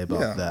trying to say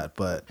about that.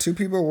 But two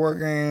people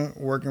working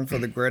for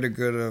the greater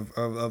good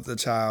of the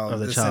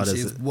child.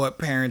 Is what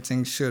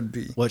parenting should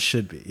be. What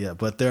should be, yeah.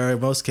 But there are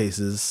most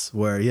cases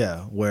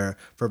where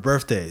for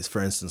birthdays,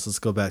 for instance, let's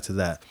go back to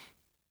that.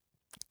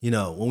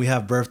 When we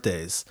have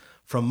birthdays,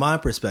 from my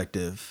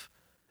perspective,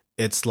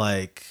 it's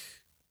like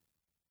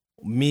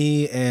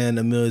me and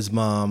Amelia's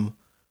mom,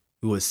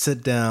 we would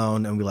sit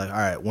down and be like, all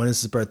right, when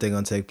is this birthday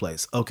going to take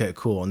place? Okay,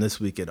 cool. On this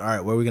weekend. All right,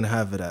 where are we going to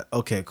have it at?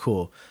 Okay,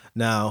 cool.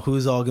 Now,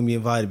 who's all going to be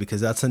invited?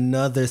 Because that's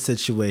another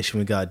situation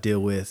we got to deal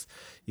with.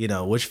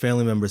 Which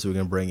family members are we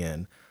going to bring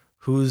in?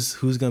 Who's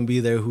going to be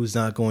there? Who's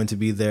not going to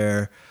be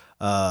there?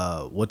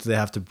 What do they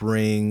have to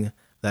bring?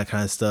 That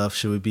kind of stuff.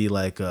 Should it be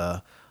like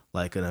an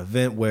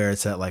event where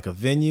it's at like a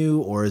venue,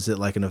 or is it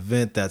like an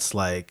event that's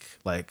like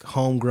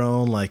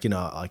homegrown, like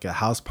a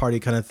house party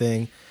kind of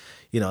thing?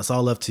 It's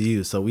all up to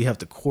you. So we have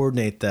to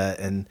coordinate that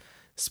and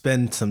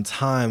spend some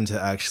time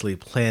to actually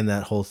plan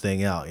that whole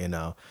thing out.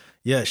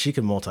 Yeah, she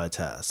can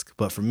multitask,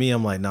 but for me,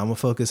 I'm like, no, I'm gonna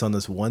focus on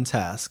this one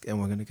task and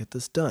we're gonna get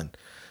this done.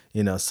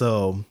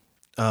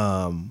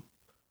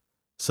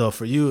 So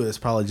for you, it's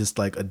probably just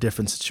like a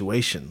different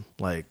situation.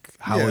 Like,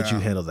 how would you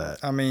handle that?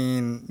 I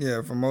mean,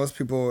 for most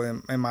people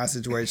in my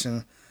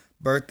situation,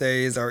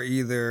 birthdays are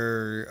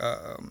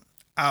either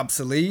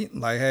obsolete.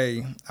 Like,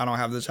 hey, I don't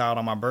have the child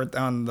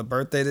on the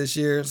birthday this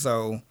year,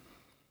 so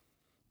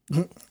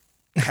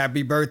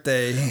happy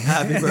birthday.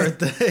 Happy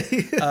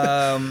birthday.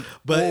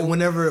 But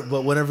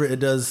whenever it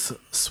does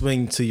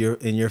swing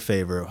in your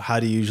favor,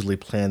 how do you usually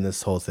plan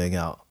this whole thing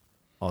out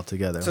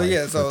altogether? So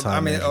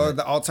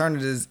the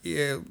alternatives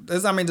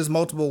there's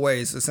multiple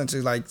ways.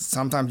 Essentially, like,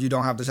 sometimes you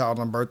don't have the child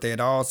on birthday at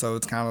all, so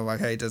it's kind of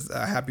like, hey, just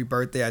a happy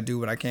birthday. I do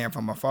what I can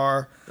from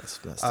afar. That's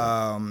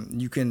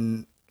you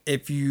can,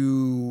 if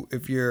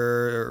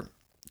your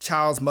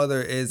child's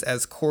mother is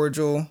as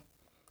cordial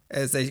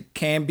as they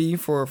can be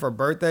for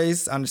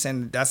birthdays,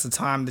 understand that that's the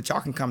time that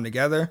y'all can come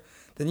together,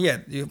 then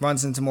it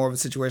runs into more of a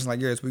situation like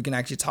yours. We can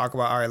actually talk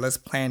about, all right, let's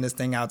plan this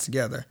thing out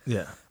together.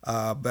 Yeah.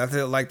 But I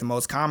feel like the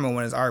most common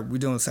one is, all right, we're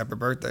doing separate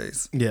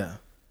birthdays. Yeah.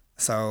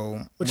 So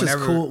which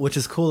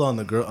is cool on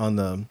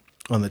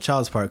the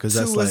child's part, because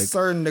that's like to a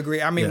certain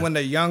degree. I mean, when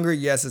they're younger,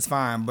 yes, it's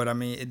fine, but I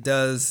mean, it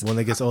does. When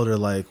they gets older,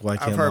 like, why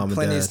can't I've mom heard and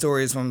plenty dad? of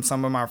stories from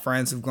some of my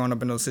friends who've grown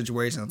up in those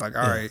situations. Like,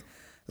 all right,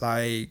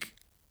 like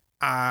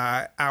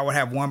I would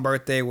have one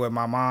birthday with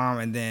my mom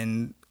and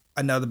then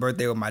another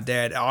birthday with my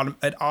dad.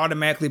 It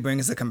automatically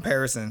brings a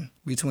comparison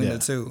between the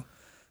two.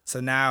 So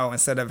now,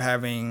 instead of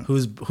having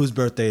whose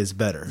birthday is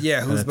better,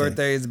 whose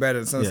birthday is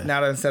better. So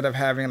now, instead of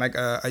having like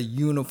a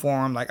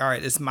uniform, like, all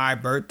right, it's my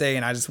birthday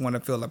and I just want to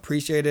feel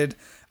appreciated.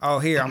 Oh,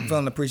 here, I'm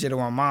feeling appreciated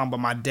with my mom, but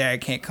my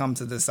dad can't come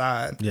to the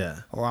side.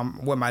 Yeah. Or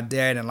I'm with my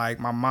dad and, like,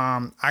 my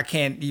mom, I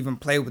can't even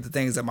play with the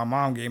things that my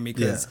mom gave me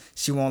because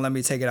she won't let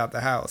me take it out the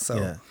house.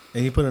 So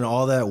and you put in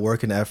all that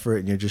work and effort,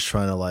 and you're just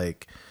trying to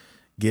like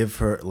give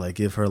her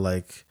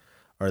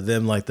or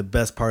them like the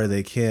best party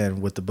they can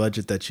with the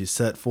budget that you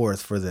set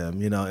forth for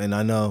them, and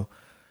I know,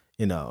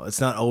 it's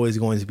not always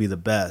going to be the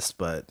best,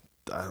 but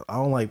I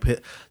don't like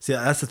see,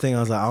 that's the thing. I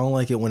was like, I don't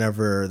like it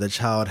whenever the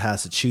child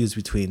has to choose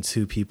between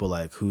two people,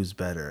 like who's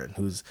better and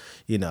who's,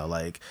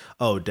 like,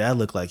 oh, dad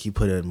looked like he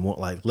put in more,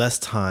 like less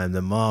time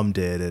than mom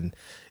did, and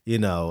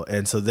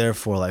and so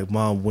therefore, like,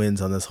 mom wins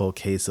on this whole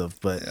case of,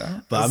 but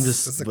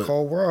it's a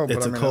cold world.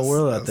 It's a cold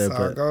world out there, but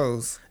how it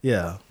goes.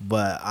 Yeah,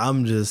 but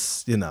I'm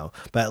just,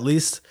 but at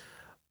least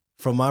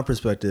from my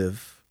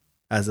perspective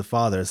as a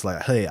father, it's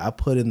like, hey, I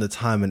put in the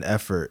time and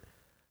effort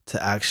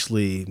to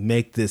actually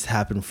make this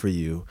happen for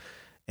you.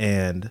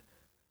 And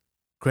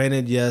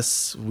granted,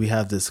 yes, we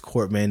have this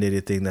court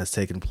mandated thing that's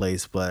taking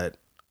place, but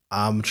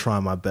I'm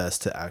trying my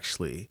best to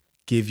actually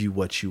give you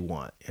what you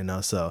want,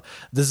 So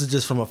this is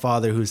just from a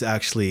father who's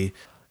actually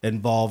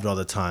involved all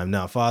the time.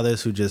 Now,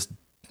 fathers who just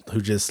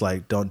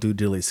like don't do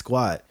diddly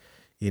squat,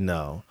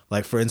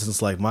 like, for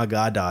instance, like my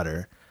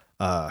goddaughter,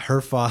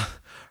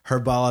 her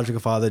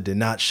biological father did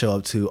not show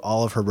up to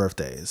all of her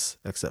birthdays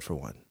except for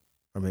one,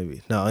 or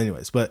maybe no.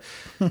 Anyways, but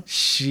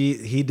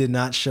he did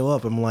not show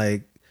up. I'm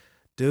like,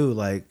 dude,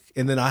 like,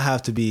 and then I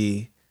have to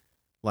be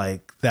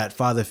like that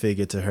father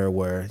figure to her,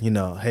 where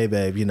hey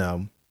babe,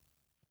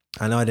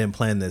 I know I didn't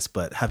plan this,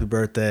 but happy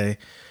birthday,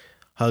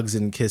 hugs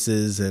and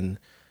kisses, and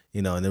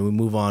and then we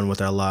move on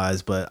with our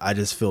lives. But I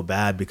just feel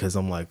bad because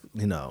I'm like,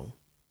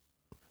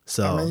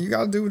 so I mean, you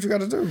gotta do what you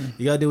gotta do.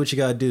 You gotta do what you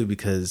gotta do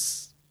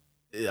because,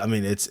 I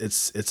mean,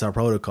 it's our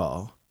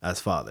protocol as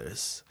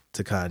fathers,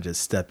 to kind of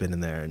just step in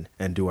there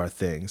and do our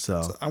thing.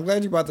 So I'm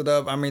glad you brought that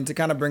up. I mean, to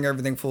kind of bring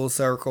everything full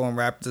circle and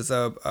wrap this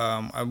up,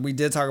 we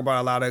did talk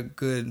about a lot of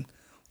good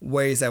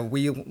ways that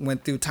we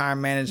went through time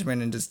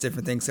management and just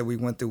different things that we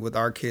went through with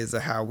our kids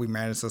of how we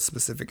manage those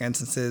specific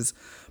instances.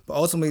 But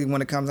ultimately,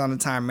 when it comes down to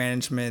time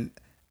management,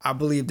 I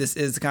believe this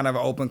is kind of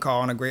an open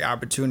call and a great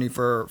opportunity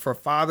for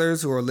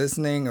fathers who are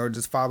listening, or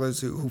just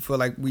fathers who feel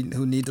like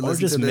who need to listen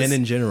to this. Or just men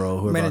in general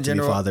who are about to be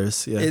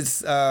fathers. Yeah.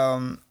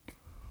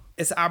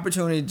 It's an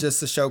opportunity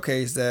just to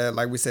showcase that,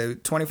 like we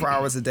said, 24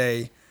 hours a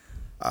day.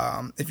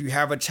 If you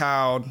have a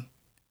child,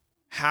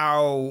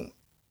 how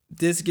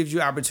this gives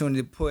you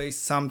opportunity to put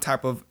some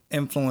type of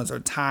influence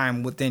or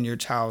time within your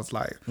child's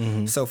life.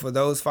 Mm-hmm. So for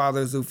those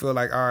fathers who feel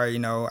like, all right,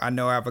 I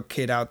know I have a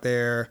kid out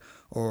there,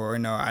 or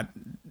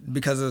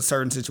because of a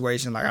certain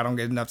situation, like I don't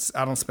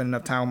spend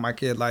enough time with my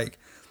kid. Like,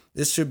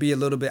 this should be a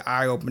little bit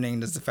eye opening.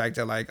 Just the fact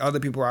that like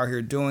other people are out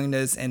here doing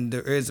this, and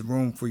there is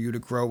room for you to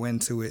grow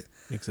into it.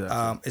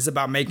 Exactly. It's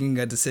about making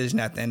a decision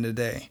at the end of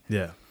the day.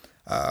 Yeah.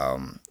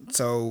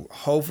 So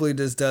hopefully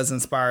this does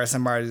inspire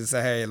somebody to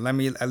say, hey, let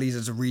me at least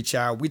just reach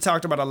out. We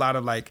talked about a lot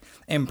of like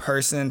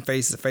in-person,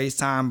 face-to-face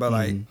time, but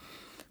like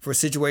for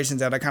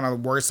situations that are kind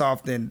of worse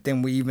off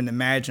than we even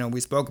imagined or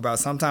we spoke about,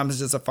 sometimes it's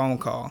just a phone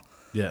call.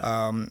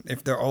 Yeah.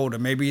 If they're older,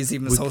 maybe it's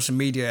even social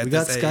media at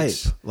this age. We got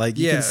Skype. Like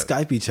you can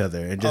Skype each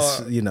other and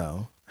just,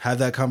 have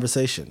that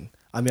conversation.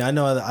 I mean, I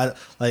know I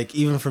like,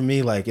 even for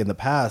me, like in the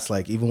past,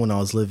 like even when I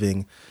was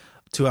living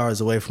 2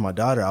 hours away from my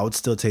daughter, I would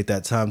still take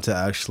that time to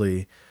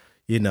actually,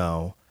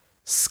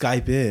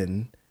 Skype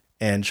in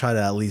and try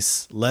to at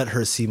least let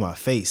her see my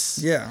face.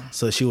 Yeah.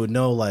 So she would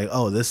know like,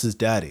 oh, this is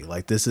daddy.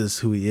 Like this is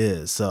who he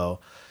is. So,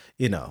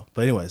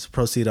 but anyways,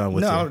 proceed on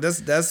with No,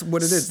 that's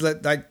what it is.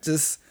 Like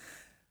just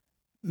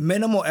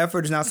minimal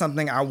effort is not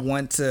something I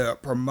want to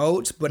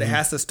promote, but it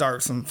has to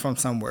start from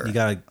somewhere. You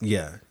gotta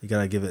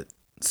give it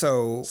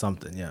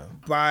something. Yeah.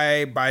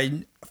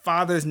 By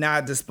fathers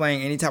not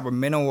displaying any type of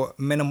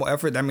minimal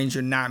effort, that means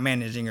you're not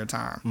managing your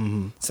time.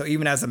 Mm-hmm. So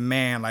even as a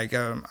man, like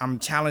I'm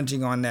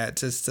challenging on that,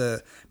 just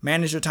to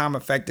manage your time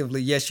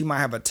effectively. Yes, you might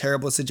have a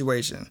terrible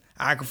situation.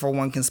 I, for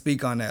one, can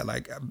speak on that,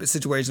 like a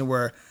situation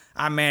where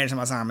I manage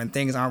my time and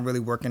things aren't really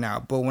working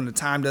out. But when the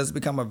time does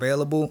become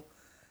available,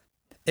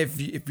 if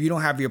you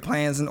don't have your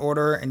plans in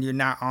order and you're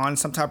not on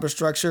some type of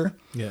structure,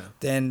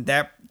 then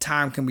that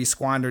time can be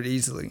squandered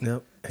easily.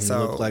 Yep. And you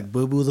look like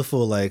Boo Boo the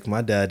Fool. Like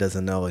my dad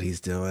doesn't know what he's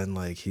doing.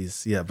 Like I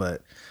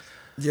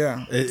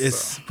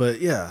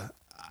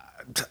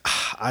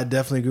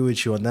definitely agree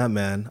with you on that,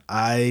 man.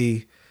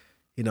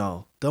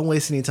 Don't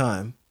waste any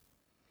time.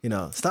 Stop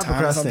time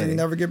procrastinating. Something you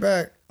never get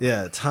back.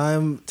 Yeah,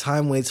 time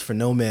waits for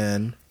no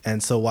man,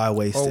 and so why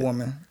waste it?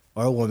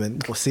 Or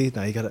woman. Well, see,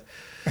 now you gotta.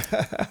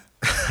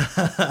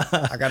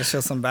 I gotta show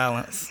some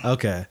balance.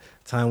 Okay,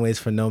 time waits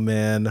for no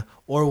man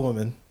or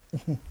woman.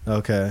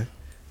 Okay.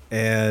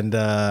 And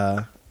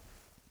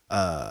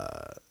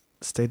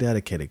stay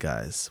dedicated,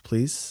 guys.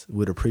 Please,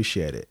 would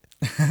appreciate it.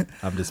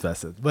 I'm just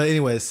messing. But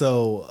anyway,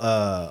 so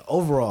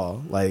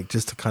overall, like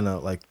just to kind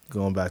of like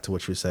going back to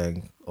what you're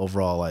saying,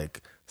 overall,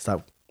 like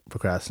stop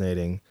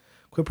procrastinating,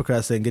 quit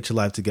procrastinating, get your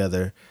life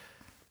together.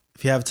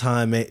 If you have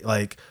time,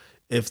 like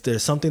if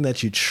there's something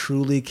that you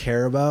truly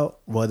care about,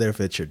 whether if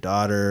it's your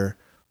daughter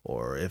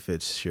or if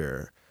it's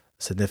your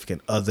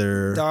significant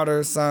other,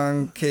 daughter,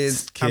 son,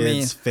 kids,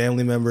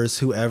 family members,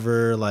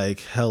 whoever, like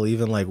hell,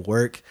 even like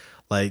work,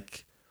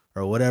 like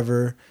or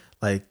whatever,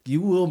 like you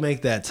will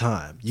make that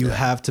time. You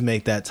have to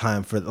make that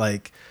time for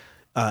like,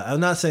 I'm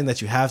not saying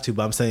that you have to,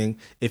 but I'm saying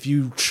if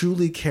you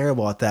truly care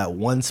about that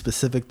one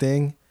specific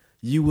thing,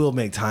 you will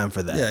make time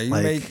for that. Yeah,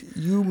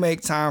 you make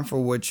time for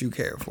what you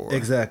care for.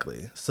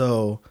 Exactly.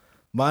 So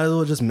might as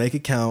well just make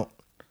it count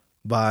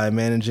by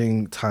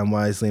managing time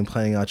wisely and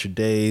planning out your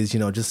days,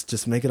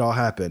 just make it all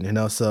happen,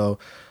 so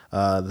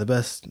the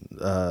best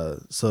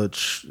so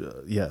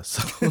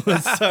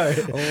sorry.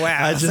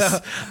 Wow.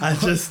 I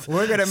just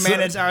we're gonna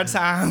manage our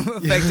time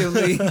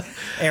effectively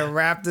and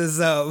wrap this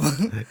up.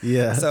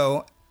 Yeah.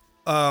 So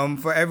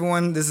for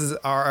everyone, this is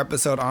our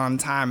episode on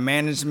time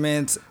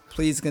management.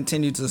 Please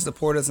continue to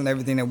support us in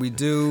everything that we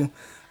do.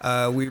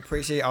 We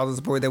appreciate all the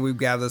support that we've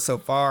gathered so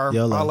far.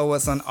 YOLO. Follow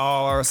us on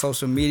all our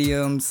social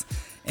mediums,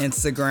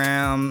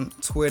 Instagram,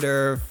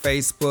 Twitter,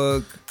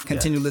 Facebook.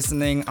 Continue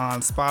listening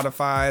on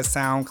Spotify,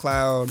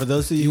 SoundCloud. For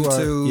those of you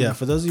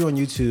for those of you on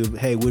YouTube,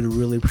 hey, we'd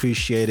really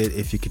appreciate it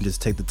if you can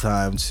just take the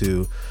time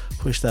to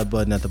push that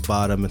button at the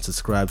bottom and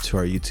subscribe to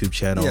our YouTube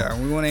channel. Yeah,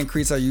 we want to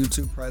increase our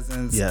YouTube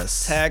presence.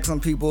 Yes. Tag some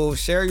people,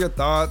 share your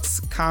thoughts,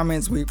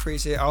 comments. We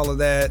appreciate all of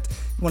that.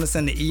 You want to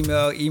send an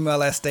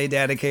email at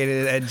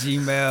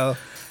staydedicated@gmail.com.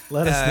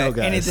 Let us know,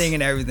 guys. Anything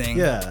and everything.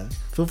 Yeah.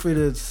 Feel free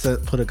to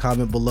put a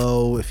comment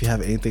below if you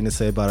have anything to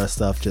say about our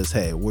stuff. Just,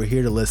 hey, we're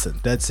here to listen.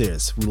 Dead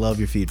serious. We love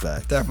your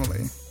feedback.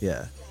 Definitely.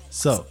 Yeah.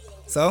 So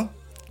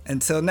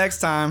until next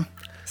time,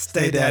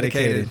 stay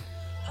dedicated.